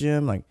global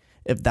gym, like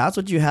if that's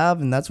what you have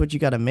and that's what you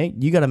got to make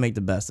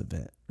the best of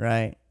it,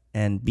 right?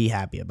 And be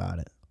happy about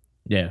it.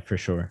 Yeah, for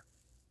sure.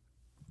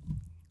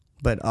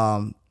 But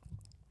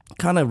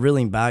kind of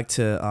reeling back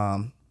to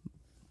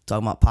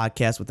talking about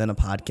podcasts within a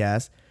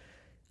podcast,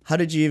 how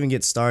did you even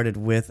get started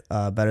with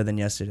Better Than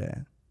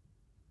Yesterday?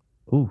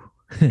 Ooh,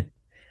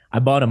 I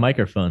bought a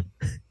microphone.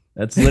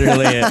 That's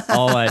literally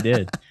all I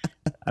did.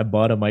 I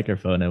bought a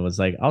microphone and was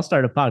like, I'll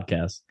start a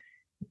podcast.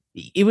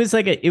 It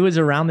was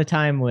around the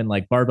time when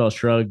like Barbell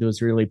Shrugged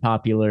was really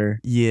popular.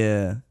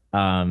 Yeah.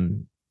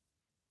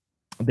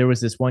 There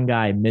was this one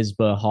guy,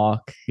 Misbah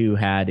Hawk, who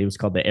it was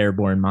called the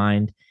Airborne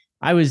Mind.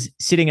 I was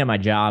sitting at my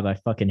job. I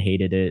fucking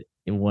hated it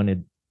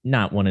and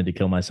not wanted to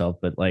kill myself,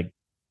 but like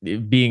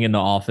being in the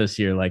office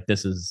here, like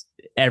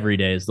every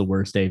day is the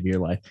worst day of your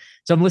life.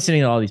 So I'm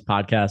listening to all these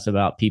podcasts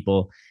about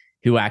people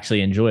who actually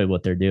enjoy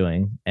what they're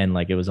doing. And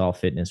like, it was all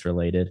fitness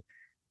related.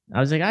 I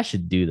was like, I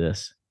should do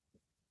this.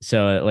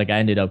 So like I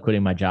ended up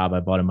quitting my job.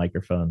 I bought a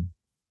microphone,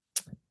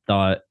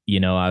 thought,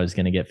 I was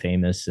going to get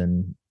famous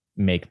and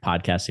make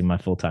podcasting my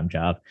full-time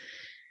job.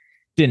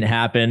 Didn't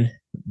happen,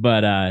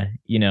 but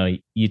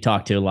you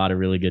talk to a lot of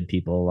really good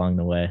people along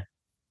the way.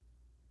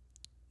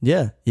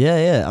 Yeah.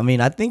 I mean,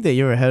 I think that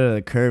you're ahead of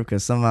the curve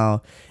because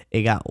somehow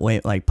it got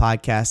way like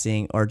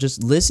podcasting or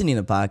just listening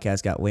to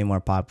podcasts got way more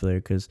popular.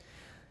 Because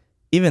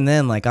even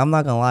then, like I'm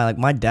not gonna lie, like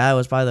my dad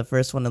was probably the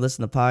first one to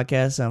listen to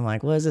podcasts. And I'm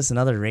like, what is this?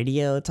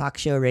 Another talk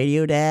show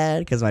radio dad?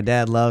 Because my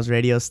dad loves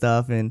radio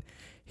stuff and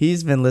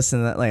he's been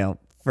listening to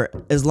for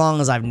as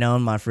long as I've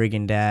known my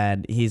freaking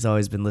dad, he's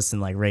always been listening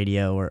to like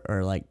radio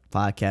or like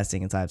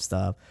podcasting and type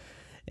stuff.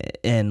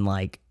 And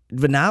like,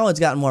 but now it's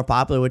gotten more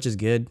popular, which is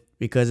good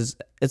because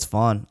it's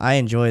fun. I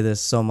enjoy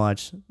this so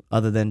much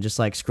other than just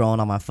like scrolling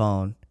on my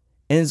phone.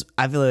 And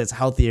I feel like it's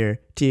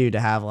healthier too to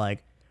have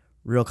like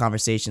real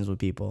conversations with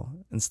people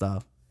and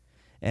stuff.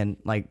 And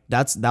like,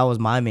 that was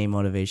my main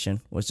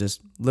motivation was just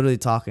literally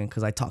talking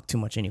because I talk too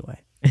much anyway.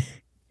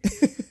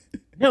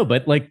 No,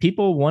 but like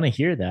people want to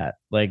hear that.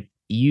 Like,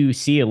 you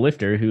see a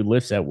lifter who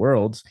lifts at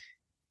Worlds,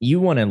 you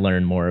want to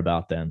learn more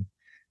about them.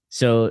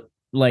 So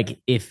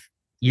like if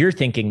you're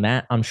thinking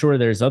that, I'm sure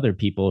there's other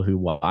people who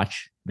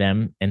watch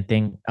them and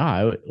think,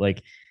 I'll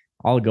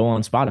go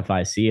on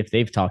Spotify, see if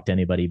they've talked to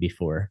anybody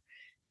before.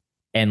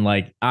 And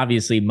like,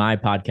 obviously my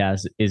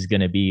podcast is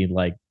going to be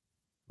like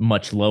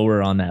much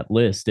lower on that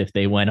list if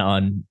they went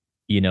on,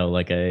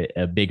 like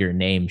a bigger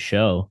name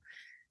show.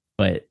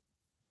 But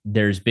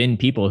there's been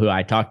people who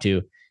I talked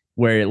to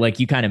where like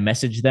you kind of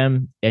message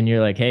them and you're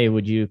like, hey,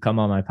 would you come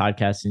on my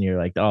podcast? And you're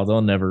like, oh,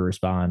 they'll never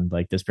respond.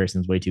 Like this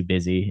person's way too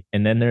busy.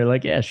 And then they're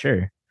like, yeah,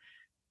 sure.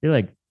 You're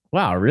like,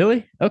 wow,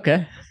 really?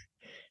 Okay.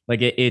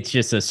 Like it's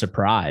just a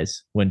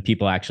surprise when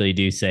people actually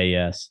do say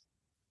yes.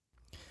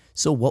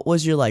 So what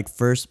was your like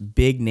first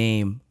big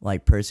name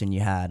like person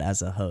you had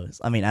as a host?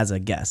 I mean, as a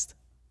guest.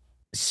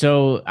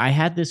 So I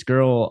had this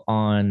girl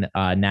on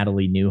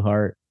Natalie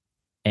Newhart,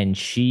 and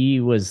she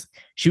was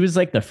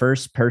like the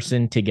first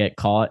person to get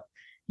caught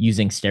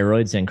using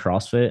steroids in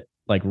CrossFit,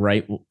 like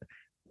right.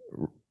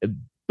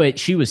 But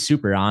she was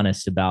super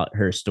honest about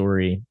her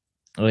story.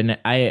 And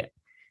I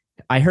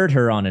heard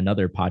her on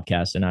another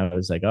podcast and I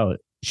was like, oh,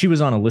 she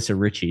was on Alyssa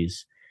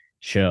Ritchie's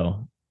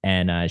show.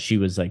 And she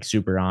was like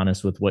super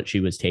honest with what she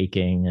was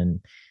taking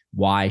and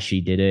why she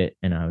did it.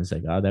 And I was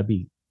like, oh, that'd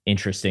be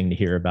interesting to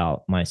hear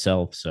about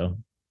myself. So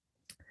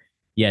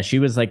yeah, she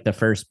was like the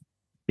first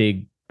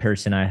big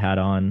person I had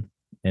on.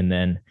 And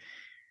then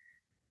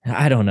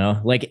I don't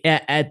know, like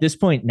at this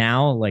point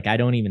now, like I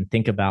don't even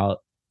think about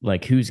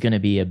like who's going to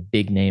be a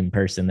big name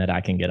person that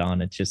I can get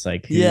on. It's just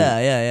like,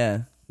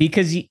 Yeah.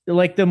 Because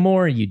like the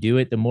more you do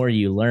it, the more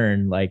you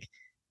learn. Like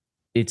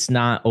it's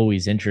not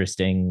always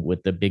interesting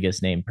with the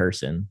biggest name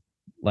person.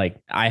 Like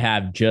I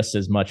have just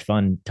as much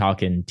fun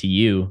talking to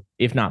you,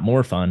 if not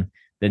more fun,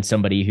 than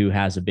somebody who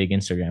has a big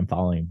Instagram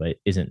following, but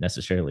isn't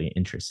necessarily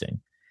interesting.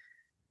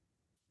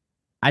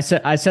 I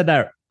said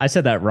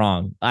that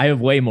wrong. I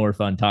have way more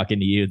fun talking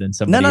to you than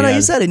somebody. No.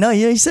 You said it. No,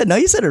 you said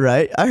it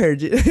right. I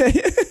heard you.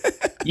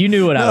 You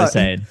knew what I was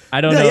saying.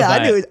 I don't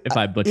know if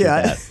I butchered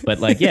that, but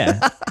like,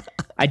 yeah,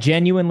 I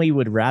genuinely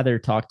would rather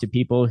talk to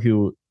people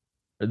who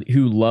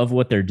love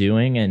what they're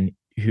doing and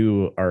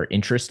who are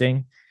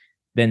interesting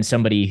than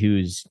somebody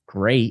who's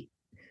great,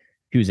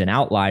 who's an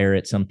outlier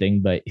at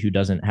something, but who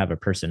doesn't have a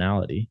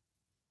personality.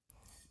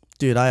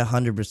 Dude, I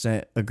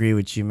 100% agree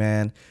with you,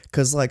 man.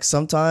 Because, like,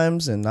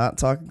 sometimes, and not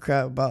talking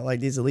crap about, like,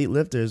 these elite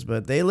lifters,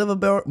 but they live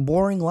a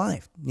boring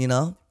life, you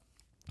know?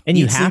 And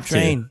you Eat, sleep, have to.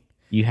 train.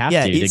 You have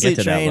Yeah, to eat, get sleep,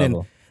 to that train. And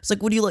level. it's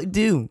like, what do you like to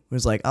do? It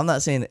was like, I'm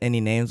not saying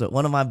any names, but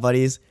one of my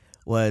buddies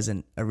was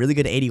a really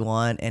good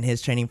 81, and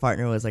his training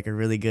partner was, like, a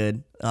really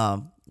good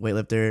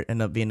weightlifter,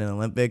 ended up being in the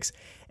Olympics.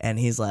 And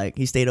he's like,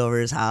 he stayed over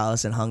his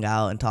house and hung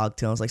out and talked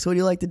to him. I was like, so what do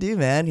you like to do,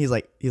 man? He's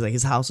like,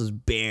 his house was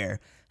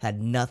bare. Had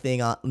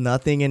nothing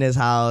in his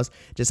house.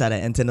 Just had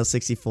a Nintendo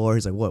 64.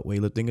 He's like, what?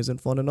 Weightlifting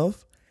isn't fun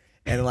enough?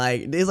 And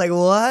like, he's like,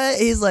 what?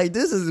 He's like,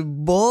 this is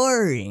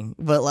boring.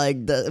 But like,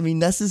 I mean,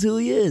 that's just who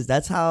he is.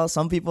 That's how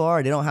some people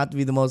are. They don't have to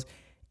be the most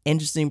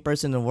interesting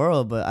person in the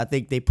world, but I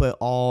think they put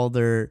all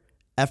their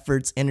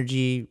efforts,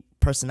 energy,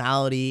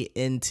 personality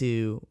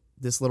into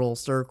this little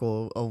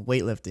circle of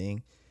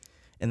weightlifting,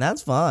 and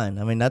that's fine.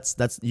 I mean,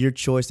 that's your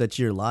choice. That's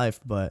your life.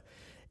 But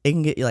it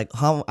can get you like,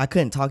 how I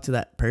couldn't talk to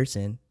that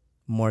person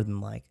more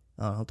than like,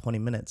 I don't know, 20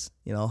 minutes.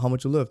 You know, how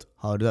much you lift?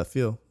 How did that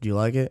feel? Do you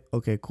like it?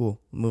 Okay, cool.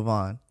 Move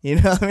on.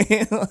 You know what I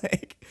mean?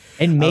 Like,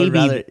 And I would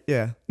rather,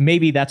 yeah,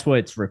 maybe that's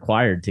what's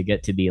required to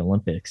get to the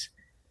Olympics.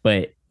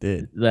 But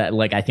dude. that,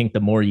 like, I think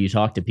the more you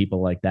talk to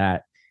people like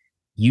that,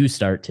 you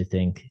start to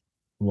think,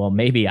 well,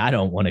 maybe I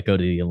don't want to go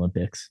to the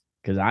Olympics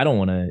because I don't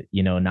want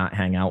to, not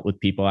hang out with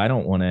people. I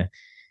don't want to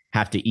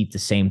have to eat the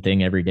same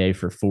thing every day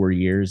for 4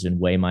 years and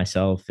weigh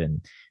myself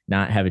and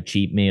not have a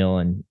cheat meal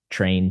and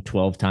train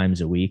 12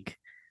 times a week.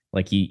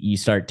 Like you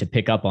start to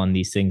pick up on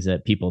these things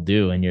that people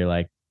do, and you're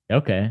like,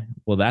 okay,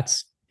 well,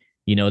 that's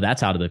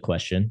out of the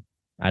question.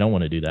 I don't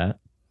want to do that.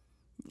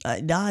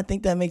 No, I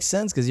think that makes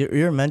sense because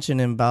you're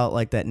mentioning about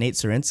like that Nate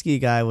Sarinsky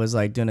guy was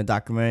like doing a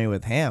documentary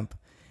with Hamp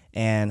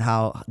and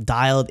how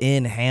dialed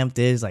in Hamp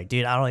is. Like,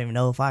 dude, I don't even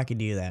know if I could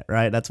do that.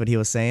 Right? That's what he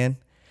was saying.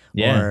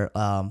 Yeah.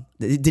 Or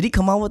did he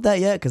come out with that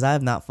yet? Because I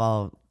have not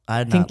followed. I I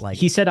have not think like.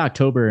 he said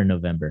October or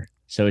November.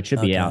 So it should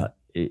be Okay, out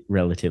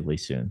relatively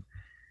soon.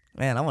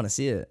 man, I want to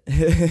see it.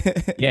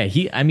 Yeah,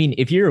 I mean,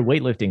 if you're a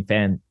weightlifting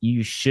fan,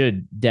 you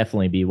should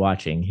definitely be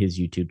watching his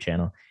YouTube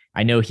channel.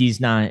 I know he's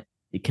not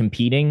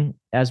competing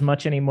as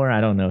much anymore.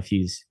 I don't know if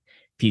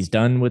he's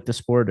done with the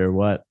sport or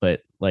what,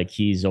 but like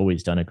he's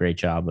always done a great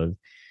job of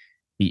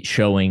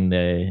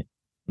showing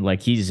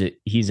like he's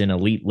an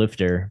elite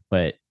lifter,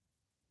 but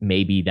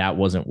maybe that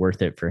wasn't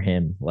worth it for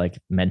him, like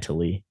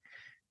mentally,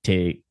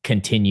 to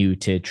continue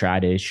to try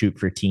to shoot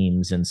for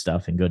teams and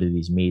stuff and go to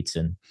these meets.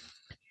 And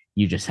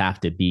you just have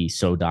to be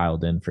so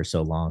dialed in for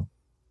so long.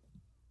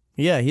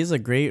 Yeah, he's a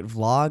great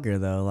vlogger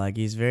though. Like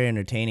he's very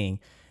entertaining.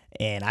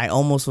 And I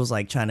almost was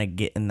like trying to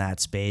get in that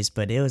space,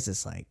 but it was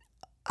just like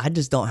I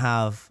just don't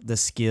have the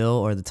skill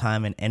or the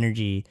time and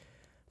energy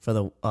for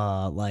the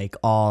like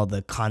all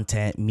the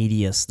content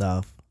media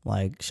stuff.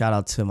 Like shout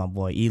out to my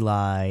boy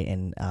Eli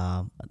and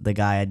the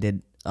guy I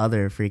did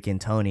other freaking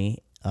Tony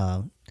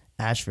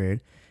Ashford.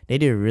 They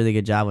do a really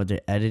good job with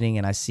their editing,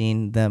 and I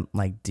seen them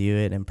like do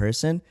it in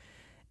person,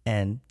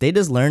 and they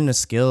just learned the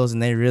skills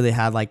and they really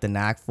had like the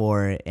knack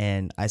for it.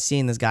 And I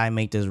seen this guy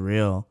make this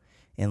reel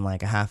in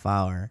like a half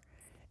hour,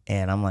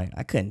 and I'm like,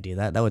 I couldn't do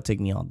that. That would take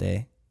me all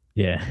day.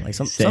 Yeah. Like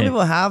some Same.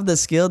 people have the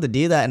skill to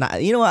do that,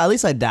 and you know what? At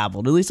least I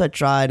dabbled. At least I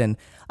tried, and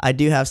I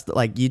do have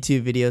like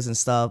YouTube videos and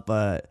stuff.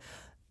 But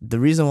the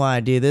reason why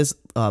I do this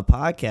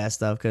podcast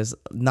stuff, because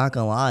not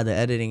gonna lie, the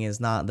editing is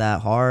not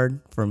that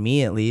hard for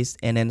me at least.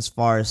 And then as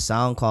far as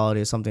sound quality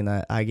is something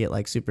that I get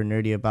like super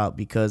nerdy about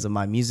because of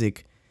my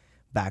music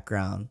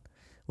background,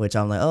 which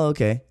I'm like, oh,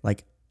 okay,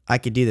 like I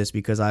could do this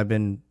because I've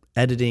been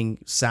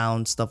editing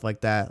sound stuff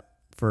like that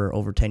for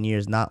over 10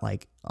 years, not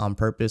like on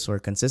purpose or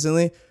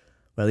consistently,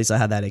 but at least I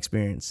had that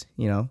experience,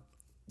 you know?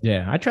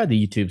 Yeah, I tried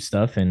the YouTube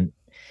stuff and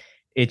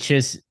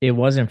it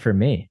wasn't for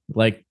me.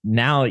 Like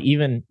now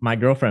even my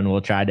girlfriend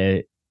will try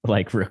to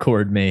like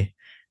record me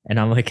and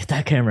I'm like, get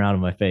that camera out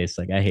of my face.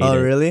 Like I hate Oh,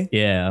 it. really?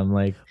 Yeah, I'm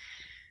like,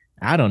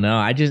 I don't know.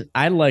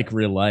 I like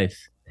real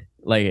life.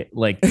 Like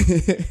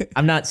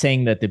I'm not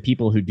saying that the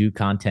people who do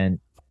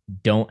content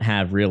don't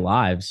have real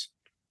lives,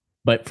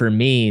 but for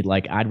me,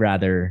 like I'd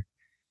rather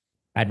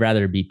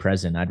be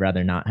present. I'd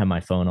rather not have my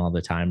phone all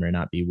the time or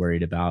not be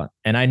worried about.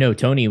 And I know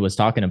Tony was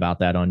talking about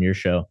that on your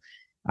show.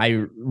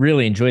 I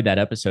really enjoyed that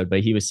episode,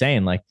 but he was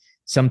saying like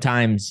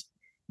sometimes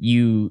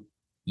you're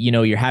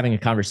having a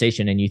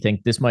conversation and you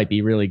think this might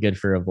be really good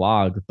for a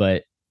vlog,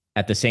 but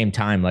at the same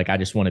time, like I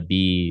just want to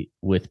be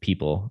with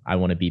people. I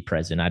want to be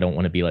present. I don't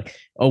want to be like,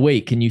 oh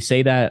wait, can you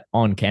say that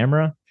on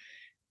camera?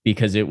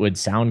 Because it would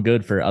sound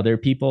good for other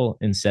people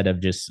instead of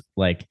just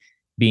like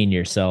being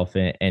yourself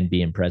and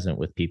being present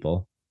with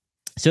people.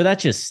 So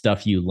that's just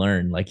stuff you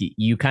learn. Like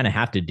you kind of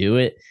have to do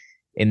it.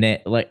 And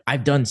that, like,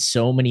 I've done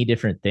so many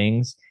different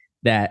things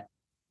that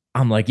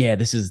I'm like, yeah,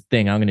 this is the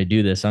thing. I'm going to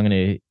do this. I'm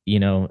going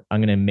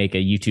to make a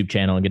YouTube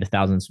channel and get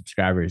 1,000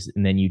 subscribers.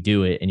 And then you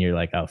do it and you're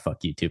like, oh,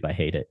 fuck YouTube. I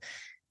hate it.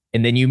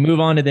 and then you move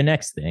on to the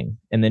next thing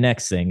and the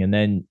next thing, and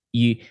then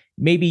you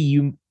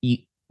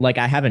like,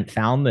 I haven't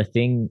found the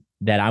thing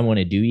that I want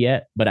to do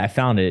yet, but I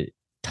found a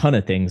ton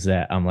of things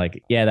that I'm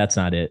like, yeah, that's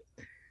not it.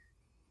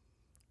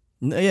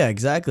 Yeah,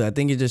 exactly. I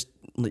think you're just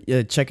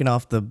checking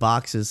off the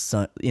boxes.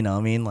 So, you know, what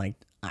I mean, like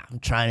I'm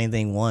trying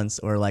anything once,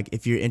 or like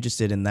if you're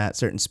interested in that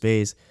certain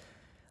space,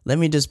 let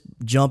me just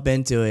jump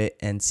into it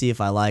and see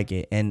if I like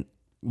it. And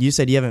you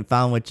said you haven't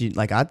found what you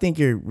like. I think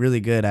you're really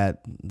good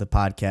at the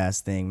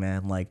podcast thing,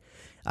 man. Like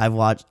I've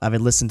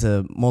listened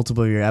to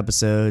multiple of your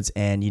episodes,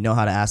 and you know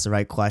how to ask the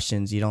right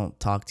questions. You don't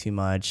talk too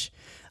much.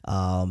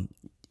 Um,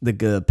 the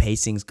good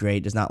pacing's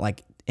great. There's not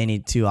like any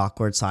too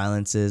awkward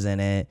silences in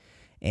it.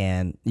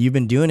 And you've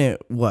been doing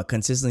it what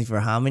consistently for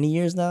how many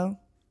years now?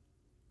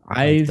 Like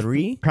I've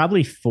three,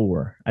 probably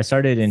four. I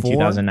started in four?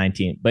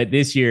 2019, but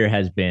this year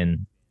has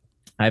been,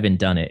 I haven't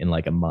done it in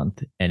like a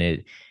month, and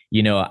I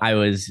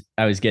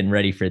was getting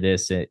ready for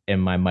this,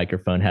 and my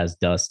microphone has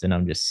dust, and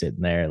I'm just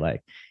sitting there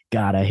like,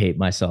 God, I hate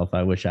myself.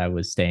 I wish I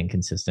was staying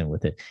consistent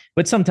with it.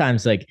 But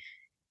sometimes, like,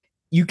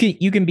 you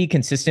can be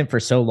consistent for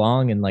so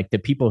long, and like the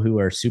people who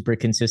are super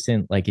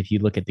consistent, like if you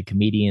look at the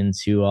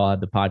comedians who all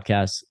have the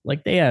podcast,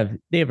 like they have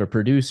a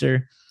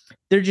producer.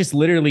 They're just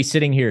literally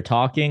sitting here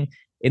talking,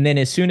 and then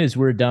as soon as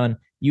we're done,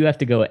 you have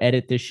to go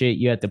edit this shit,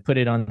 you have to put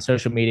it on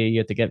social media, you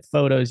have to get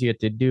photos, you have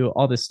to do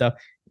all this stuff.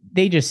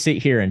 They just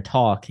sit here and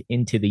talk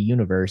into the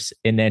universe,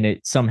 and then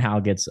it somehow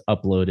gets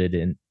uploaded,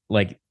 and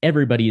like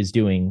everybody is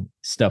doing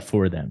stuff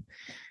for them.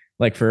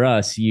 Like for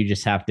us, you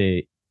just have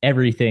to,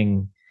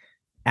 everything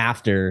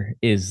after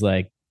is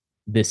like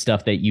this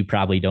stuff that you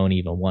probably don't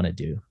even want to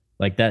do.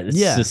 Like that's the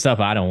Yeah, stuff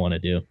I don't want to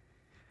do.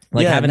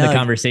 Like yeah, having the no,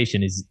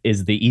 conversation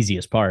is the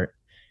easiest part.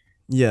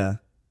 yeah.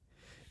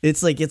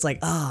 It's like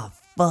ah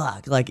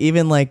fuck. Like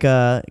even like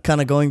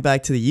kind of going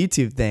back to the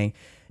YouTube thing,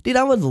 dude.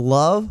 I would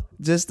love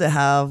just to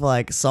have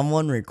like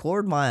someone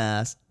record my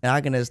ass, and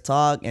I can just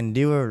talk and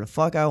do whatever the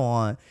fuck I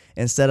want,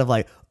 instead of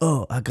like,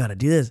 oh, I gotta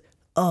do this,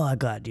 oh, I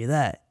gotta do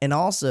that. And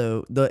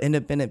also the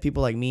independent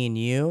people like me and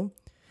you,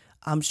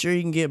 I'm sure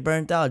you can get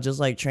burnt out just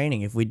like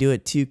training if we do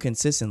it too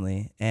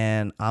consistently.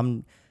 And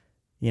I'm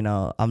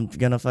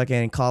gonna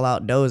fucking call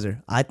out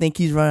Dozer. I think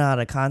he's running out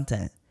of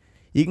content.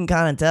 You can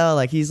kind of tell,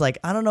 like, he's like,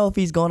 I don't know if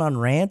he's going on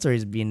rants or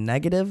he's being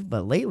negative,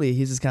 but lately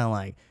he's just kind of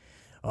like,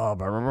 oh,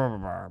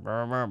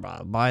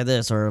 buy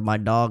this or my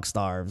dog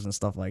starves and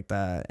stuff like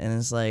that. And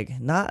it's like,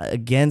 not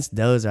against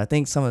Dozer. I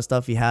think some of the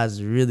stuff he has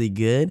is really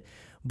good,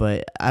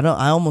 but I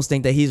almost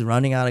think that he's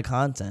running out of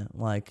content.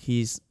 Like,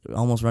 he's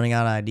almost running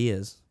out of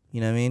ideas.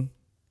 You know what I mean?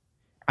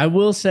 I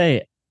will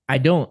say I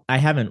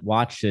haven't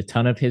watched a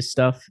ton of his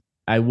stuff.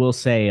 I will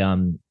say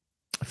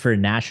for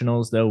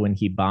nationals though, when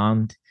he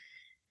bombed,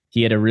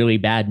 he had a really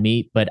bad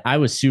meet, but I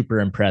was super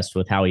impressed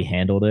with how he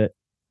handled it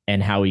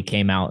and how he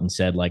came out and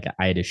said, like,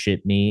 I had a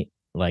shit meet.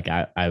 Like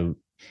I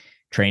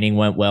training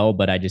went well,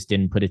 but I just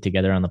didn't put it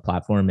together on the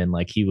platform. And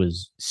like he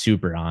was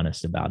super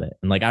honest about it.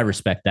 And like I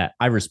respect that.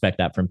 I respect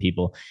that from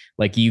people.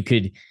 Like you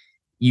could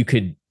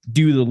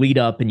do the lead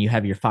up and you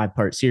have your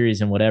 5-part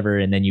series and whatever,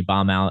 and then you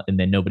bomb out and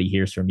then nobody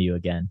hears from you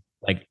again.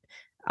 Like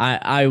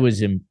I was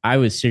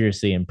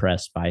seriously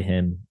impressed by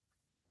him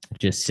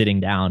just sitting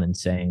down and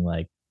saying,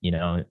 like,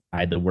 I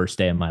had the worst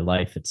day of my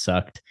life. It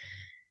sucked.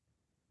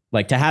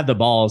 Like to have the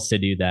balls to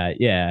do that.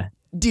 Yeah.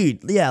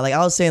 Dude, yeah, like I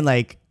was saying,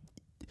 like,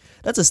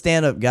 that's a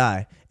stand-up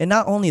guy. And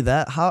not only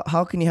that,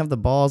 how can you have the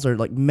balls or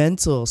like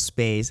mental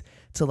space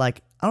to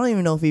like, I don't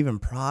even know if he even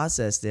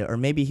processed it, or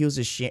maybe he was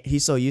just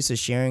he's so used to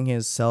sharing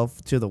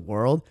himself to the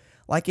world.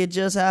 Like it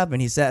just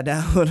happened. He sat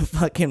down with a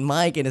fucking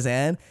mic in his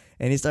hand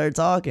and he started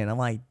talking. I'm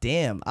like,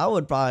 damn, I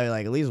would probably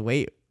like at least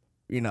wait,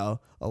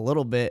 a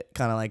little bit,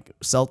 kind of like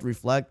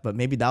self-reflect, but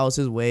maybe that was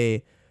his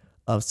way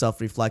of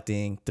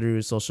self-reflecting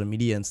through social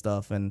media and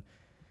stuff. And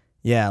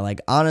yeah,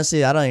 like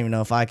honestly, I don't even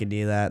know if I could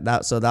do that.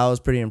 That was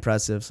pretty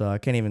impressive. So I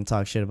can't even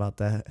talk shit about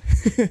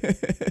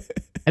that.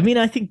 I mean,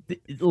 I think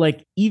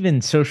like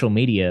even social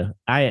media,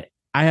 I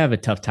have a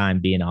tough time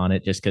being on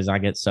it just because I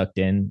get sucked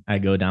in. I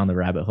go down the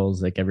rabbit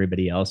holes like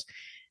everybody else.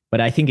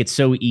 But I think it's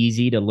so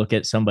easy to look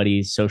at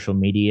somebody's social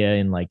media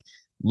and like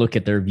look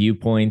at their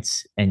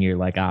viewpoints, and you're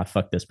like, ah,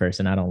 fuck this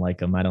person. I don't like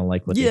them. I don't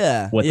like what they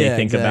Yeah, what they yeah,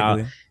 think about.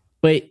 exactly.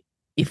 But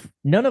if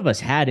none of us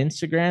had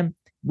Instagram,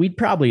 we'd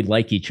probably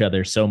like each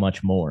other so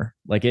much more.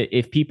 Like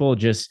if people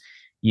just,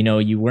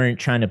 you weren't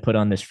trying to put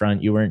on this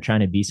front, you weren't trying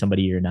to be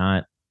somebody you're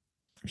not.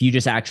 If you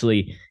just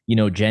actually,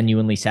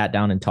 genuinely sat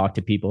down and talked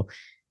to people,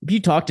 if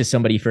you talk to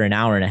somebody for an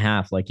hour and a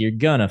half, like you're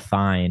gonna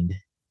find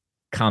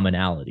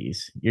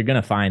commonalities. You're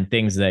gonna find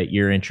things that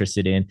you're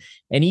interested in.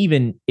 And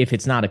even if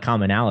it's not a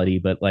commonality,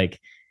 but like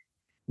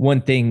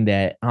one thing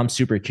that I'm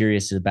super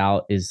curious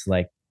about is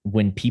like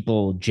when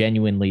people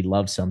genuinely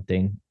love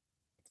something.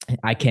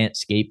 I can't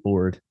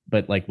skateboard,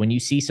 but like when you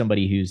see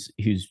somebody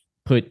who's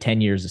put 10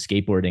 years of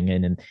skateboarding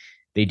in and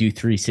they do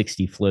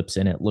 360 flips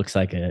and it looks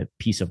like a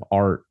piece of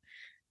art,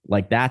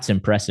 like that's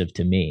impressive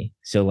to me.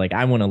 So like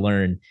I want to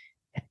learn,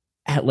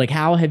 like,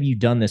 how have you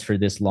done this for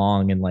this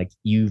long and like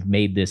you've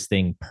made this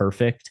thing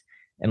perfect,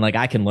 And like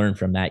I can learn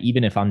from that,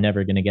 even if I'm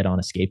never going to get on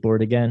a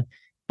skateboard again.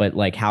 But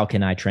like, how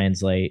can I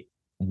translate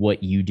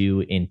what you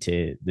do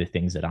into the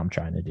things that I'm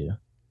trying to do?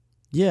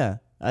 Yeah,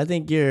 I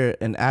think you're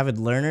an avid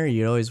learner.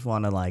 You always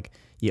want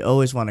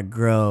to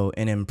grow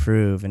and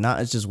improve, and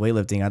not it's just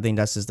weightlifting. I think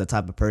that's just the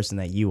type of person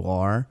that you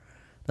are.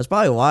 That's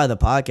probably why the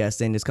podcast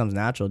thing just comes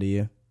natural to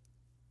you.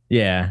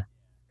 Yeah.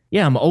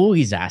 Yeah. I'm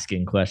always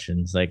asking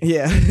questions. Like, I'm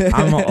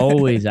Yeah.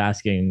 always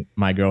asking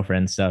my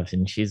girlfriend stuff.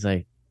 And she's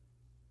like,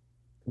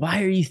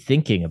 why are you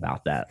thinking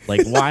about that?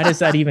 Like, why does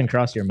that even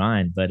cross your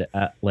mind? But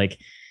like,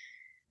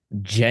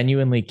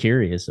 genuinely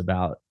curious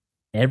about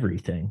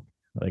everything.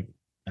 Like,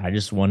 I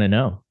just want to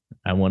know.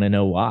 I want to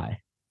know why.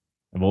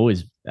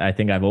 I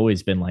think I've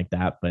always been like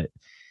that, but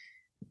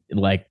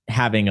like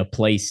having a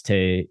place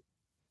to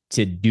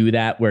do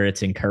that where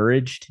it's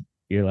encouraged,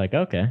 you're like,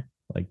 okay,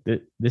 like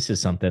this is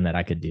something that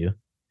I could do.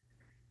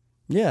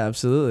 Yeah,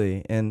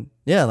 absolutely. And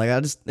yeah,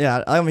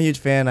 I'm a huge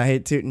fan. I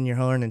hate tooting your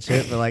horn and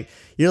shit, but like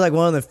you're like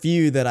one of the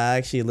few that I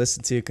actually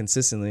listen to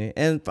consistently.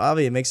 And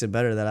probably it makes it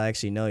better that I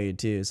actually know you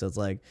too. So it's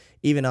like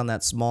even on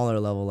that smaller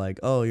level, like,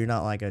 oh, you're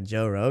not like a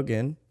Joe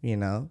Rogan,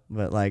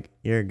 but like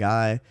you're a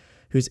guy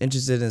who's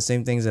interested in the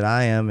same things that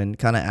I am and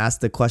kind of ask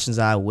the questions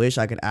that I wish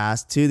I could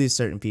ask to these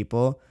certain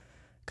people.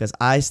 Cause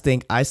I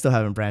think I still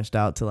haven't branched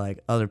out to like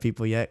other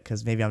people yet.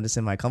 Cause maybe I'm just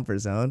in my comfort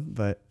zone.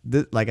 But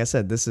like I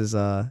said, this is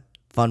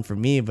fun for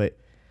me, but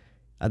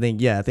I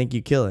think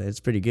you kill it. It's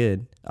pretty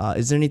good.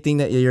 Is there anything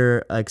that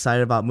you're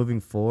excited about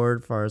moving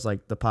forward, as far as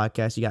like the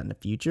podcast you got in the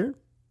future,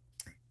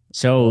 or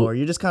So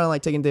you're just kind of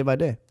like taking day by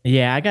day?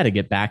 yeah, I got to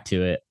get back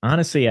to it.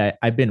 Honestly,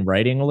 I've been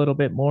writing a little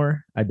bit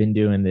more. I've been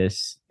doing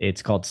this.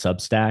 It's called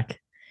Substack,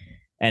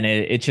 and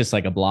it's just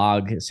like a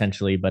blog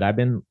essentially. But I've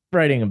been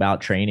writing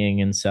about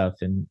training and stuff,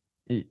 and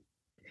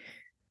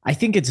I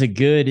think it's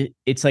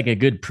like a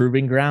good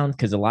proving ground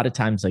because a lot of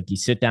times, like you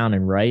sit down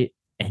and write,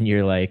 and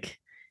you're like,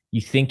 you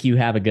think you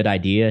have a good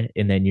idea,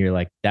 and then you're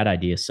like, that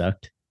idea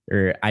sucked,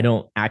 or I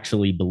don't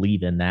actually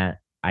believe in that.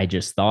 I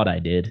just thought I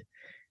did.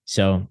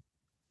 So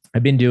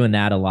I've been doing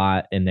that a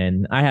lot. And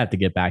then I have to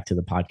get back to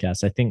the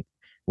podcast. I think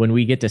when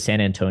we get to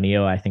San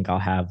Antonio, I think I'll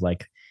have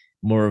like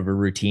more of a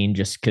routine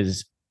just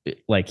because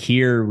like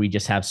here we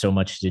just have so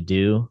much to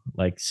do,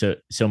 like so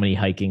many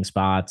hiking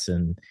spots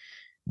and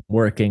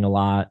working a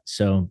lot.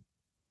 So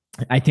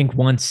I think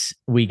once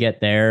we get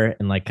there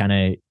and like kind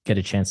of get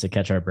a chance to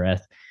catch our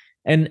breath,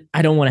 and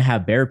I don't want to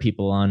have bear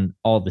people on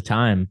all the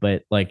time,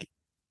 but like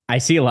I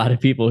see a lot of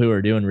people who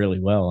are doing really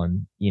well.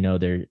 And,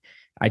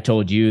 I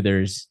told you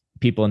there's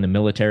people in the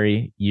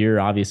military. You're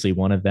obviously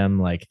one of them,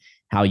 like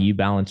how you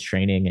balance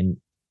training. And,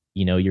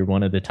 you're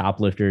one of the top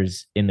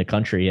lifters in the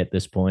country at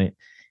this point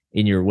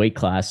in your weight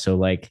class. So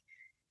like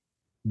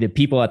the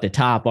people at the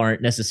top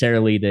aren't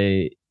necessarily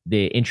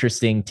the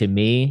interesting to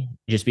me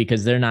just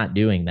because they're not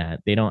doing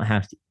that. They don't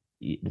have to,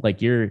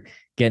 like you're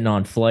getting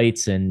on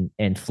flights and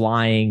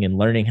flying and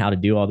learning how to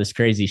do all this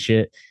crazy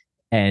shit.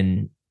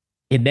 And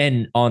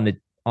then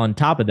on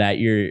top of that,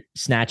 you're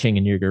snatching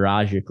in your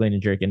garage, you're clean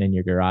and jerking in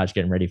your garage,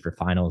 getting ready for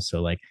finals.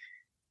 So like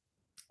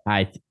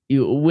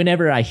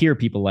whenever I hear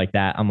people like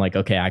that, I'm like,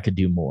 okay, I could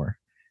do more.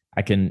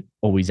 I can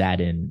always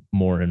add in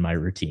more in my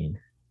routine.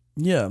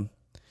 Yeah.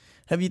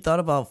 Have you thought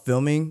about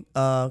filming?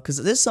 Because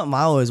this is something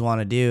I always want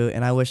to do,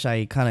 and I wish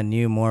I kind of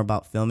knew more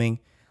about filming,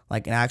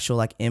 like an actual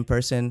like in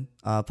person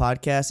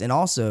podcast, and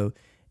also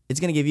it's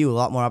gonna give you a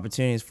lot more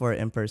opportunities for an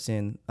in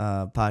person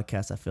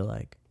podcast. I feel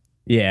like.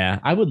 Yeah,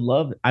 I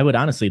would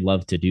honestly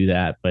love to do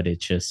that, but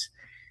it's just,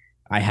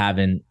 I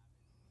haven't,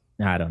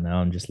 I don't know.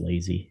 I'm just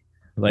lazy.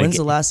 When's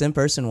the Like last in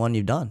person one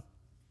you've done?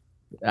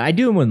 I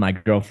do them with my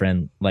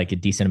girlfriend like a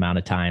decent amount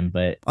of time,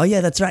 but Oh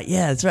yeah, that's right.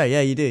 Yeah, that's right.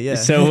 Yeah, you do. Yeah.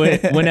 so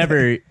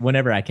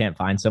whenever I can't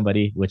find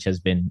somebody, which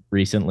has been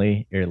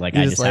recently, or like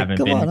You're I just just like, haven't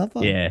come on, been, hop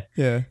on. yeah,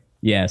 Yeah.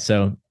 yeah.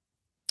 So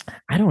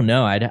I don't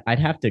know. I'd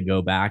have to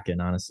go back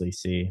and honestly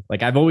see.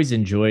 Like I've always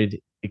enjoyed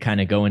kind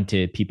of going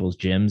to people's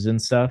gyms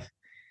and stuff,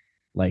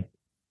 like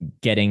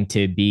getting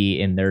to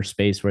be in their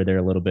space where they're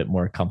a little bit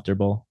more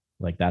comfortable.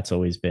 Like that's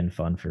always been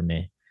fun for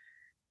me.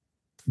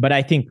 But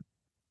I think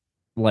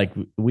like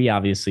we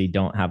obviously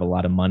don't have a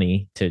lot of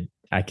money to,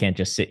 I can't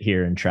just sit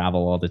here and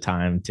travel all the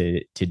time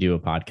to do a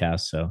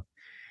podcast. So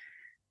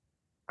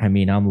I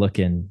mean, I'm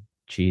looking,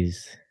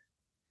 geez.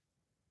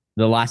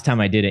 The last time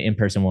I did an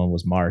in-person one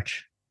was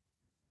March.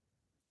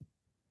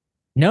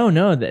 No,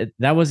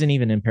 that wasn't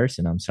even in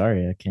person. I'm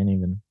sorry.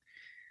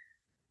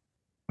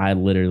 I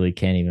literally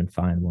can't even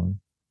find one.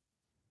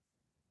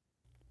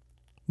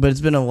 But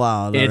it's been a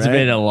while though, It's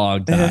been right? a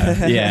long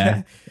time.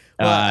 Yeah.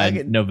 Well, I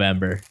could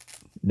November of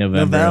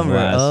November.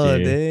 last Oh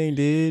year. dang,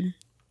 dude,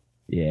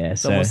 Yeah.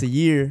 it's So almost a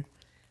year.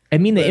 I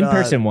mean, the But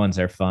in-person ones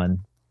are fun.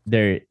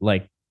 They're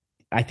like,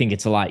 I think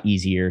it's a lot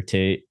easier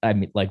to. I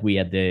mean, like we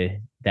had the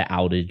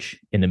outage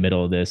in the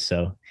middle of this,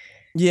 so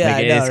yeah,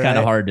 like I know, it's kind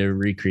of right? hard to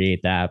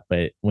recreate that.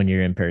 But when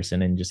you're in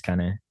person and just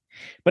kind of,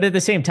 but at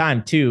the same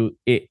time too,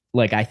 it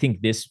like I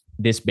think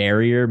this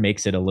barrier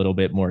makes it a little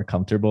bit more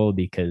comfortable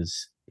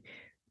because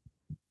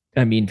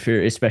I mean, for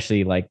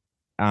especially like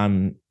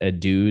I'm a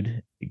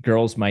dude.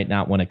 Girls might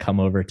not want to come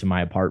over to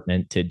my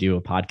apartment to do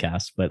a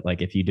podcast, but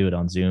like if you do it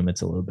on Zoom,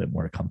 it's a little bit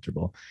more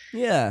comfortable.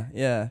 Yeah,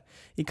 yeah.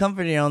 You come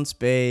from your own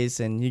space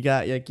and you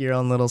got like your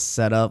own little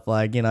setup.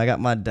 Like, I got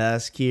my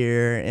desk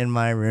here in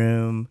my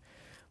room.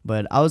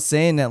 But I was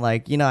saying that,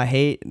 like, I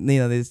hate,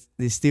 these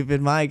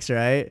stupid mics,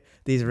 right?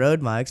 These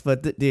Rode mics.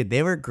 But dude,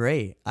 they were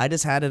great. I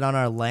just had it on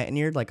our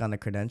lanyard, like on the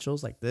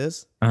credentials, like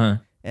this. Uh-huh.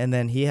 And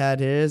then he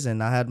had his,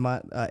 and I had my.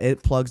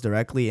 It plugs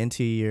directly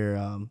into your.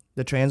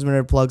 The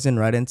transmitter plugs in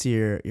right into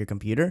your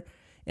computer,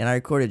 and I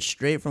recorded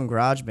straight from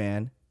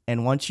GarageBand.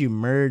 And once you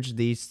merge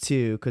these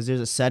two, because there's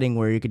a setting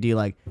where you could do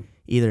like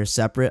either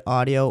separate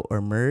audio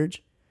or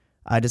merge.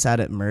 I just had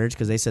it merge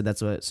because they said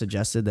that's what it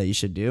suggested that you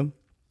should do.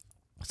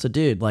 So,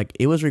 dude, like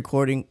it was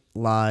recording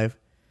live,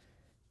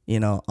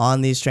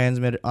 on these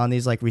on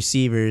these like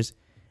receivers,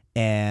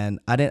 and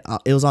I didn't.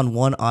 It was on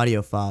one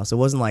audio file, so it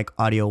wasn't like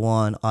audio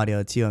 1,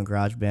 audio 2 on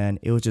GarageBand.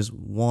 It was just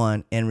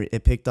one, and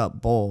it picked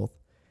up both.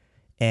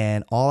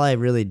 And all I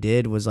really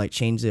did was like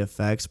change the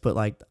effects, but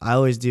like I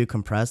always do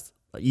compressed.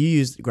 You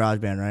use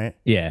GarageBand, right?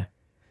 Yeah.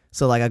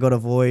 So like I go to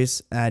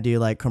voice and I do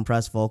like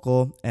compressed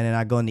vocal, and then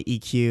I go into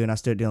EQ and I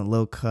start doing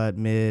low cut,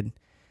 mid,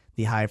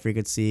 the high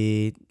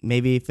frequency.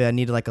 Maybe if I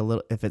needed like a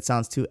little, if it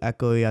sounds too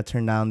echoey, I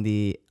turn down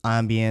the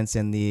ambience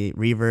and the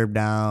reverb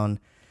down.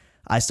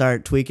 I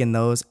start tweaking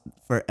those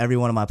for every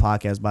one of my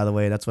podcasts, by the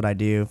way. That's what I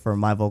do for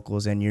my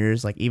vocals and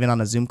yours. Like even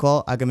on a Zoom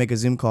call, I can make a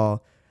Zoom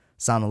call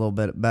sound a little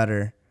bit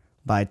better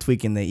by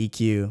tweaking the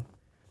EQ.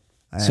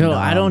 And, So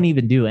I don't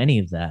even do any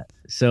of that.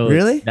 So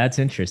really? that's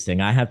interesting.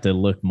 I have to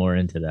look more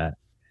into that.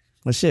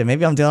 Well, shit,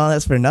 maybe I'm doing all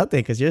this for nothing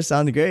because yours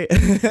sounded great.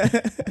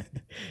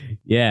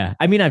 Yeah.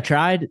 I mean, I've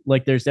tried,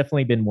 like, there's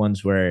definitely been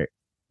ones where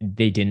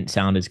they didn't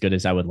sound as good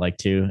as I would like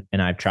to.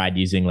 And I've tried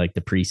using like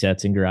the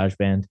presets in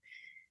GarageBand,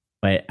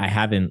 but I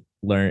haven't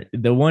learned.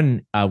 The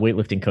one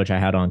weightlifting coach I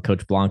had on,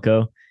 Coach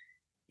Blanco,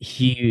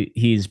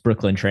 he's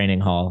Brooklyn Training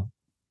Hall.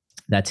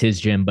 That's his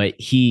gym, but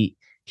he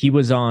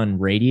was on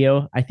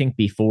radio, I think,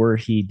 before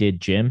he did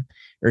gym,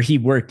 or he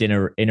worked in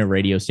a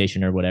radio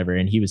station or whatever.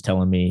 And he was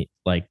telling me,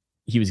 like,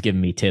 he was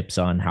giving me tips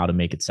on how to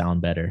make it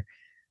sound better.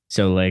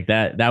 So like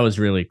that was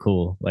really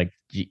cool. Like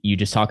you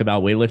just talk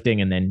about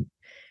weightlifting, and then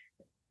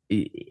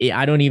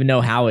I don't even know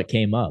how it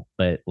came up,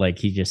 but like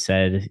he just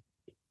said,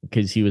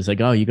 because he was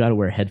like, oh, you got to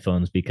wear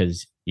headphones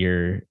because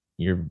your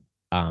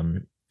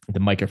the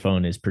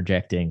microphone is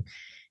projecting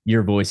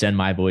your voice and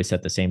my voice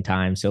at the same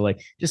time. So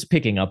like just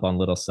picking up on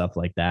little stuff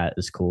like that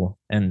is cool.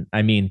 And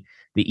I mean,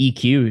 the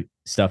EQ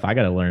stuff, I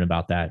got to learn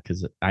about that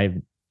because I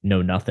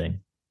know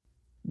nothing.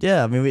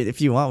 Yeah, I mean,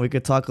 if you want, we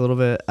could talk a little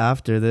bit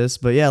after this.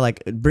 But yeah,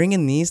 like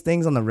bringing these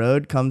things on the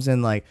road comes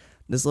in like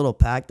this little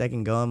pack that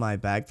can go in my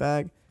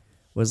backpack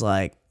was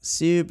like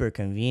super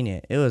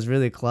convenient. It was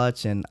really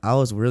clutch, and I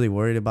was really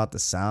worried about the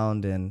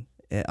sound, and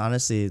it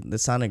honestly, it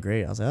sounded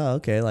great. I was like, oh,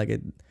 okay, like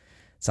it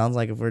sounds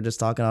like if we're just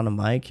talking on a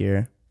mic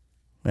here.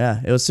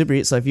 Yeah, it was super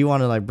easy. So if you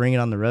want to like bring it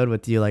on the road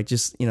with you, like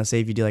just, say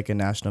if you do like a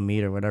national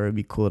meet or whatever, it'd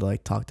be cool to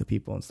like talk to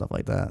people and stuff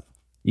like that.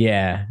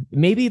 Yeah,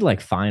 maybe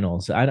like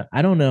finals.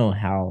 I don't know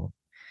how.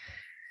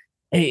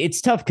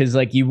 It's tough because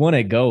like you want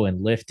to go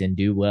and lift and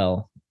do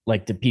well.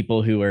 Like the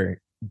people who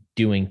are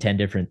doing 10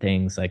 different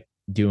things, like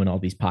doing all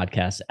these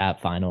podcasts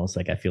at finals,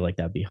 like I feel like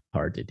that'd be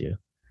hard to do.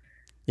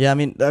 Yeah, I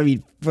mean,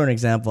 for an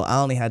example,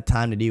 I only had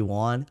time to do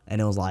one,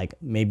 and it was like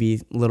maybe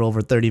a little over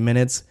 30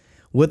 minutes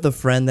with a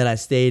friend that I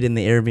stayed in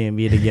the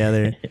Airbnb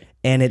together.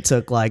 And it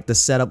took like, the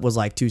setup was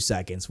like 2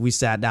 seconds. We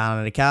sat down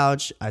on the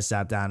couch. I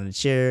sat down in a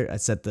chair. I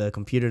set the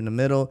computer in the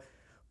middle,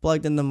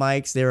 plugged in the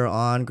mics. They were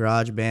on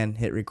GarageBand,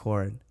 hit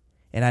record.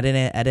 And I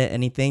didn't edit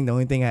anything. The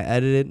only thing I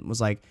edited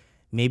was like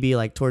maybe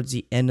like towards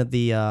the end of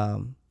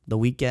the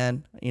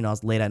weekend. I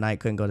was late at night,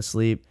 couldn't go to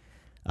sleep.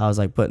 I was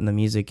like putting the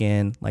music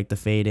in, like the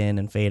fade in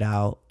and fade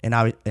out,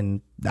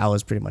 and that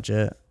was pretty much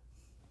it.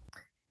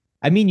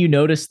 I mean, you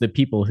notice the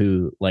people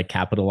who like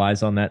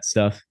capitalize on that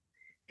stuff,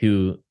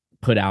 who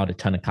put out a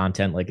ton of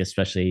content, like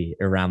especially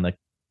around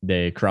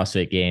the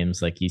CrossFit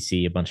games. Like you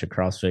see a bunch of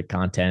CrossFit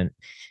content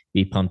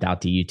be pumped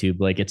out to YouTube.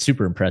 Like it's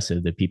super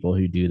impressive, the people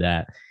who do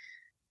that.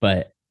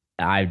 But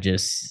I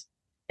just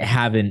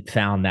haven't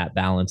found that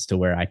balance to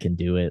where I can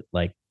do it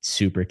like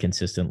super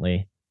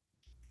consistently.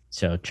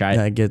 So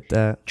I get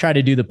that. try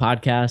to do the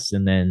podcast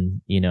and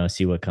then,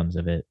 see what comes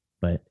of it.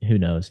 But who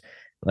knows?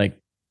 Like,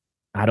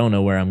 I don't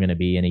know where I'm going to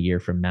be in a year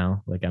from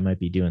now. Like I might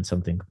be doing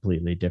something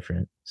completely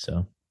different.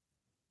 So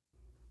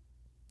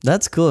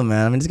That's cool,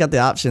 man. I mean, it's got the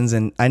options,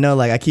 and I know,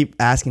 like, I keep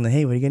asking, like,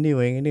 hey, what are you gonna do?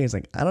 What are you gonna do? It's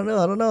like, I don't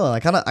know. I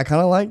kind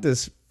of like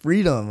this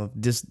freedom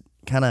of just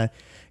kind of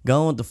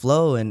going with the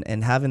flow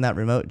and having that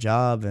remote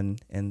job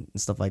and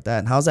stuff like that.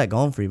 And how's that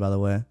going for you, by the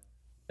way?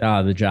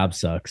 the job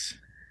sucks.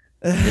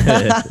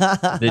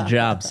 The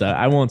job sucks.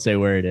 I won't say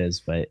where it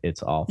is, but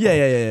it's awful.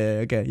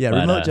 Yeah. Okay. Yeah.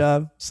 But, remote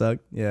job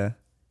sucked. Yeah.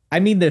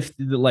 I mean,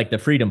 the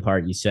freedom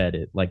part you said,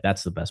 it like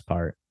that's the best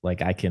part.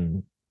 Like I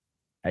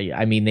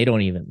mean, they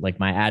don't even like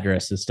my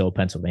address is still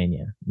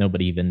Pennsylvania.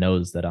 Nobody even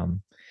knows that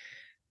I'm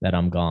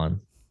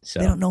gone. So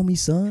they don't know me,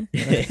 son.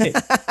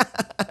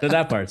 So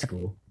that part's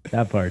cool.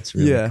 That part's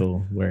really Yeah.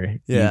 cool where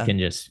you Yeah. can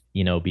just,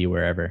 be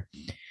wherever.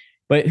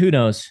 But who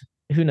knows?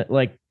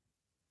 Like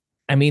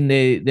I mean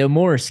the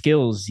more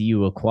skills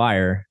you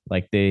acquire,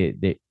 like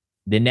the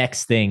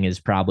next thing is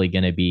probably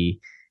going to be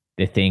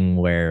the thing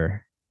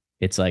where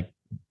it's like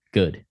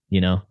good,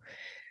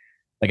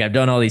 Like I've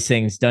done all these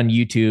things, done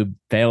YouTube,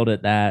 failed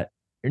at that,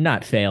 or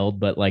not failed,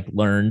 but like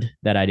learned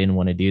that I didn't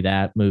want to do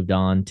that, moved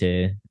on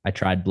to I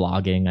tried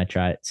blogging, I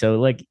tried. So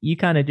like you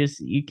kind of just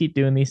you keep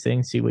doing these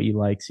things, see what you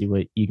like, see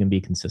what you can be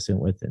consistent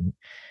with and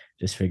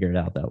just figure it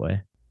out that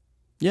way.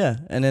 Yeah.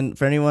 And then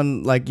for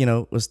anyone like,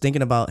 was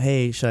thinking about,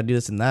 hey, should I do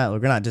this and that?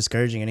 Like, we're not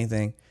discouraging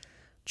anything.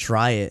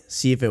 Try it,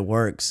 see if it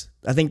works.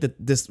 I think that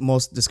this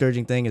most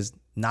discouraging thing is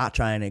not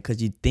trying it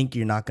because you think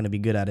you're not going to be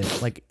good at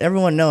it. Like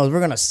everyone knows we're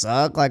going to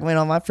suck. Like,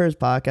 on my first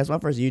podcast, my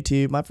first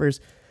YouTube, my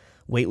first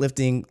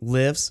weightlifting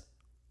lifts,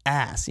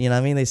 ass, you know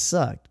what I mean? They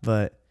sucked,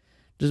 but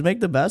just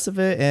make the best of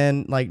it.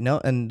 And like, no,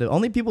 and the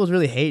only people who's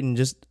really hating,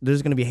 just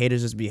there's going to be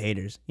haters, just be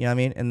haters. You know what I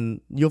mean?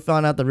 And you'll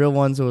find out the real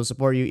ones who will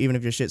support you, even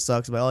if your shit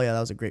sucks. But oh yeah, that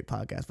was a great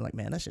podcast. But like,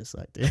 man, that shit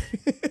sucked, dude.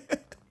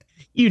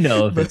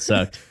 If it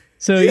sucked.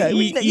 So Yeah,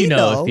 you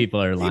know if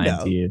people are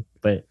lying to you.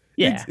 But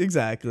yeah.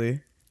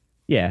 Exactly.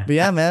 Yeah. But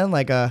yeah, man,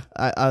 like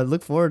I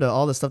look forward to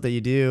all the stuff that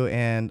you do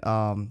and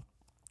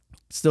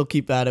still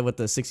keep at it with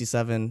the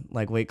 67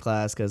 like weight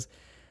class because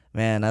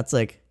man, that's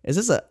like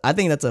I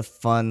think that's a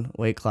fun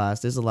weight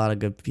class. There's a lot of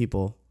good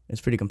people.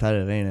 It's pretty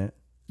competitive, ain't it?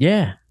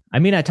 Yeah. I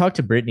mean, I talked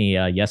to Brittany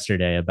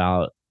yesterday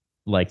about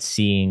like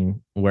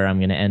seeing where I'm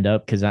going to end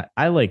up because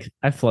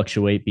I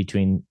fluctuate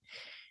between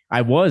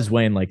I was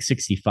weighing like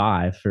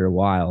 65 for a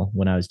while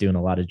when I was doing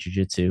a lot of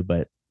jujitsu,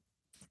 but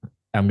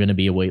I'm going to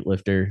be a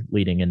weightlifter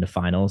leading into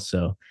finals.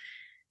 So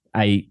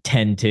I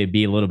tend to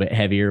be a little bit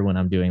heavier when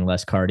I'm doing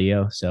less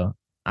cardio. So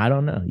I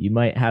don't know. You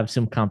might have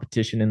some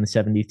competition in the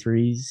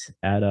 73s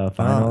at Oh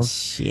finals.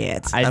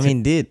 shit. I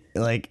mean, dude,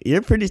 like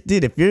you're pretty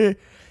dude,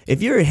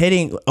 if you're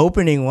hitting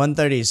opening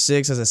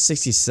 136 as a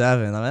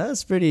 67, I mean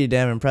that's pretty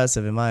damn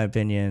impressive in my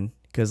opinion.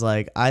 Cause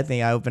like I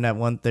think I opened at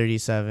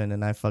 137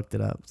 and I fucked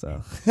it up.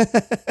 So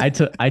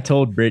I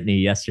told Brittany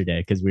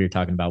yesterday because we were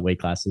talking about weight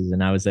classes,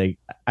 and I was like,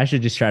 I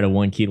should just try to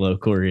 1 kilo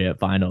Corey at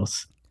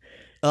finals.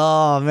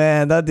 oh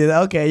man, that did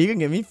okay. You can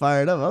get me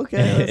fired up.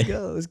 Okay, let's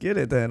go. Let's get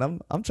it then.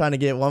 I'm trying to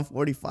get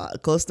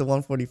 145, close to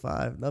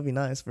 145. That'd be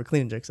nice for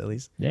clean and jerks at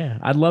least. Yeah,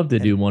 I'd love to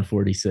do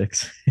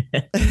 146.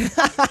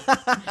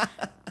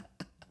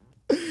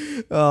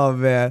 Oh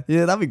man,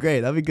 yeah, that'd be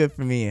great. That'd be good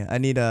for me. I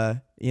need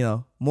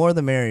more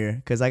the merrier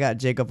because I got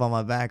Jacob on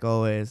my back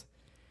always,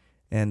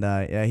 and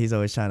yeah, he's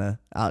always trying to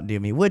outdo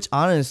me. Which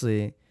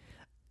honestly,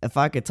 if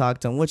I could talk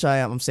to him, which I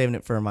am, I'm saving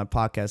it for my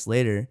podcast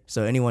later.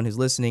 So anyone who's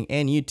listening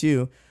and you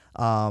too,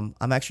 I'm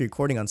actually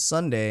recording on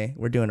Sunday.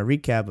 We're doing a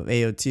recap of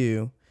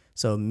AO2.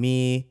 So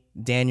me,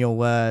 Daniel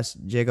West,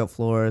 Jacob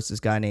Flores, this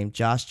guy named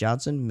Josh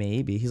Johnson,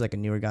 maybe he's like a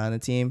newer guy on the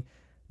team,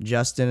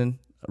 Justin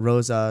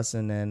Rosas,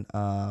 and then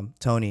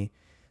Tony.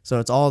 So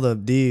it's all the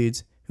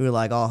dudes who are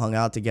like all hung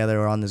out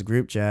together or on this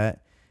group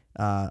chat,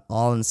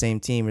 all in the same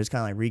team. We're just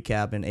kind of like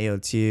recapping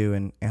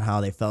AO2 and how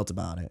they felt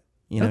about it.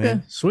 You know what I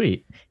mean?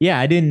 Sweet. Yeah,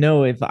 I didn't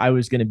know if I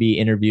was going to be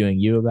interviewing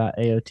you about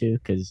AO2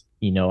 because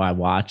I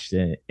watched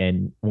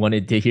and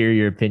wanted to hear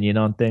your opinion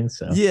on things.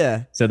 So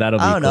yeah, so that'll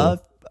be I don't cool.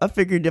 know. I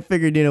figured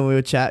we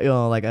would chat,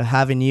 like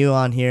having you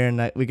on here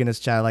and we can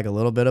just chat like a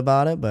little bit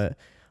about it. But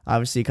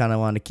obviously, kind of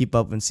wanted to keep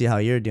up and see how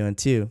you're doing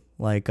too.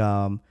 Like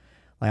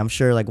I'm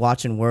sure like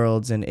watching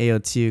Worlds and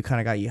AO2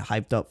 kind of got you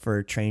hyped up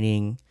for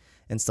training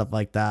and stuff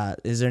like that.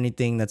 Is there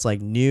anything that's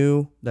like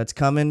new that's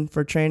coming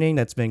for training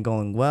that's been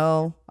going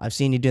well? I've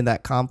seen you doing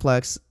that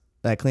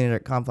clean and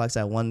jerk complex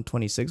at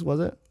 126, was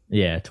it?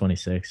 Yeah,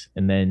 26.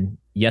 And then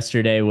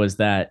yesterday was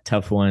that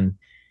tough one,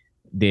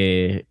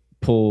 the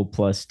pull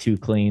plus 2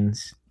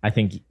 cleans. I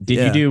think, did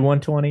you do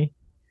 120?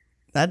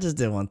 I just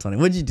did 120.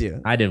 What'd you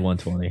do? I did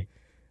 120.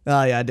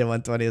 Oh, yeah, I did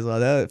 120 as well.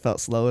 That felt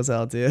slow as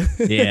hell, too.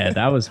 Yeah,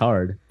 that was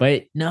hard.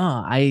 But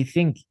no, I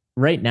think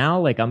right now,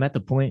 like I'm at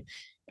the point,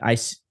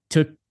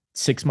 took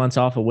 6 months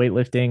off of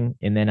weightlifting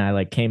and then I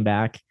like came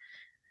back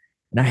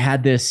and I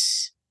had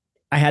this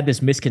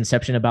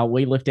misconception about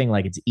weightlifting.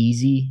 Like it's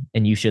easy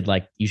and you should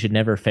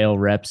never fail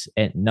reps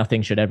and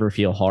nothing should ever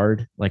feel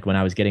hard. Like when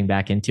I was getting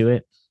back into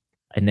it.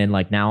 And then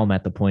like now I'm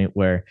at the point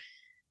where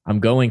I'm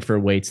going for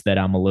weights that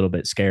I'm a little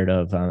bit scared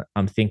of.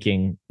 I'm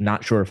thinking,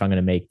 not sure if I'm going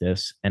to make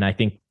this. And I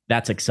think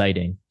that's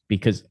exciting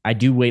because I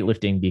do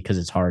weightlifting because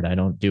it's hard. I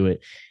don't do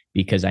it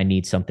because I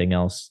need something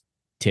else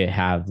to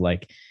have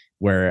like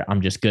where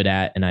I'm just good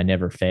at and I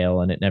never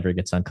fail and it never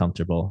gets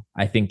uncomfortable.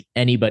 I think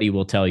anybody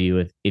will tell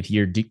you if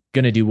you're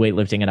going to do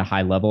weightlifting at a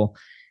high level,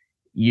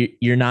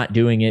 you're not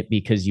doing it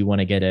because you want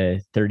to get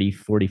a 30,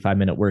 45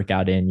 minute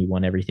workout in. You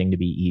want everything to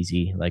be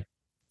easy. Like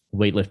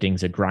weightlifting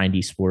is a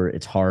grindy sport.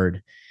 It's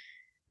hard.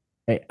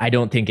 I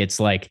don't think it's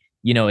like,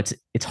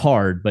 it's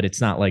hard, but it's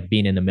not like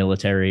being in the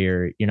military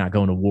or you're not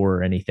going to war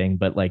or anything,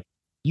 but like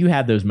you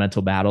have those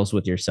mental battles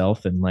with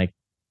yourself and like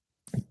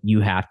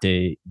you have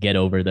to get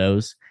over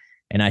those.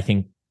 And I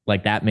think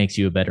like that makes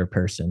you a better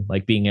person,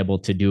 like being able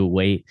to do a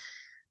weight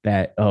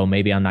that, oh,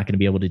 maybe I'm not going to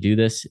be able to do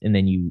this, and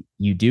then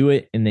you do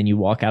it, and then you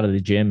walk out of the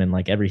gym and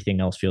like everything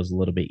else feels a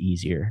little bit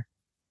easier.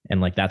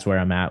 And like that's where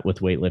I'm at with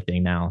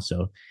weightlifting now.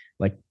 So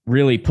like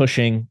really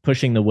pushing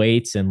the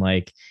weights and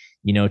like,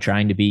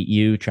 trying to beat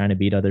you, trying to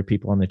beat other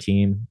people on the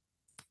team.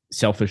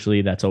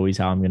 Selfishly, that's always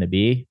how I'm going to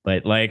be,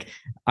 but like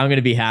I'm going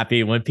to be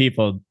happy when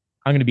people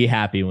I'm going to be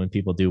happy when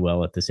people do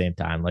well at the same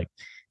time. Like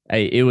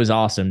it was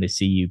awesome to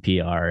see you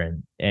PR,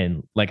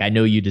 and like I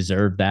know you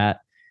deserve that.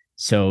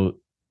 So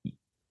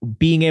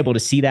being able to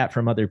see that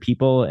from other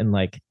people, and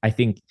like I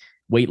think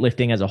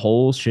weightlifting as a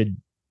whole should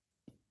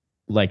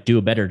like do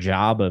a better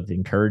job of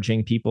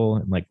encouraging people,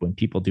 and like when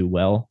people do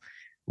well,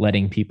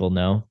 letting people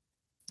know.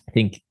 I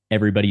think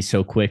everybody's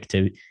so quick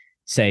to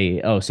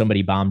say, oh,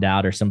 somebody bombed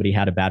out or somebody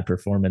had a bad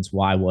performance,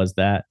 why was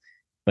that?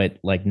 But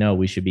like no,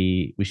 we should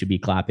be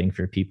clapping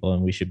for people,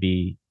 and we should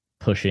be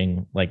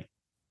pushing. Like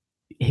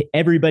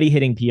everybody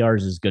hitting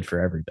PRs is good for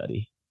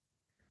everybody.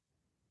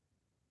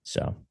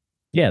 So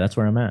yeah, that's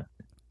where I'm at.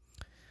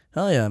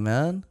 Hell yeah,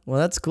 man. Well,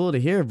 that's cool to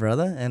hear,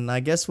 brother. And I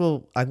guess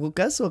we'll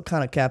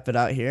kind of cap it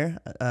out here.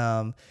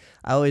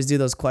 I always do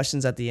those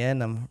questions at the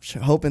end. I'm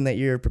hoping that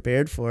you're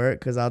prepared for it,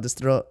 because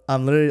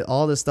I'm literally,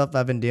 all the stuff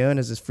I've been doing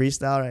is just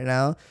freestyle right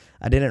now.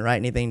 I didn't write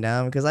anything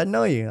down because I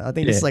know you. I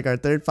think this is like our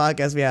third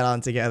podcast we had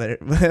on together,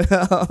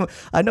 but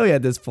I know you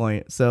at this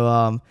point.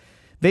 So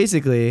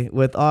basically,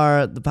 with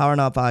the Power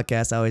Not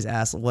podcast, I always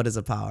ask, what is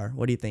a power?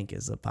 What do you think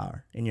is a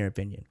power, in your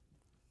opinion?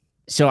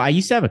 So I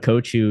used to have a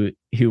coach who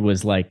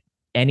was like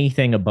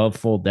anything above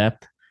full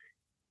depth.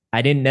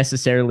 I didn't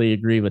necessarily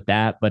agree with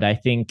that, but I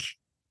think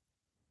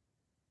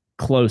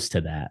close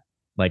to that.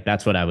 Like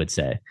that's what I would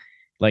say.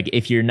 Like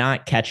if you're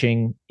not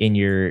catching in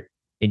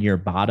your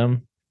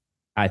bottom,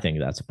 I think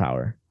that's a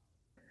power.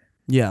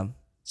 Yeah.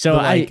 So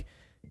But like,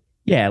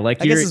 yeah,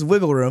 like I guess there's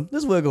wiggle room.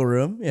 There's wiggle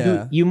room. you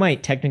Yeah. you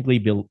might technically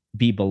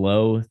be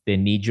below the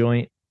knee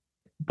joint,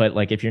 but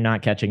like if you're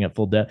not catching at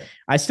full depth,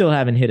 I still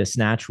haven't hit a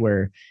snatch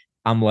where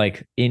I'm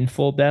like in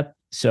full depth.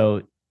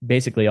 So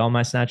basically all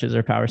my snatches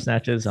are power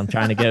snatches. I'm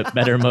trying to get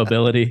better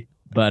mobility,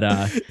 but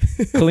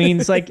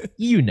cleans, like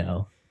you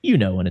know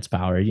when it's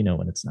power, you know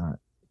when it's not.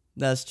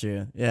 That's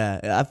true. Yeah,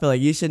 I feel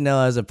like you should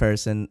know as a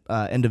person,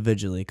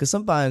 individually, because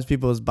sometimes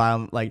people's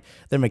bottom, like,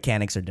 their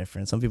mechanics are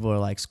different. Some people are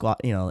like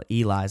squat,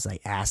 Eli's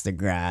like ass to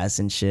grass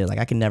and shit. Like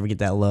I can never get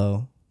that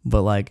low,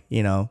 but like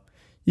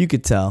you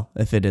could tell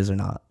if it is or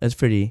not.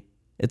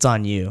 It's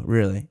on you,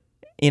 really.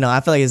 I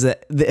feel like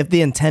if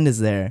the intent is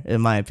there,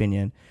 in my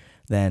opinion,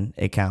 then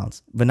it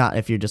counts. But not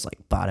if you're just like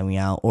bottoming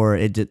out, or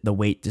the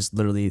weight just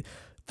literally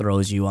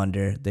throws you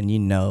under. Then you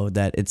know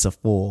that it's a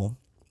full.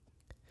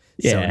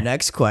 So Yeah.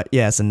 next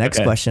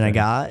Okay. question I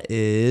got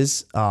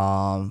is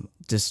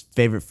just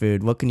favorite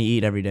food. What can you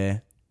eat every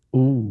day?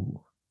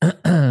 Ooh.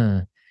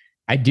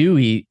 I do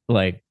eat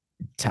like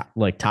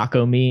like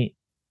taco meat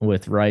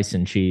with rice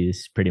and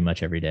cheese pretty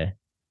much every day.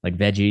 Like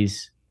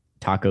veggies,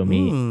 taco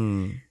meat,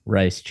 Hmm.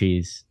 rice,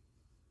 cheese.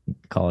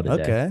 Call it a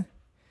day. Okay.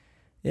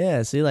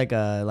 Yeah. So you like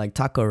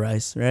taco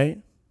rice, right?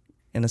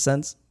 In a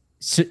sense,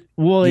 So,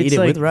 well, do you eat it's it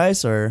with like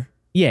rice or?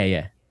 yeah,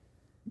 yeah,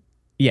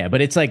 yeah.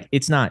 But it's like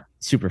it's not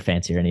super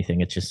fancy or anything.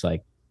 It's just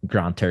like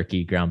ground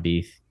turkey, ground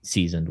beef,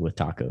 seasoned with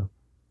taco.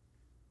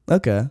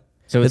 Okay.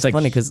 So it's It's like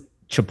funny because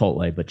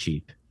Chipotle but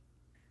cheap.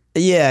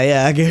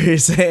 yeah, I get what you're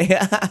saying.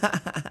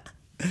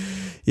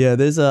 Yeah,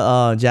 there's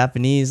a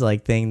Japanese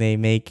like thing they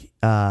make.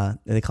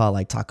 They call it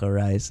like taco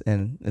rice,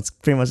 and it's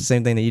pretty much the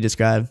same thing that you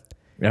described.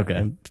 Okay.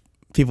 And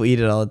people eat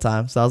it all the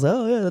time. So I was like,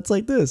 oh yeah, that's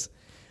like this.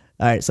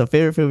 All right, so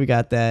favorite food, we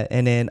got that,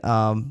 and then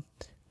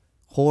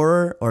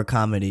horror or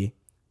comedy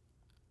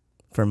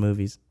for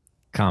movies.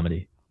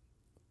 Comedy.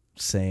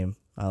 Same.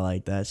 I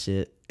like that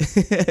shit.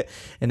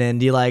 And then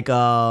do you like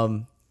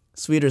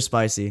sweet or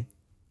spicy?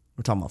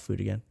 We're talking about food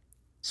again.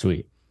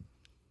 Sweet.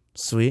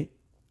 Sweet.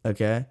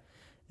 Okay.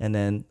 And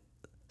then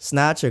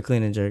snatch or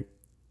clean and jerk?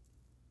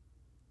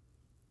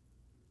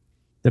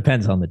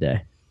 Depends on the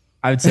day.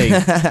 I would say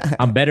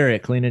I'm better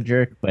at clean and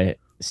jerk, but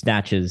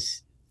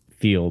snatches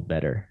feel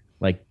better.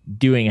 Like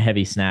doing a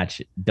heavy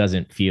snatch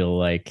doesn't feel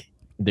like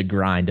the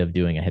grind of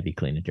doing a heavy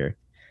clean and jerk.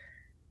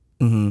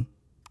 Mm-hmm.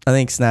 I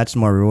think snatch is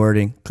more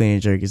rewarding. Clean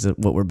and jerk is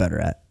what we're better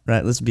at,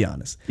 right? Let's be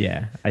honest.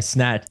 Yeah,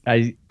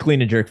 I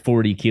clean and jerk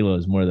 40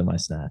 kilos more than my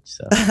snatch,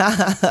 so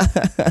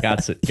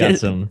got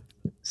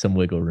some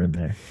wiggle room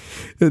there.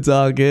 It's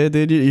all good,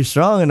 dude. You're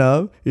strong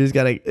enough. You just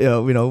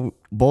gotta,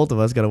 both of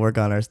us gotta work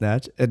on our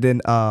snatch, and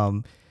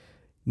then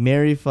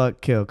marry,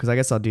 fuck, kill. Because I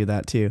guess I'll do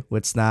that too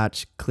with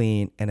snatch,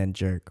 clean, and then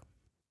jerk.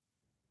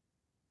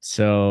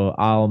 So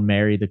I'll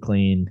marry the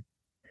clean.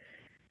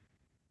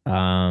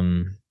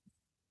 Um,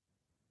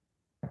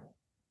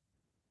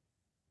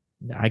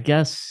 I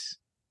guess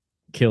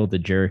kill the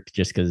jerk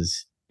just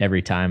because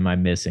every time I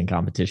miss in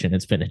competition,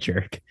 it's been a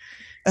jerk.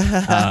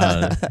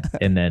 Uh,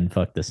 and then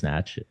fuck the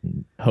snatch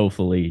and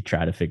hopefully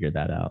try to figure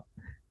that out.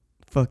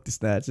 Fuck the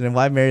snatch. And then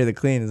why marry the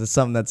clean? Is it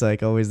something that's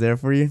like always there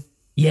for you?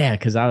 Yeah,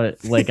 because I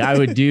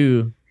would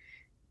do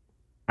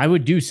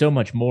so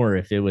much more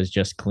if it was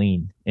just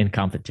clean in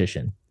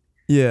competition.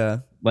 Yeah.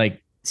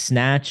 Like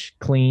snatch,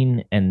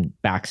 clean, and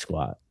back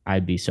squat.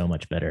 I'd be so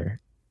much better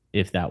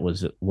if that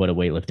was what a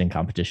weightlifting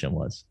competition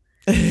was.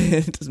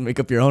 Just make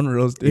up your own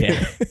rules, dude.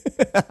 Yeah.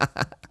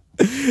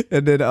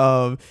 And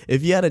then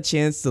if you had a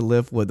chance to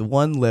lift with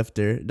one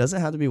lifter,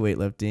 doesn't have to be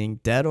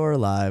weightlifting, dead or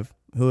alive,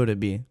 who would it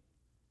be?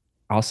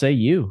 I'll say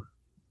you.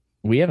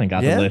 We haven't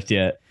got Yeah? the lift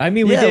yet. I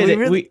mean, we Yeah, did we it.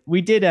 really-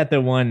 We did at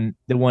the one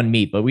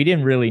meet, but we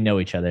didn't really know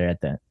each other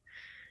at that.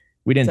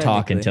 We didn't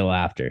talk Technically. until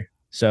after.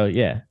 So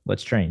yeah,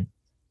 let's train.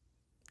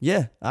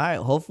 Yeah. All right.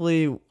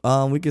 Hopefully,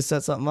 we can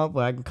set something up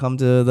where I can come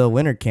to the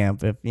winter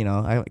camp. If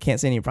I can't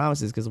say any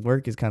promises because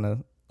work is kind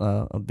of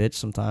a bitch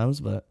sometimes,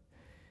 but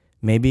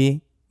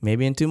maybe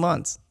in 2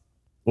 months.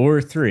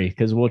 Or 3,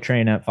 because we'll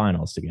train at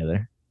finals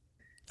together.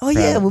 Oh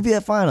yeah, we'll be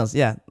at finals.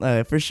 Yeah,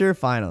 for sure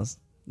finals.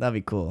 That'd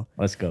be cool.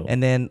 Let's go.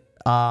 And then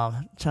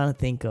trying to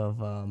think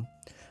of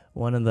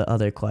one of the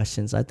other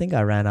questions. I think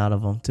I ran out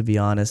of them, to be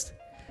honest,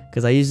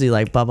 because I usually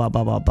like ba ba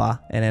ba ba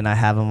ba, and then I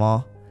have them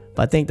all.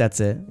 But I think that's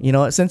it. You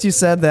know, since you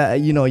said that,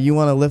 you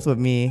want to lift with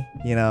me,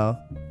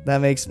 that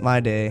makes my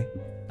day.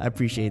 I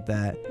appreciate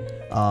that.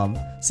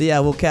 So yeah,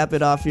 we'll cap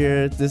it off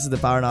here. This is the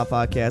Power Not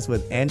Podcast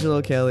with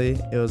Angelo Kelly.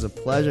 It was a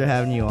pleasure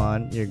having you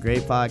on. You're a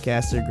great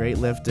podcaster, great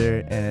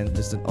lifter, and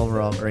just an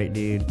overall great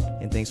dude.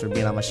 And thanks for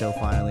being on my show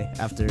finally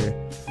after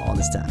all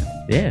this time.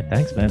 Yeah,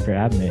 thanks, man, for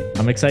having me.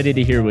 I'm excited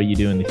to hear what you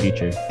do in the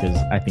future because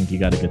I think you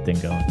got a good thing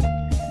going.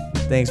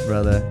 Thanks,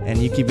 brother. And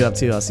you keep it up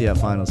too. I'll see you at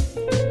finals.